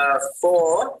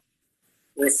 4,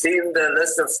 we've seen the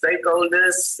list of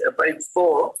stakeholders. Page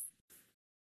 4.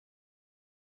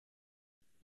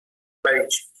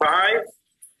 Page 5.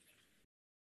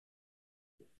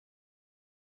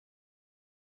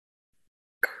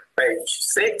 Page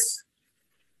 6.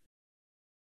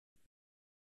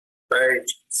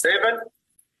 Page 7.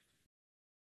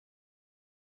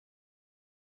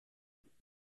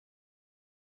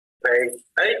 Page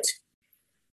 8.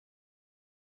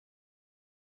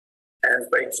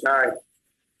 And page 9.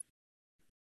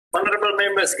 Honorable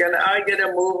members, can I get a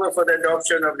mover for the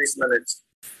adoption of these minutes?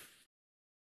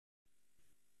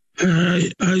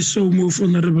 I so move,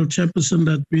 Honorable Chairperson,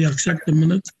 that we accept the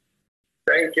minutes.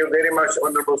 Thank you very much,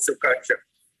 Honorable Sukacha.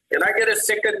 Can I get a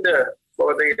seconder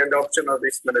for the adoption of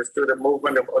these minutes to the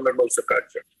movement of Honorable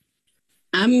Sukacha?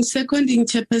 I'm seconding,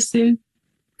 Chairperson.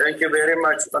 Thank you very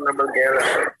much, Honorable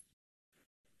Gera.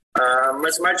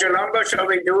 Ms. Majalamba, shall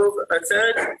we do a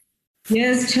third?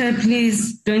 Yes, Chair,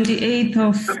 please. 28th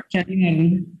of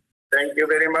January. Thank you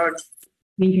very much.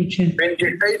 Thank you, Chair.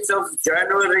 28th of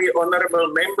January,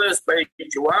 honorable members,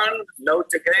 page 1.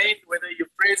 Note again whether you're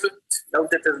present.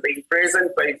 Noted as being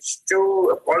present. Page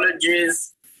 2,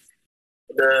 apologies.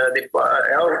 The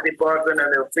health department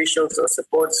and the officials or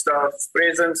support staff's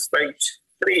presence. Page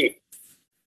 3.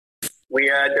 We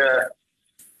had a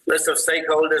list of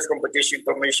stakeholders, Competition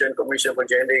Commission, Commission for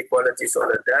Gender Equality,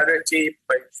 Solidarity.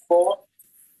 Page 4.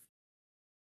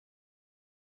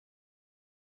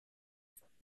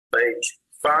 Page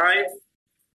 5.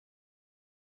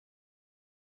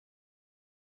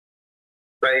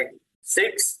 page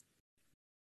 6,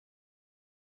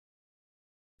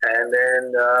 and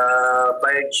then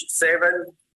page 7,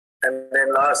 and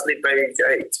then lastly page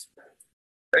 8.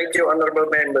 Thank you, honourable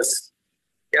members.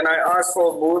 Can I ask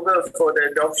for a mover for the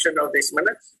adoption of these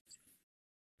minutes?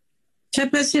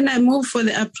 Chairperson, I move for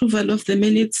the approval of the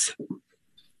minutes.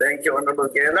 Thank you, Honourable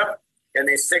Gela.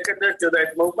 Any seconder to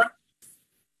that movement?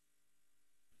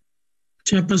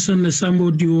 Chairperson, as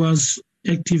somebody who was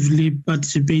actively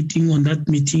participating on that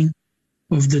meeting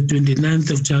of the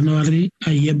 29th of January,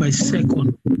 I hereby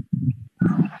second.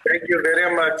 Thank you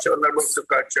very much, Honourable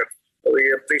Sukacha.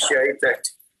 We appreciate that.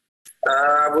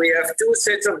 We have 2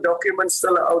 sets of documents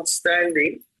still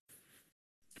outstanding.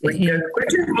 We can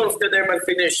quickly move to them and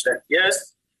finish them.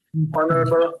 Yes,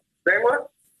 Honourable Bengwa?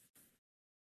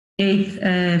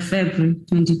 8th February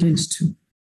 2022.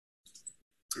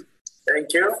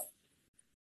 Thank you.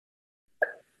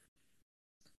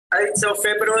 8th of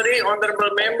February,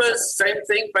 honourable members, same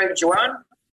thing, page 1.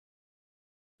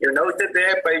 You noted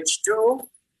there, page 2,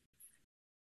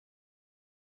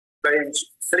 page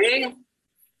 3,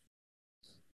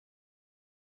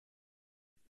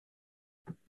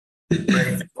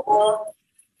 page 4,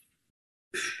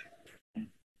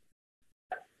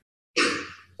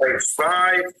 page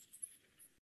 5,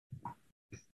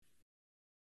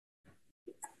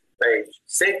 page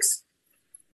 6,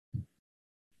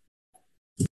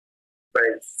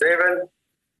 page 7,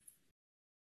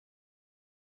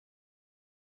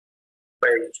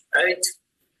 page 8,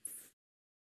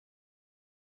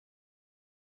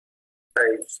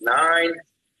 page 9,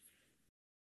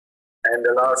 and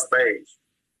the last page.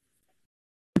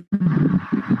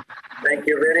 Thank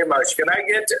you very much. Can I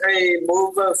get a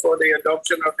mover for the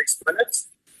adoption of these minutes?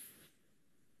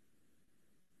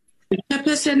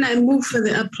 Chairperson, I move for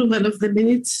the approval of the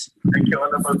minutes. Thank you,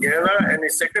 Honourable Gela. Any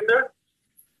seconder?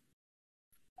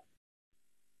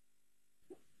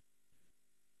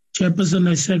 Chairperson,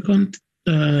 I second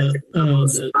the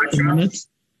minutes.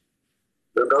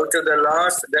 We'll go to the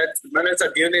last, that minutes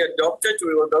are duly adopted.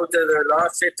 We will go to the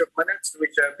last set of minutes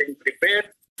which have been prepared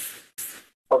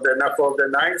of the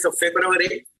 9th of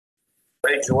February.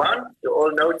 Page 1, you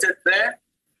all noted there.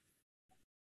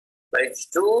 Page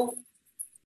 2,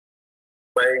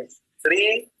 page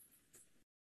 3,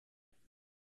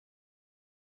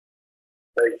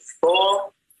 page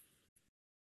 4,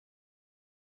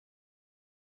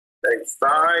 page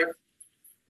 5,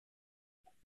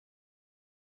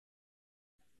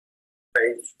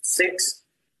 page 6,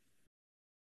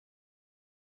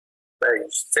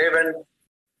 page 7,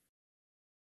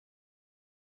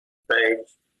 page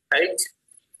 8,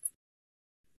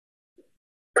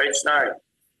 page 9.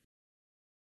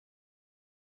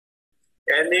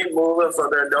 Any mover for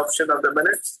the adoption of the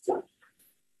minutes?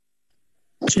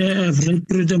 Chair, I've read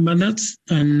through the minutes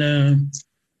and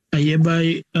I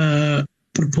hereby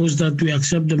propose that we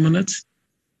accept the minutes.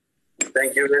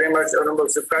 Thank you very much, Honourable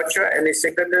Sukacha. Any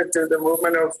seconder to the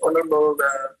movement of Honourable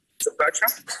Sukacha?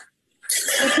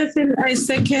 Chairperson, I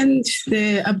second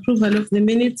the approval of the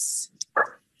minutes.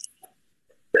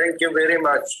 Thank you very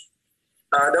much.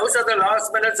 Those are the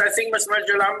last minutes, I think, Ms.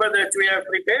 Majalamba, that we have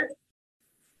prepared.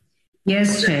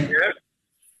 Yes, Chair.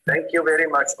 Thank you very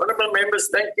much. Honourable members,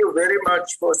 thank you very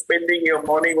much for spending your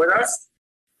morning with us.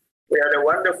 We had a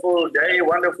wonderful day,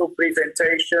 wonderful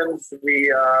presentations.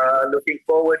 We are looking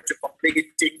forward to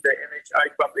completing the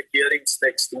NHI public hearings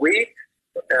next week.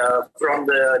 From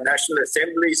the National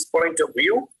Assembly's point of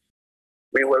view,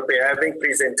 we will be having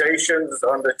presentations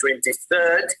on the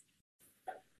 23rd.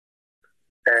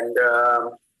 And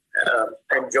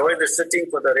enjoy the sitting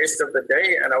for the rest of the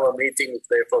day, and our meeting is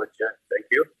therefore adjourned. Thank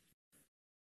you.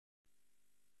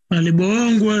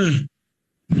 Alibongwe.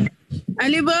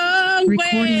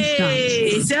 Alibongwe.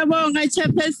 Siyabonga,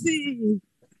 Chairperson.